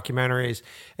these documentaries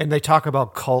and they talk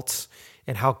about cults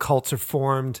and how cults are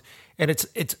formed, and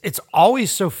it's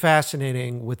always so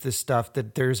fascinating with this stuff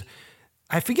that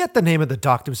I forget the name of the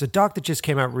doc. There was a doc that just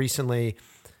came out recently,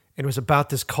 and it was about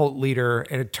this cult leader,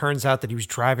 and it turns out that he was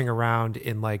driving around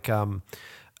in like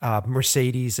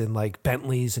Mercedes and like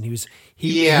Bentleys, and he was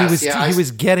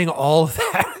getting all of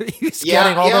that. He was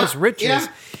getting all those riches.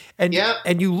 And Yeah.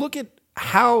 and you look at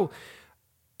how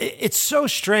it's so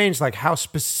strange, like how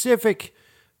specific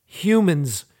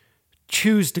humans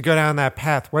choose to go down that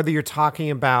path, whether you're talking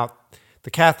about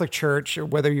the Catholic Church or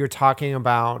whether you're talking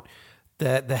about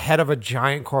the head of a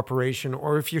giant corporation,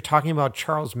 or if you're talking about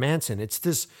Charles Manson. It's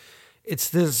this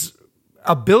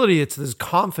ability, it's this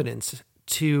confidence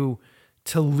to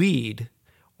lead,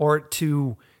 or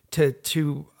to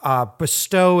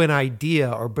bestow an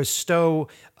idea, or bestow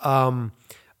an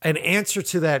answer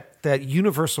to that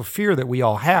universal fear that we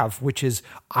all have, which is,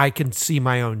 I can see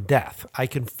my own death. I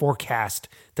can forecast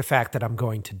the fact that I'm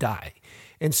going to die.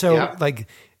 And so like,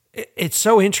 it's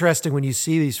so interesting when you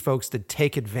see these folks that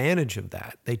take advantage of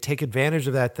that. They take advantage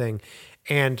of that thing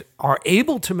and are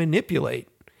able to manipulate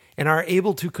and are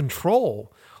able to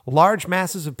control large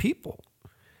masses of people.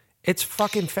 It's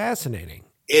fucking fascinating.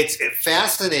 It's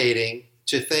fascinating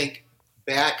to think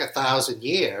back 1,000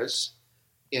 years,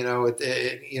 around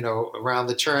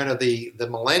the turn of the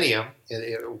millennium,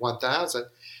 1000,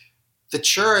 the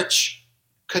church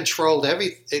controlled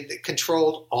everything. It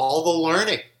controlled all the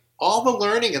learning. All the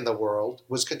learning in the world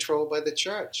was controlled by the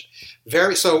church.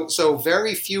 Very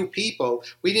few people.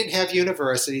 We didn't have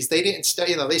universities. They didn't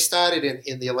study. They started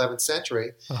in the 11th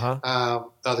century,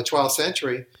 or the 12th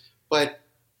century. But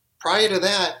prior to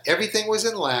that, everything was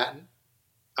in Latin.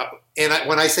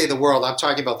 When I say the world, I'm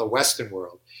talking about the Western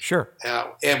world. Sure.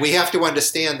 And we have to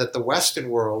understand that the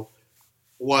Western world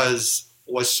was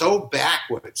so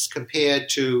backwards compared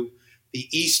to the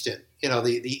Eastern.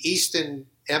 The Eastern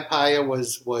Empire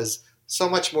was so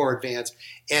much more advanced,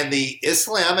 and the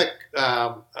Islamic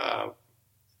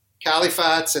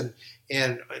caliphates and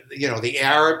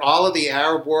the all of the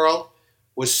Arab world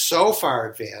was so far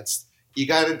advanced. You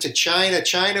got into China.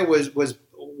 China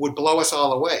would blow us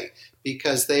all away,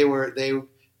 because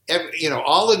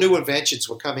all the new inventions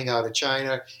were coming out of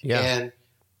China, and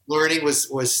learning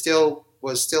was still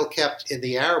kept in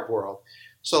the Arab world.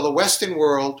 So the Western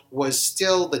world was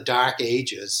still the Dark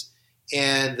Ages.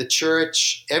 And the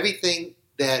church, everything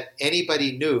that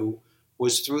anybody knew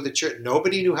was through the church.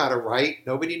 Nobody knew how to write.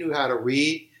 Nobody knew how to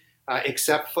read,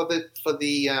 except for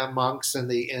the monks and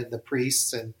the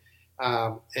priests, and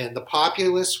the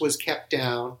populace was kept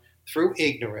down through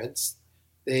ignorance.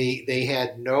 They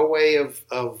had no way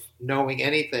of knowing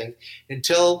anything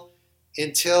until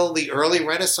the early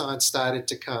Renaissance started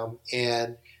to come,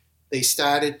 and they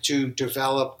started to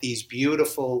develop these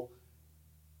beautiful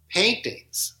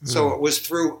paintings. So it was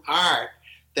through art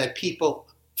that people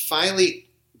finally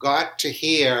got to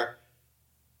hear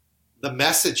the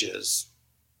messages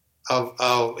of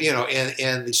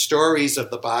and the stories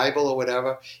of the Bible or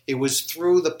whatever. It was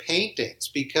through the paintings,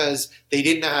 because they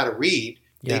didn't know how to read,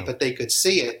 but they could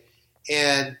see it,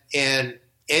 and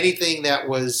anything that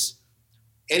was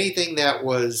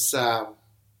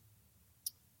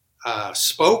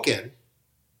spoken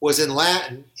was in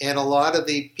Latin, and a lot of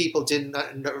the people didn't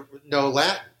know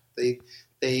Latin.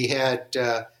 They had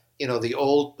the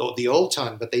old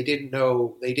tongue, but they didn't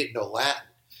know Latin.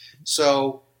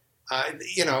 So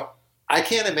I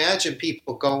can't imagine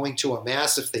people going to a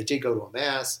mass, if they did go to a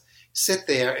mass, sit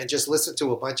there and just listen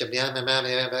to a bunch of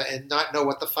and not know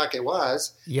what the fuck it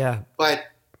was. Yeah.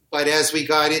 But as we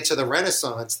got into the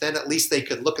Renaissance, then at least they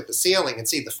could look at the ceiling and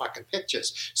see the fucking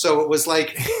pictures. So it was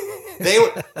like they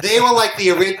were like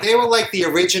the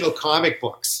original comic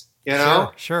books,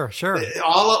 Sure.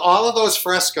 All of those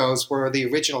frescoes were the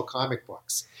original comic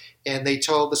books, and they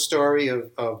told the story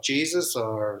of Jesus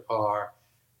or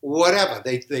whatever.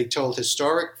 They told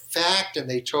historic fact, and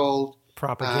they told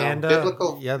propaganda,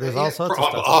 biblical. Yeah, there's all sorts of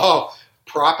stuff.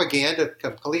 Propaganda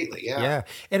completely, yeah.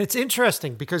 And it's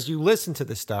interesting because you listen to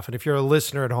this stuff, and if you're a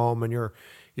listener at home and you're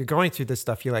going through this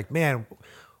stuff, you're like, man,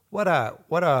 what a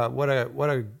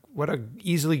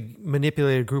easily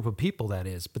manipulated group of people that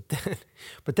is. But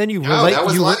then you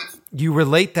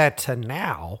relate that to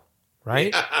now,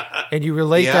 right? And you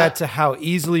relate that to how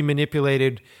easily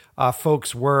manipulated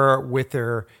folks were with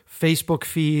their Facebook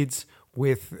feeds,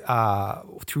 with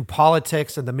through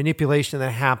politics, and the manipulation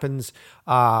that happens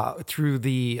through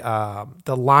the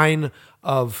line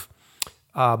of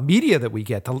media that we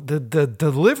get, the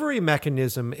delivery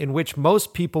mechanism in which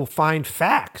most people find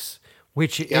facts,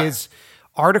 which is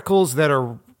articles that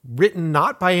are written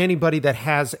not by anybody that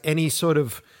has any sort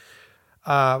of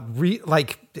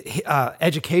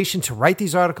education to write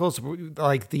these articles.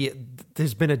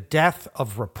 There's been a death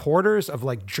of reporters,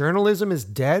 of journalism is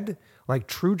dead.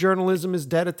 True journalism is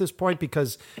dead at this point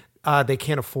because they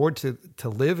can't afford to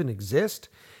live and exist.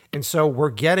 And so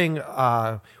we're getting,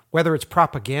 whether it's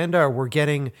propaganda, or we're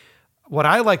getting what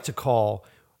I like to call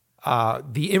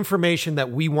the information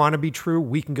that we want to be true,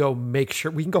 we can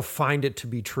go find it to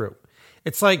be true.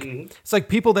 It's like it's like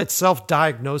people that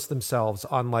self-diagnose themselves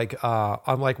on like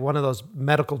one of those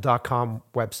medical.com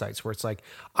websites where it's like,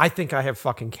 I think I have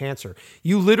fucking cancer.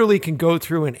 You literally can go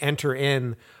through and enter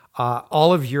in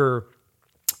all of your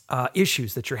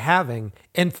issues that you're having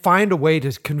and find a way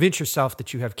to convince yourself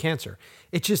that you have cancer.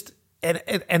 It just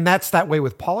and that's that way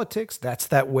with politics. That's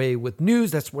that way with news.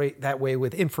 That way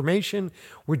with information.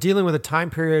 We're dealing with a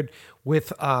time period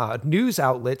with news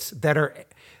outlets that are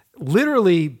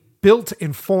literally built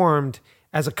and formed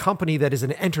as a company that is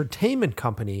an entertainment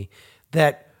company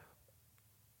that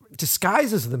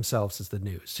disguises themselves as the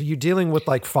news. So you're dealing with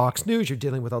like Fox News, you're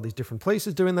dealing with all these different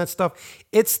places doing that stuff.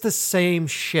 It's the same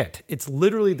shit. It's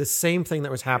literally the same thing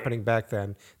that was happening back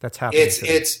then that's happening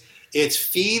today. It's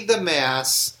feed the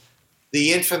mass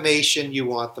the information you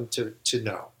want them to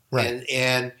know. Right.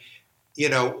 And you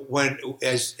know, when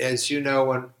as you know,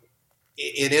 when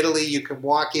in Italy you can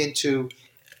walk into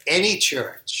any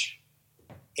church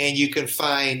and you can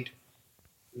find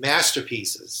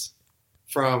masterpieces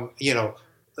from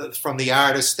the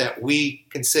artists that we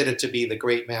consider to be the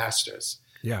great masters.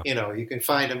 Yeah. You know, you can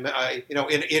find them,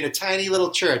 in a tiny little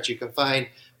church, you can find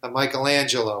a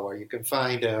Michelangelo, or you can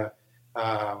find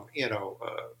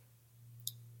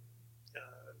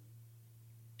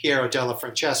Piero della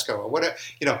Francesco, or whatever,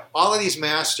 all of these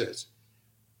masters.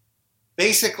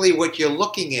 Basically what you're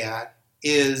looking at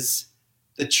is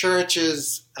the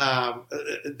church's,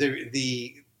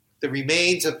 the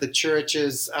remains of the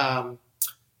church's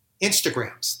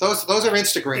Instagrams. Those are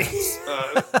Instagrams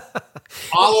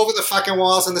all over the fucking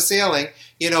walls and the ceiling.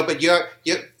 But you're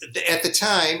at the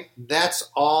time, that's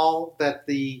all that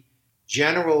the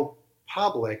general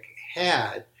public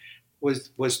had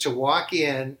was to walk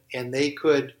in, and they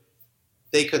could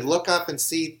look up and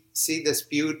see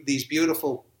these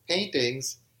beautiful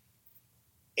paintings,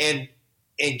 and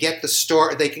get the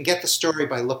story. They can get the story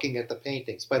by looking at the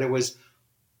paintings, but it was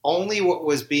only what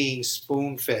was being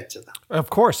spoon-fed to them. Of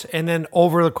course. And then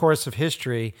over the course of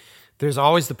history, there's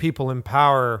always the people in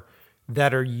power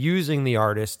that are using the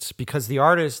artists, because the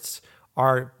artists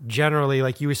are generally,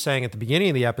 like you were saying at the beginning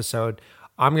of the episode,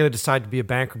 I'm going to decide to be a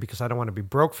banker because I don't want to be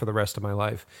broke for the rest of my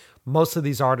life. Most of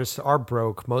these artists are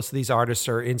broke. Most of these artists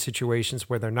are in situations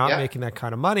where they're not making that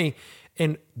kind of money.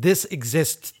 And this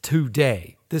exists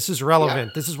today. This is relevant.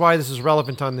 Yeah. This is why this is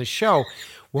relevant on this show.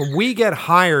 When we get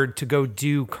hired to go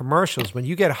do commercials, when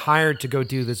you get hired to go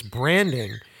do this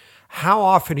branding, how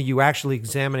often are you actually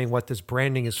examining what this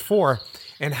branding is for?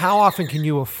 And how often can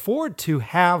you afford to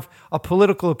have a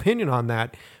political opinion on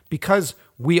that? Because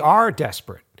we are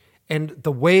desperate. And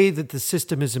the way that the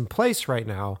system is in place right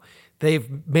now,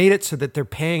 they've made it so that they're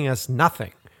paying us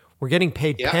nothing. We're getting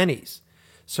paid pennies.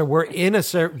 So we're in a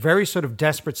very sort of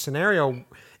desperate scenario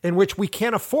in which we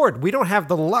can't afford. We don't have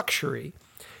the luxury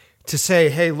to say,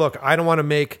 hey, look, I don't want to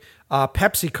make a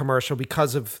Pepsi commercial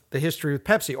because of the history with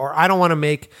Pepsi, or I don't want to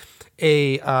make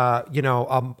an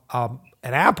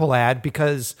Apple ad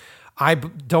because I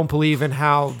don't believe in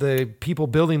how the people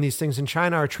building these things in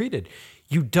China are treated.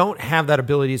 You don't have that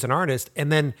ability as an artist.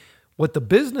 And then what the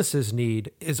businesses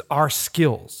need is our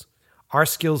skills. Our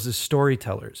skills as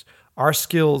storytellers, our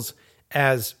skills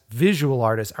as visual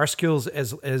artists, our skills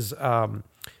as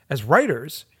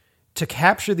writers to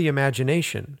capture the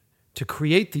imagination, to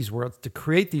create these worlds, to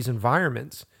create these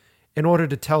environments in order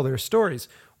to tell their stories,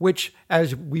 which,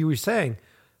 as we were saying,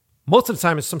 most of the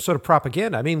time is some sort of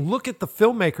propaganda. I mean, look at the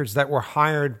filmmakers that were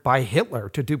hired by Hitler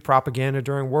to do propaganda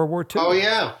during World War II. Oh,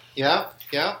 yeah. Yeah.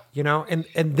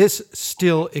 And this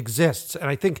still exists. And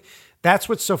I think that's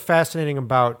what's so fascinating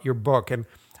about your book. And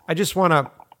I just want to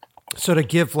sort of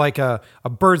give like a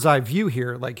bird's eye view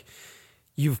here. Like,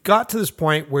 you've got to this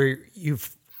point where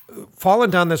you've fallen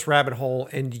down this rabbit hole,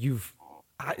 and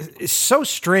it's so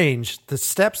strange the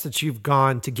steps that you've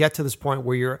gone to get to this point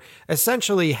where you're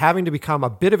essentially having to become a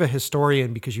bit of a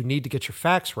historian because you need to get your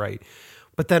facts right,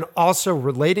 but then also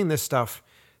relating this stuff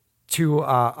to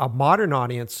a modern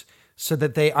audience so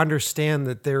that they understand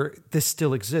that this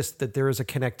still exists, that there is a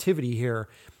connectivity here.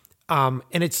 And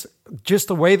it's just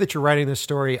the way that you're writing this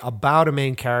story about a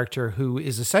main character who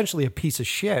is essentially a piece of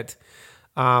shit,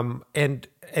 and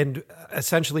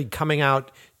essentially coming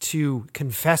out to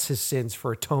confess his sins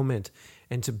for atonement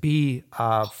and to be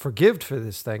forgived for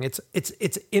this thing. It's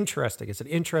interesting. It's an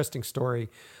interesting story.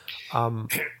 So go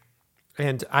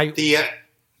ahead.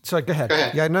 Go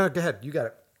ahead. Yeah, no, go ahead. You got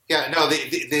it. Yeah, no,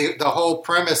 the whole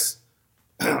premise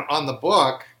on the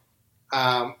book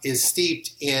is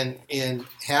steeped in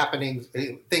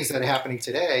things that are happening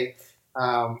today,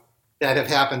 that have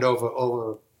happened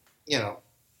over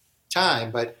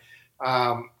time. But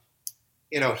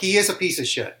He is a piece of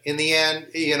shit. In the end,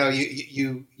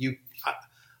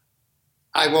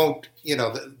 I won't.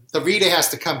 The reader has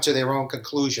to come to their own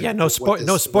conclusion. Yeah, no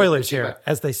spoilers here,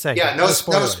 as they say. Yeah, no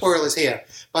spoilers here.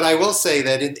 But I will say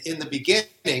that in the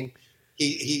beginning,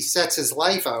 he sets his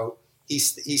life out. He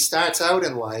starts out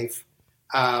in life,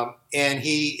 and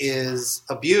he is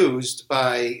abused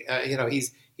by.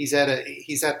 He's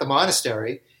at the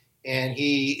monastery, and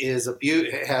he is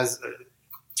has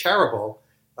terrible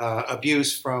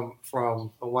abuse from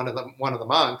one of the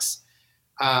monks.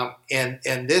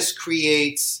 And this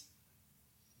creates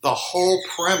the whole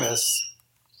premise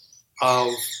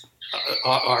of,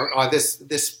 or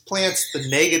this plants the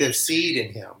negative seed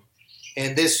in him,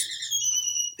 and this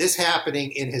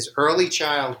happening in his early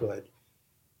childhood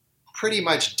pretty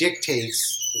much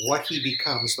dictates what he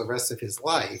becomes the rest of his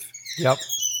life. Yep.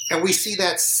 And we see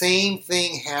that same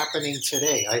thing happening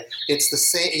today. It's the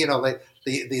same, like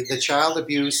the child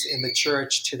abuse in the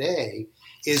church today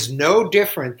is no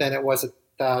different than it was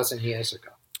 1,000 years ago.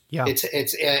 Yeah,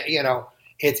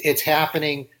 it's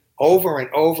happening over and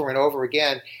over and over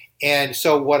again. And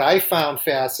so, what I found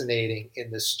fascinating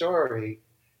in this story,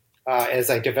 as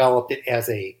I developed it as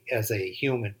a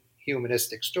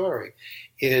humanistic story,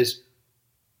 is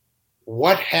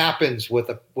what happens with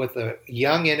a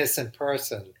young innocent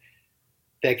person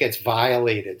that gets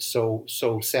violated so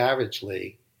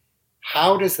savagely.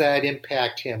 How does that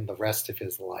impact him the rest of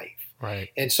his life? Right.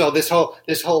 And so this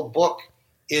whole book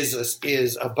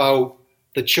is about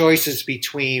the choices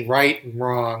between right and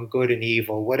wrong, good and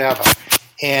evil, whatever.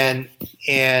 And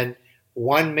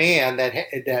one man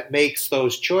that makes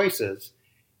those choices,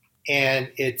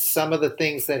 and it's some of the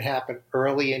things that happen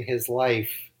early in his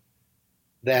life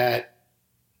that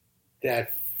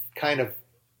kind of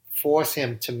force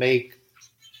him to make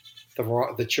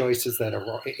the choices that are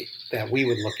wrong, that we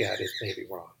would look at as maybe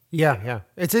wrong. Yeah.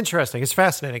 It's interesting. It's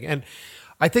fascinating. And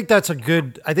I think that's a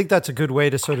good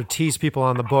way to sort of tease people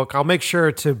on the book. I'll make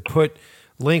sure to put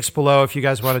links below if you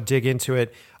guys want to dig into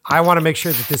it. I want to make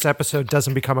sure that this episode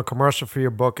doesn't become a commercial for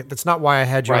your book. That's not why I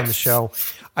had you on the show.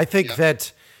 I think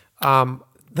that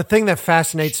the thing that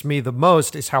fascinates me the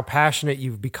most is how passionate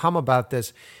you've become about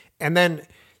this. And then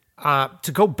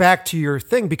to go back to your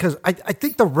thing, because I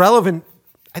think the relevant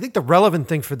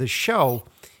thing for this show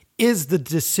is the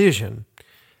decision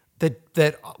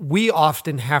that we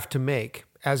often have to make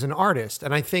as an artist.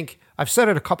 And I think I've said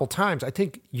it a couple times. I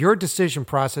think your decision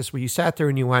process where you sat there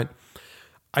and you went,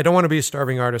 I don't want to be a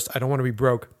starving artist. I don't want to be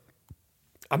broke.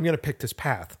 I'm going to pick this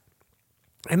path.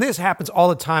 And this happens all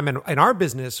the time in our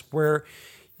business, where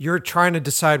you're trying to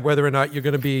decide whether or not you're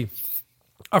going to be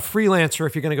a freelancer,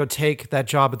 if you're going to go take that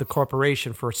job at the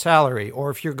corporation for a salary, or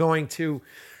if you're going to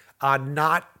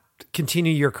not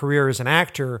continue your career as an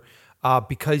actor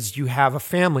because you have a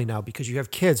family now, because you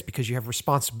have kids, because you have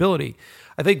responsibility.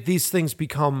 I think these things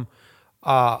become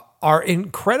are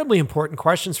incredibly important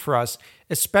questions for us,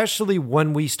 especially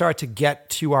when we start to get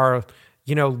to our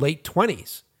late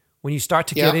 20s, when you start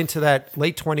to get into that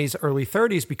late 20s, early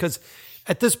 30s, because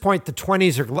at this point, the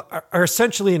 20s are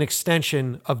essentially an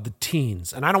extension of the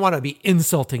teens. And I don't want to be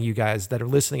insulting you guys that are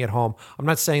listening at home. I'm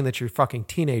not saying that you're fucking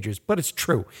teenagers, but it's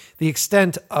true. The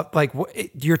extent of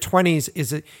your 20s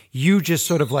is you just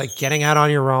sort of like getting out on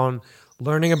your own,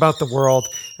 learning about the world.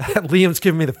 Liam's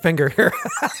giving me the finger here.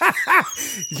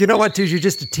 You know what, dude? You're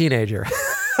just a teenager.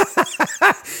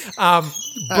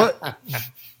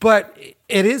 But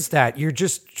it is that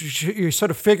you're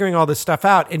sort of figuring all this stuff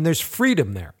out, and there's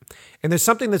freedom there. And there's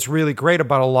something that's really great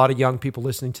about a lot of young people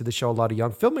listening to the show, a lot of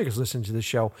young filmmakers listening to the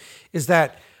show, is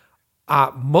that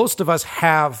most of us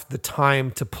have the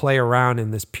time to play around in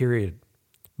this period.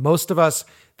 Most of us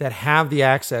that have the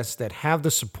access, that have the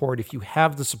support, if you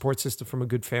have the support system from a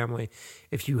good family,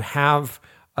 if you have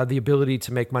the ability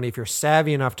to make money, if you're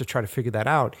savvy enough to try to figure that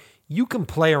out, you can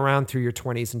play around through your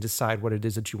 20s and decide what it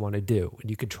is that you want to do.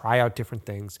 And you could try out different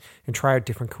things and try out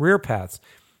different career paths.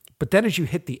 But then as you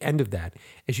hit the end of that,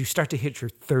 as you start to hit your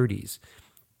 30s,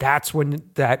 that's when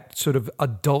that sort of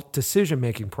adult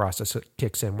decision-making process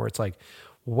kicks in, where it's like,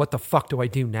 well, what the fuck do I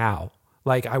do now?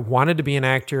 Like, I wanted to be an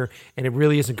actor and it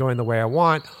really isn't going the way I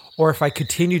want. Or if I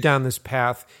continue down this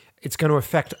path, it's going to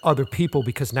affect other people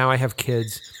because now I have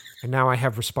kids and now I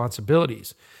have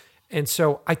responsibilities. And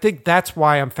so I think that's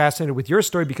why I'm fascinated with your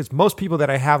story, because most people that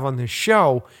I have on this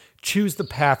show choose the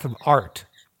path of art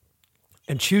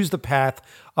and choose the path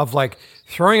of like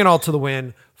throwing it all to the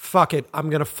wind. Fuck it. I'm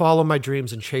going to follow my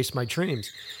dreams and chase my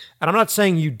dreams. And I'm not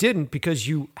saying you didn't, because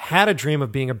you had a dream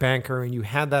of being a banker and you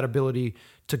had that ability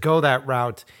to go that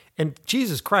route. And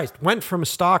Jesus Christ, went from a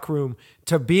stockroom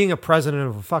to being a president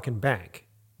of a fucking bank,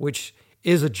 which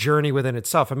is a journey within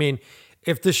itself. I mean,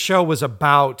 if this show was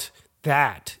about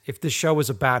that, if this show was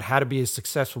about how to be a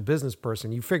successful business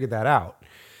person, you figured that out.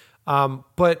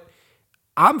 But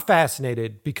I'm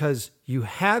fascinated because you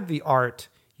had the art,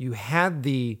 you had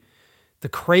the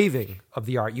craving of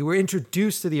the art. You were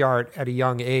introduced to the art at a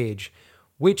young age,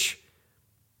 which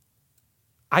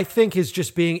I think is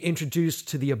just being introduced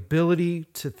to the ability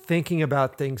to thinking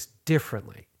about things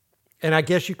differently. And I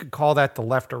guess you could call that the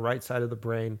left or right side of the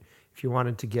brain if you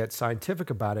wanted to get scientific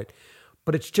about it.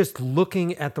 But it's just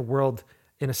looking at the world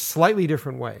in a slightly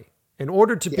different way. In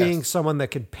order to being someone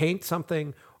that can paint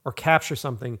something or capture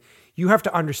something, you have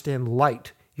to understand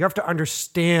light. You have to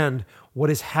understand what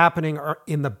is happening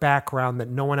in the background that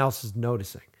no one else is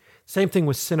noticing. Same thing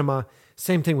with cinema,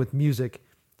 same thing with music,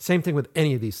 same thing with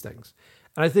any of these things.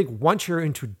 And I think once you're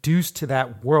introduced to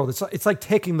that world, it's like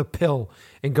taking the pill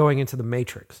and going into the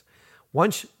Matrix.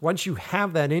 Once you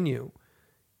have that in you,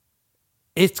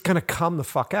 it's going to come the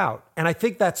fuck out. And I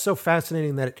think that's so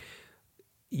fascinating that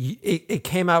it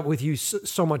came out with you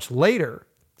so much later.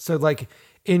 So like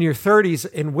in your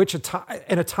 30s,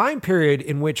 in a time period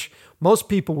in which most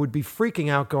people would be freaking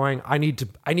out going, I need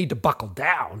to buckle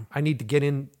down. I need to get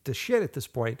into shit at this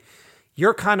point.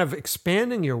 You're kind of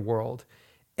expanding your world.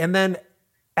 And then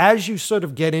as you sort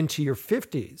of get into your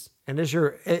 50s and as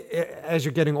you're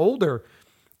getting older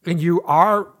and you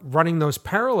are running those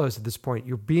parallels at this point,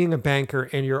 you're being a banker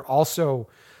and you're also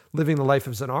living the life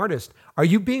as an artist. Are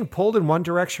you being pulled in one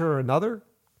direction or another?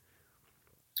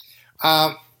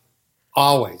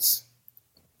 Always.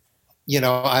 You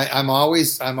know, I'm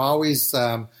always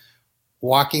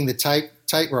walking the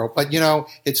tightrope. But, you know,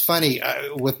 it's funny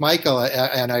with Michael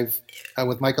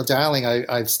with Michael Darling,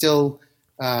 I've still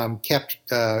kept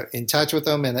in touch with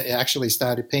him and actually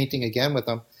started painting again with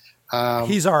him.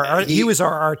 He was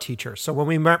our art teacher. So when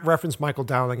we referenced Michael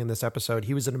Dowling in this episode,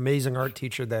 he was an amazing art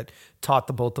teacher that taught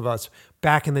the both of us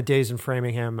back in the days in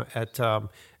Framingham at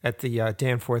the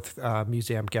Danforth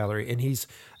Museum Gallery. And he's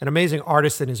an amazing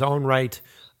artist in his own right.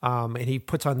 And he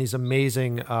puts on these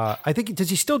amazing, I think, does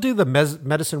he still do the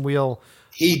medicine wheel?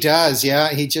 He does.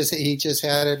 Yeah. He just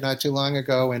had it not too long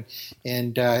ago. And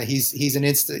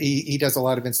he does a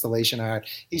lot of installation art.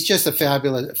 He's just a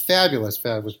fabulous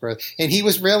person. And he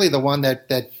was really the one that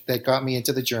got me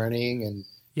into the journeying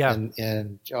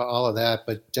and all of that.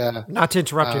 But, not to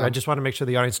interrupt you. I just want to make sure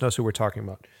the audience knows who we're talking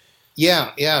about.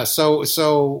 Yeah. Yeah. So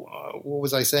what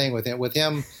was I saying with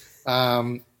him?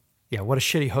 Yeah, what a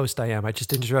shitty host I am. I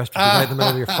just interrupted you right in the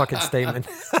middle of your fucking statement.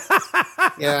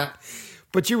 Yeah.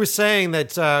 But you were saying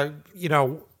that, I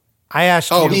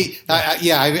asked you. Oh, he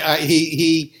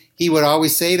would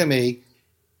always say to me,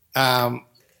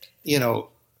 he'd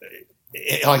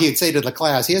say to the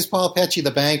class, here's Paul Pecci,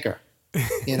 the banker.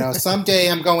 Someday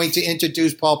I'm going to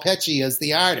introduce Paul Pecci as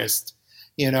the artist,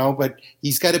 but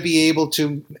he's got to be able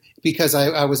to, because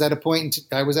I was at a point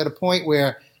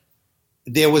where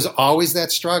there was always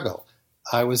that struggle.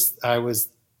 I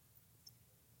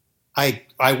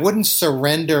wouldn't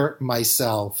surrender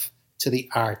myself to the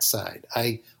art side.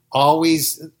 The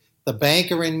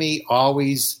banker in me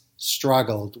always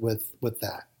struggled with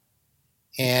that.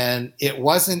 And it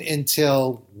wasn't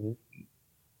until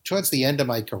towards the end of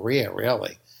my career,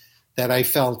 really, that I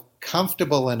felt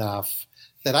comfortable enough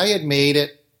that I had made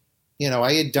it.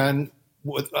 I had done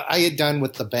what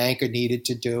the banker needed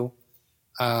to do.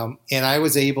 And I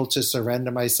was able to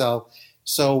surrender myself.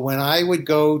 So when I would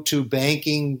go to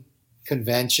banking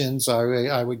conventions,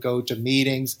 I would go to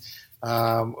meetings,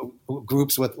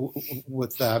 groups with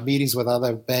meetings with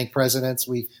other bank presidents.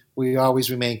 We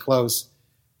always remain close.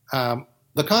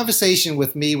 The conversation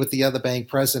with the other bank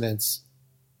presidents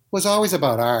was always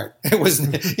about art. It was,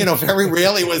 very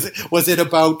rarely was it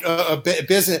about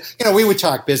business. We would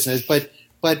talk business, but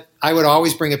I would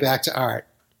always bring it back to art,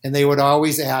 and they would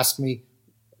always ask me,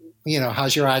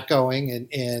 how's your art going?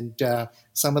 And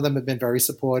some of them have been very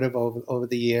supportive over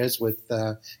the years with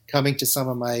coming to some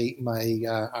of my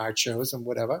art shows and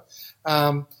whatever.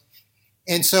 And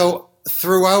so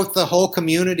throughout the whole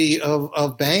community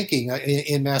of banking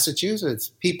in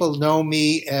Massachusetts, people know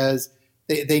me as,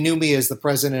 they knew me as the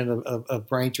president of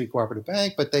Braintree Cooperative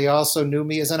Bank, but they also knew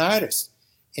me as an artist.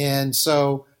 And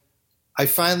so I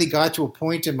finally got to a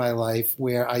point in my life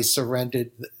where I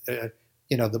surrendered,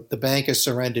 the banker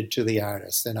surrendered to the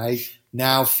artist. And I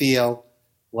now feel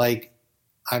like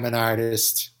I'm an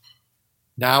artist.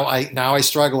 Now I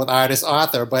struggle with artist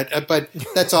author, but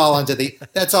that's all under the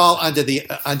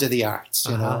arts.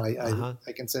 I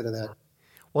consider that.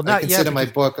 Well, not I consider yet, my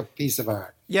book a piece of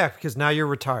art. Yeah, because now you're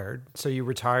retired. So you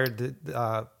retired.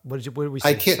 What did we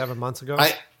say? 7 months ago.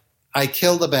 I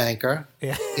killed a banker.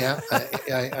 Yeah. Yeah.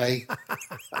 I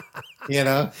you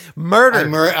know,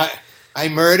 Murdered. I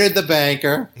murdered the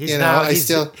banker. He's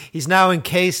now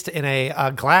encased in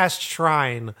a glass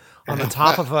shrine on the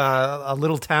top of a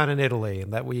little town in Italy,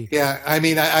 and that we. Yeah, I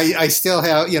mean, I still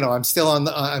have, I'm still on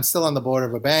the board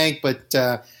of a bank, but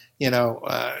I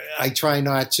try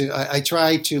not to. I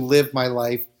try to live my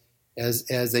life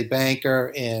as a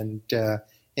banker and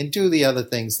do the other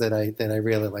things that I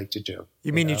really like to do.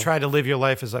 You mean you try to live your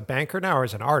life as a banker now, or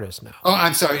as an artist now? Oh,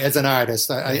 I'm sorry, as an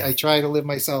artist. I try to live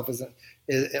myself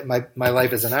my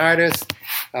life as an artist,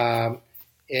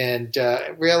 and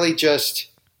really just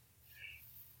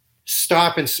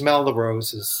stop and smell the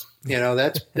roses.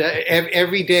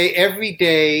 Every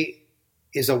day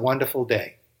is a wonderful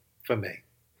day for me.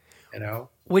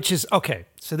 Which is okay.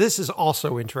 So this is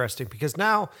also interesting because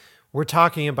now we're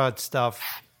talking about stuff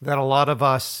that a lot of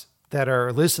us that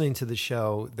are listening to the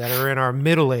show that are in our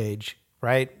middle age,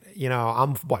 right?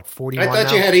 I'm 41 now. I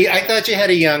thought you had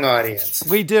a young audience.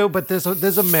 We do, but there's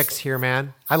a mix here,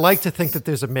 man. I like to think that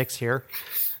there's a mix here,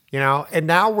 and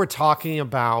now we're talking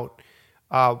about,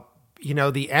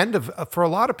 the end of, for a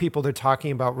lot of people, they're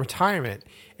talking about retirement.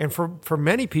 And for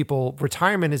many people,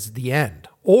 retirement is the end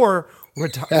or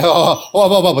don't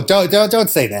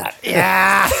say that.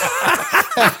 Yeah.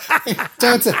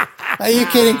 Don't say, are you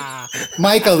kidding?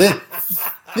 Michael,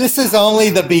 this is only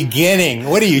the beginning.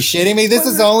 What are you shitting me? This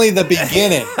is only the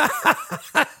beginning.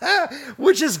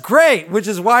 Which is great. Which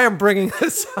is why I'm bringing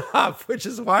this up.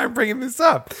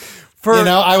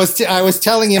 I was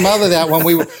telling your mother that when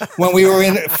we were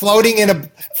floating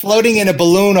in a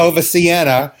balloon over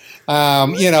Siena.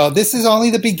 This is only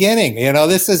the beginning.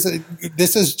 This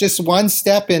is just one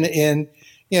step in.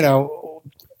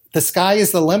 The sky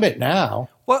is the limit now.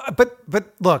 Well, but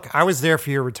look, I was there for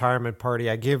your retirement party.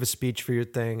 I gave a speech for your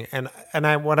thing, and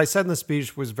what I said in the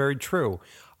speech was very true.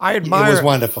 It was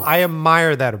wonderful. I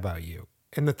admire that about you,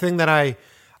 and the thing that I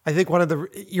think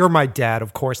you're my dad,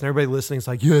 of course, and everybody listening is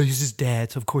like, yeah, he's his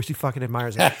dad, so of course he fucking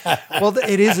admires him. Well,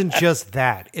 it isn't just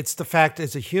that. It's the fact,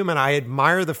 as a human, I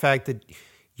admire the fact that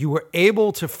you were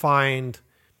able to find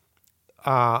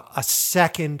a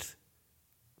second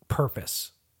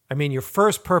purpose. I mean, your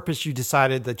first purpose, you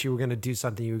decided that you were going to do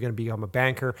something. You were going to become a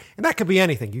banker. And that could be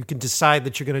anything. You can decide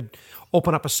that you're going to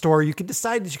open up a store. You can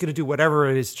decide that you're going to do whatever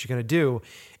it is that you're going to do.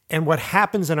 And what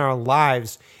happens in our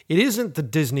lives, it isn't the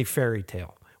Disney fairy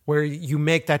tale where you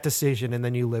make that decision and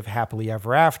then you live happily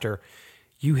ever after.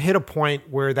 You hit a point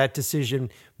where that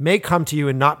decision may come to you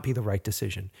and not be the right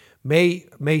decision,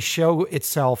 may show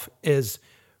itself as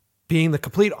being the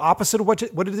complete opposite of what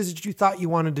it is that you thought you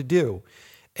wanted to do.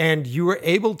 And you were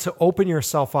able to open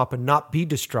yourself up and not be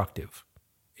destructive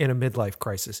in a midlife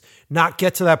crisis, not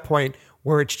get to that point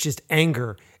where it's just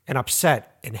anger and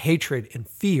upset and hatred and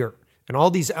fear and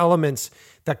all these elements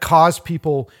that cause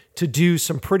people to do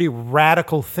some pretty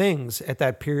radical things at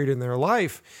that period in their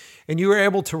life. And you were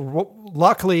able to,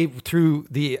 luckily, through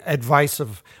the advice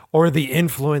of, or the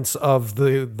influence of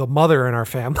the mother in our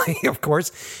family, of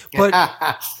course,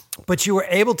 but you were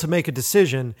able to make a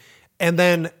decision and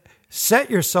then set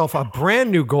yourself a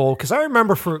brand new goal. Because I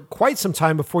remember for quite some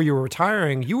time before you were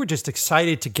retiring, you were just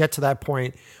excited to get to that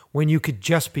point when you could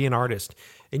just be an artist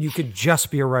and you could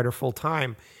just be a writer full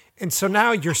time. And so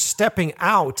now you're stepping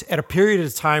out at a period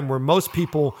of time where most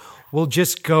people will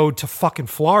just go to fucking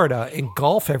Florida and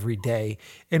golf every day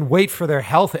and wait for their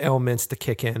health ailments to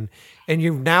kick in. And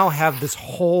you now have this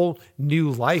whole new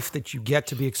life that you get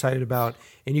to be excited about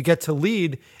and you get to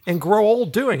lead and grow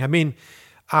old doing. I mean,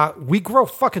 we grow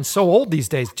fucking so old these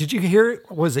days. Did you hear,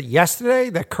 was it yesterday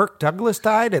that Kirk Douglas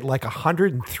died at like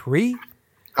 103?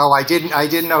 Oh, I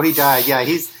didn't know he died. Yeah,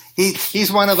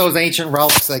 he's one of those ancient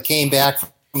relics that came back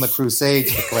from the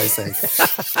Crusades, for Christ's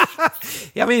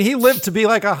sake. Yeah, I mean, he lived to be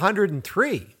like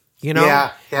 103.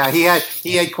 Yeah, he had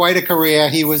quite a career.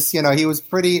 He was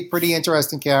pretty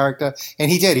interesting character,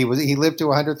 and he lived to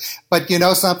 100. But you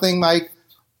know something, Mike,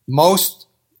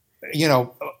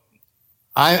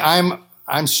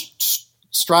 I'm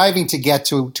striving to get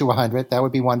to 100. That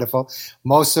would be wonderful.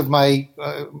 Most of my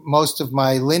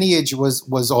lineage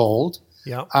was old.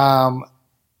 Yeah.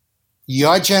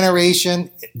 Your generation,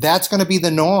 that's going to be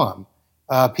the norm.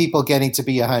 People getting to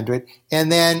be 100,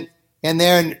 and then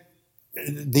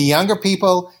the younger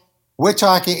people, we're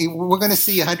going to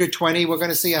see 120. We're going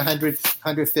to see 100,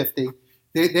 150.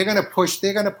 They're going to push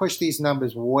these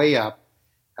numbers way up.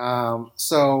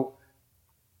 So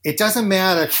it doesn't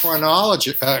matter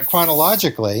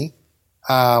chronologically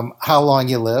how long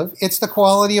you live. It's the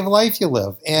quality of life you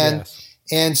live. And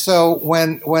so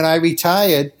when I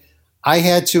retired, I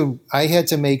had to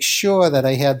make sure that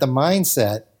I had the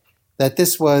mindset that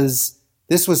this was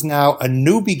now a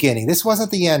new beginning. This wasn't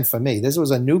the end for me. This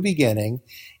was a new beginning,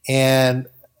 and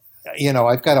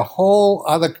I've got a whole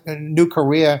other new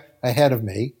career ahead of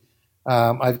me.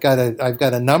 I've got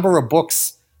a number of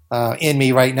books in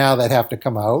me right now that have to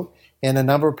come out, and a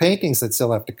number of paintings that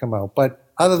still have to come out. But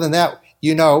other than that,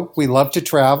 we love to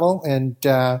travel, and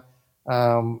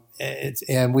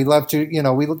we love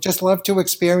to, we just love to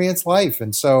experience life,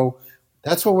 and so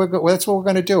that's what we're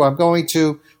going to do. I'm going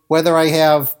to, whether I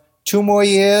have 2 more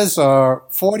years or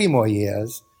 40 more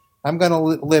years, I'm going to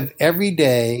live every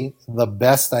day the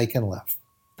best I can live.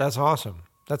 That's awesome.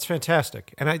 That's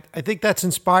fantastic. And I think that's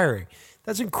inspiring.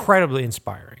 That's incredibly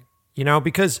inspiring,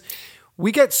 because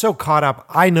we get so caught up.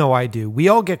 I know I do. We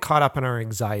all get caught up in our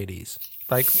anxieties.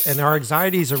 And our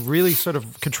anxieties are really sort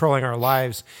of controlling our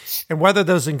lives. And whether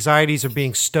those anxieties are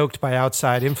being stoked by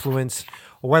outside influence,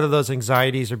 or whether those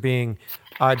anxieties are being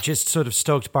just sort of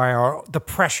stoked by the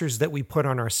pressures that we put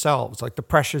on ourselves, like the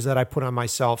pressures that I put on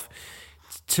myself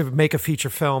to make a feature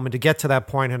film and to get to that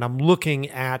point. And I'm looking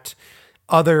at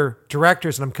other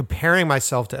directors and I'm comparing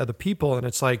myself to other people. And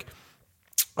it's like,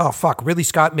 oh, fuck, Ridley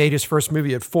Scott made his first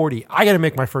movie at 40. I got to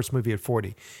make my first movie at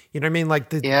 40. You know what I mean? Like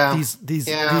these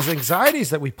anxieties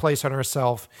that we place on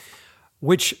ourselves,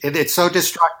 which... It's so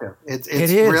destructive. It's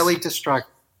really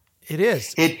destructive. It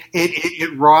is.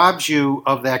 It robs you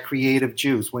of that creative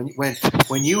juice. When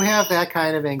you have that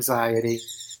kind of anxiety,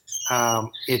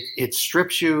 it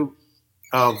strips you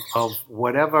of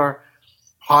whatever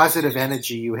positive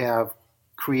energy you have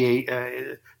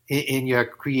in your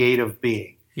creative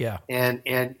being. Yeah.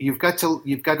 And you've got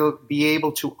to be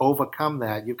able to overcome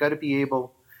that. You've got to be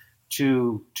able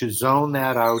to zone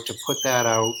that out, to put that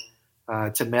out,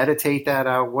 to meditate that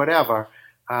out, whatever.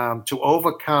 To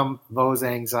overcome those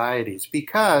anxieties,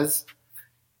 because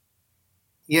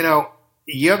you're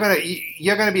gonna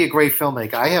be a great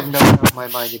filmmaker. I have no doubt in my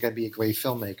mind you're gonna be a great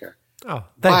filmmaker. Oh,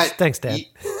 thanks, Dad.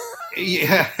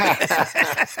 Yeah,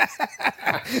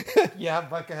 yeah,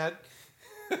 but go ahead.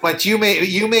 But you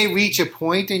may reach a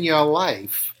point in your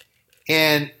life,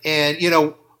 and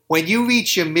when you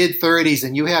reach your mid-30s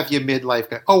and you have your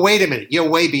midlife, oh, wait a minute, you're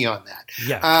way beyond that.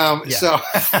 Yeah. So,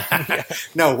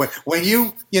 no, when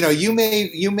you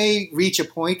may reach a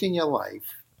point in your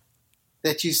life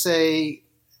that you say,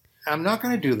 I'm not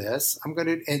going to do this. I'm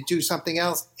going to do something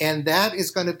else. And that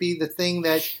is going to be the thing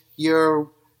that you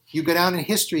go down in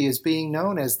history as being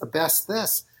known as the best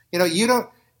this.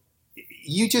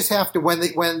 You just have to, when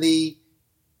the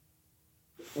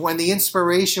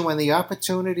inspiration, when the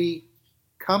opportunity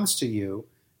comes to you,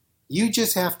 you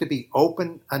just have to be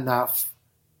open enough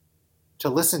to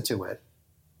listen to it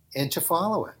and to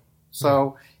follow it.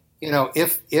 So,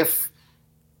 if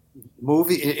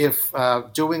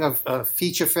doing a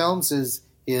feature films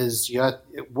is your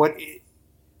what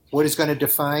is going to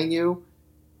define you,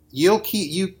 you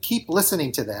keep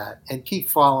listening to that and keep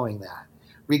following that,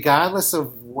 regardless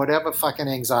of whatever fucking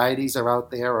anxieties are out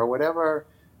there or whatever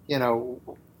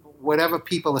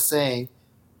people are saying.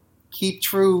 Keep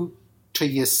true to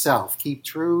yourself. Keep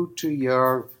true to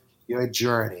your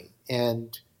journey,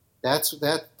 and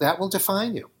that will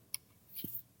define you.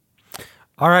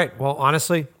 All right. Well,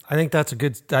 honestly, I think that's a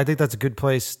good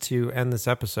place to end this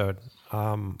episode.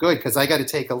 Good, because I got to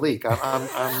take a leak.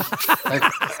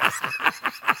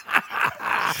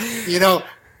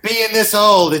 Being this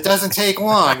old, it doesn't take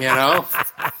long.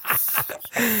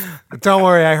 Don't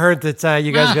worry. I heard that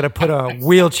you guys got to put a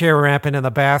wheelchair ramp in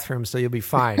the bathroom, so you'll be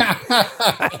fine.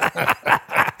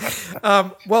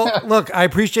 Well, look, I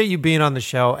appreciate you being on the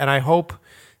show, and I hope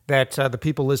that the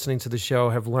people listening to the show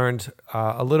have learned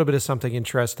a little bit of something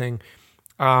interesting.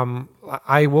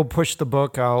 I will push the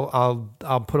book.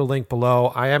 I'll put a link below.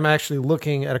 I am actually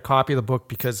looking at a copy of the book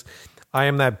because I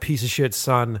am that piece of shit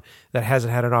son that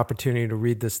hasn't had an opportunity to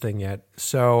read this thing yet.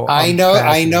 So I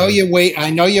know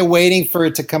you're waiting for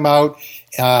it to come out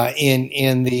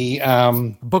in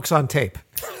the books on tape.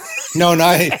 No,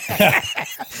 not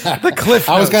the cliff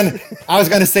notes. I was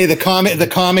gonna say the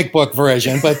comic book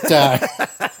version, but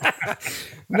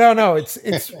no,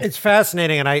 it's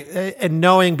fascinating, and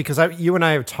knowing, because you and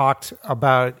I have talked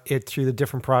about it through the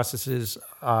different processes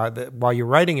while you're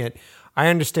writing it. I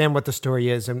understand what the story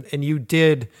is, and you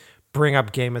did bring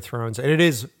up Game of Thrones, and it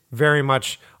is very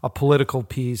much a political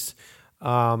piece.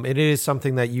 It is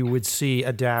something that you would see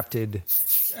adapted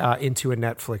into a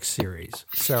Netflix series.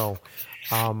 So,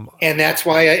 and that's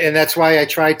why I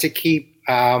tried to keep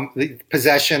the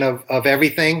possession of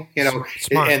everything,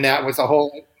 Smart. And that was a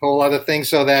whole other thing,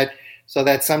 so that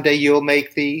someday you'll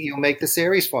make the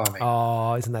series for me.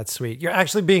 Oh, isn't that sweet? You're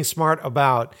actually being smart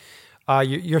about.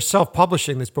 You're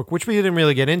self-publishing this book, which we didn't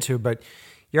really get into, but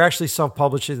you're actually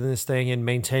self-publishing this thing and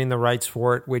maintaining the rights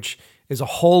for it, which is a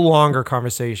whole longer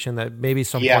conversation that maybe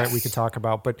some point we could talk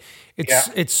about. But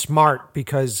it's smart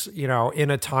because, you know, in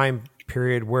a time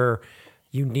period where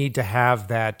you need to have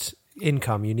that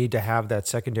income, you need to have that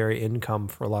secondary income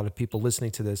for a lot of people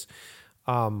listening to this.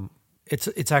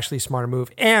 It's actually a smarter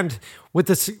move. And with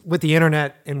the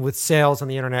internet and with sales on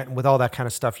the internet and with all that kind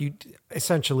of stuff, you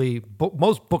essentially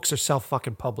most books are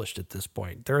self-fucking published at this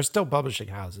point. There are still publishing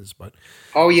houses, but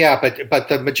but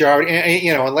the majority,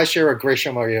 you know, unless you're a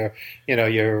Grisham or you're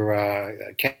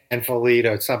Ken Follett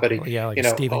or somebody, like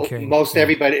Stephen King.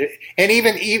 Everybody, and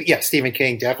even Stephen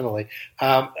King definitely.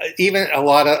 Even a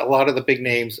lot of the big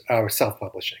names are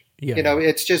self-publishing. Yeah. You know,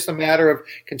 it's just a matter of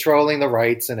controlling the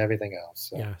rights and everything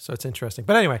else. So. Yeah, so it's interesting.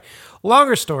 But anyway,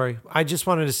 longer story. I just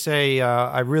wanted to say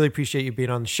I really appreciate you being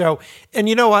on the show. And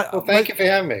you know what? Well, thank you for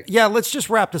having me. Yeah, let's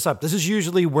just wrap this up. This is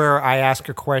usually where I ask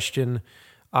a question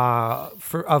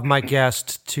of my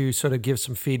guest to sort of give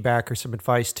some feedback or some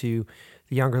advice to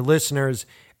the younger listeners.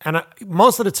 And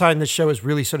most of the time, this show is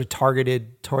really sort of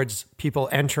targeted towards people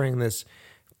entering this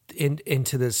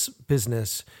into this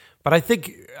business. But I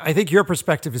think your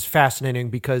perspective is fascinating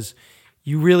because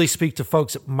you really speak to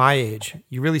folks at my age.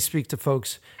 You really speak to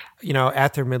folks, you know,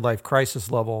 at their midlife crisis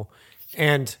level.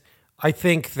 And I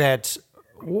think that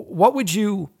what would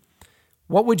your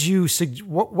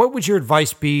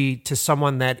advice be to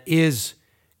someone that is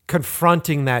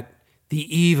confronting the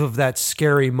eve of that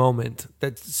scary moment,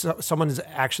 that someone is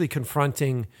actually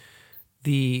confronting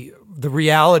the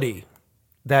reality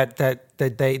that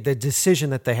the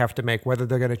decision that they have to make, whether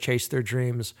they're going to chase their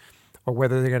dreams or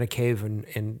whether they're going to cave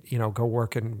and you know, go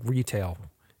work in retail,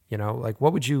 you know, like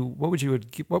what would your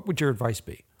advice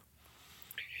be?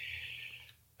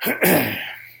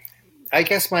 I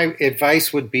guess my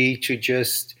advice would be to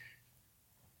just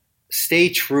stay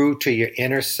true to your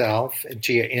inner self and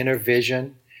to your inner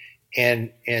vision, and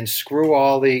screw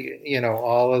all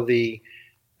of the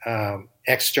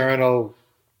external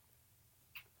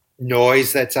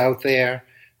noise that's out there,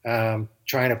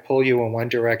 trying to pull you in one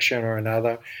direction or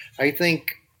another. I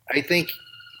think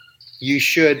you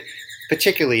should,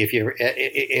 particularly if you're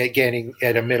getting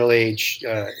at a middle age,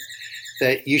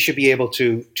 that you should be able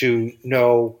to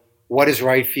know what is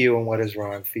right for you and what is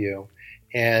wrong for you,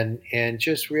 and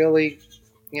just really,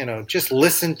 you know, just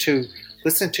listen to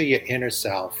your inner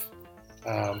self,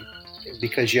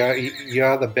 because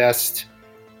you're the best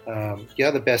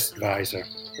advisor,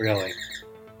 really.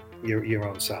 Your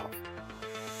own self.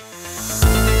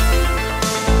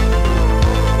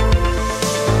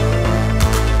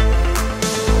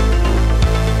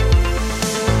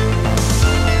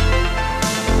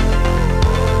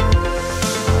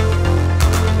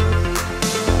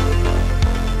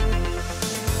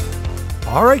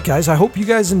 All right, guys. I hope you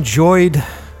guys enjoyed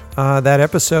that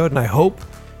episode, and I hope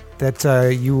that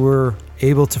you were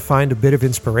able to find a bit of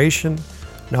inspiration.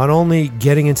 Not only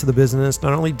getting into the business,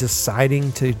 not only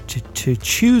deciding to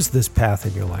choose this path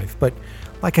in your life, but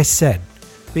like I said,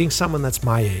 being someone that's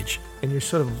my age and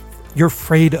you're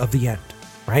afraid of the end,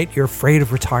 right? You're afraid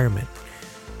of retirement.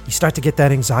 You start to get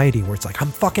that anxiety where it's like,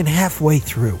 I'm fucking halfway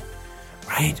through,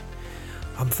 right?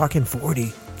 I'm fucking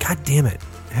 40. God damn it.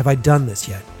 Have I done this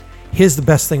yet? Here's the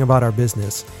best thing about our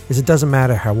business is it doesn't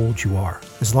matter how old you are.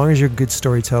 As long as you're a good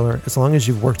storyteller, as long as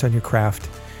you've worked on your craft.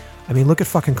 I mean, look at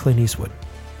fucking Clint Eastwood.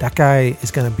 That guy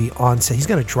is going to be on set. He's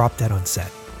going to drop dead on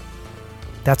set.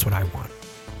 That's what I want.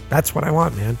 That's what I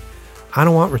want, man. I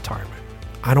don't want retirement.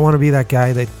 I don't want to be that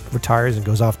guy that retires and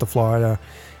goes off to Florida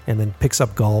and then picks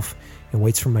up golf and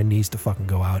waits for my knees to fucking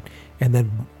go out. And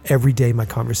then every day my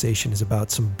conversation is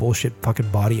about some bullshit fucking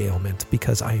body ailment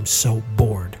because I am so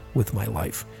bored with my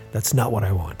life. That's not what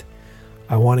I want.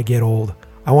 I want to get old.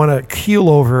 I want to keel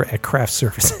over at craft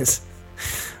services.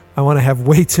 I want to have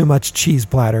way too much cheese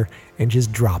platter and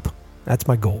just drop. That's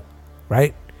my goal,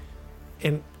 right?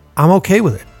 And I'm okay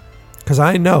with it because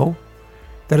I know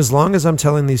that as long as I'm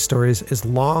telling these stories, as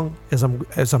long as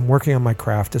I'm working on my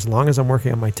craft, as long as I'm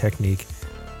working on my technique,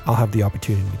 I'll have the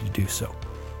opportunity to do so.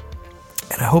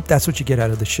 And I hope that's what you get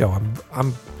out of the show.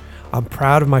 I'm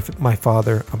proud of my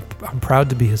father. I'm proud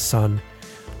to be his son.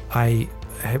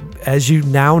 As you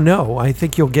now know, I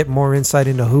think you'll get more insight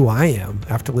into who I am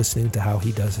after listening to how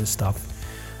he does his stuff.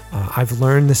 I've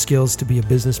learned the skills to be a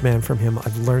businessman from him.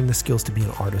 I've learned the skills to be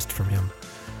an artist from him.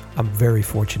 I'm very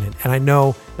fortunate. And I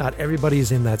know not everybody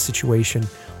is in that situation,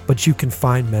 but you can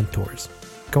find mentors.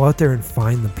 Go out there and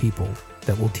find the people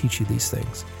that will teach you these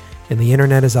things. And the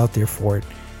internet is out there for it.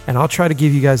 And I'll try to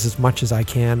give you guys as much as I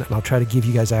can. And I'll try to give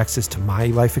you guys access to my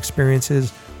life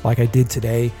experiences, like I did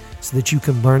today, so that you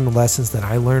can learn the lessons that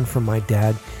I learned from my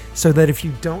dad, so that if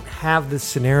you don't have this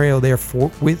scenario there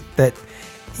that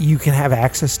you can have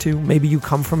access to, maybe you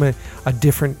come from a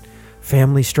different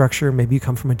family structure, maybe you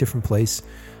come from a different place,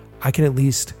 I can at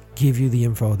least give you the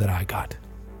info that I got.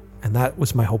 And that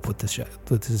was my hope with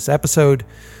this episode.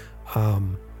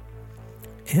 And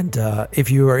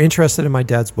if you are interested in my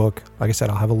dad's book, like I said,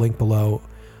 I'll have a link below.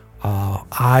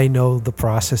 I know the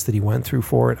process that he went through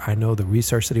for it. I know the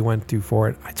research that he went through for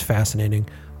it. It's fascinating.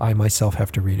 I myself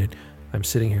have to read it. I'm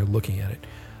sitting here looking at it.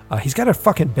 He's got a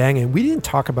fucking banging. We didn't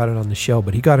talk about it on the show,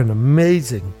 but he got an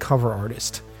amazing cover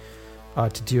artist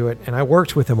to do it. And I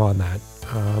worked with him on that.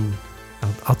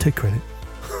 I'll take credit.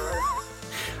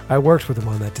 I worked with him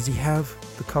on that. Does he have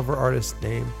the cover artist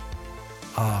name?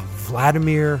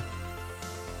 Vladimir.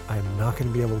 I'm not going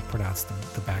to be able to pronounce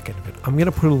the back end of it. I'm going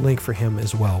to put a link for him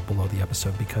as well below the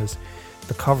episode, because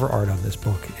the cover art on this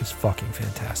book is fucking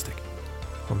fantastic.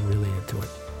 I'm really into it.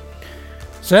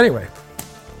 So anyway,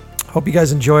 hope you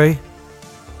guys enjoy.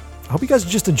 I hope you guys are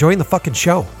just enjoying the fucking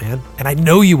show, man. And I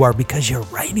know you are, because you're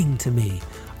writing to me.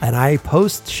 And I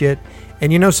post shit.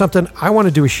 And you know something? I want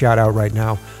to do a shout out right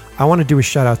now. I want to do a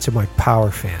shout out to my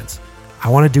Power fans. I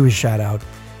want to do a shout out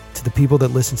to the people that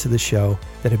listen to the show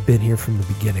that have been here from the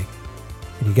beginning.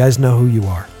 And you guys know who you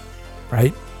are,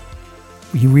 right?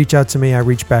 You reach out to me, I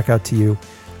reach back out to you.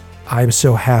 I'm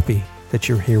so happy that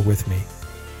you're here with me.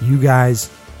 You guys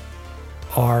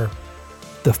are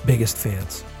the biggest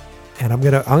fans. And I'm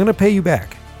gonna pay you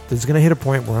back. There's gonna hit a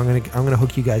point where I'm gonna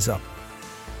hook you guys up.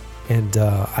 And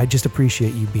I just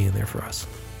appreciate you being there for us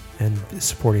and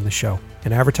supporting the show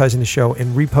and advertising the show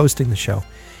and reposting the show.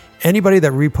 Anybody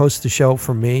that reposts the show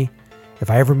from me, if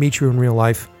I ever meet you in real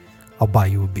life, I'll buy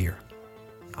you a beer.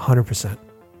 100%,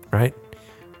 right?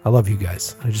 I love you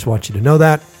guys. I just want you to know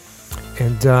that.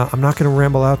 And I'm not going to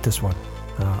ramble out this one.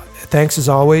 Thanks as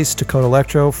always to Code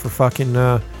Electro for for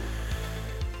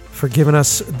giving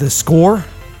us the score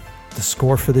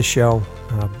for this show.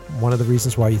 One of the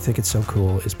reasons why you think it's so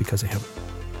cool is because of him.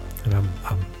 And I'm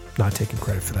not taking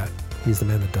credit for that. He's the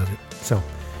man that does it. So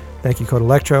thank you, Code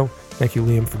Electro. Thank you,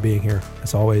 Liam, for being here,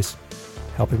 as always,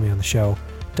 helping me on the show.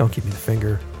 Don't give me the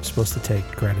finger. I'm supposed to take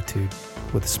gratitude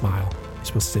with a smile. You're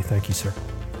supposed to say thank you, sir.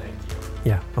 Thank you.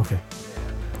 Yeah, okay.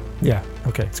 Yeah,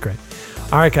 okay, it's great.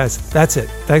 All right, guys, that's it.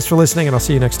 Thanks for listening, and I'll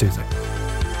see you next Tuesday.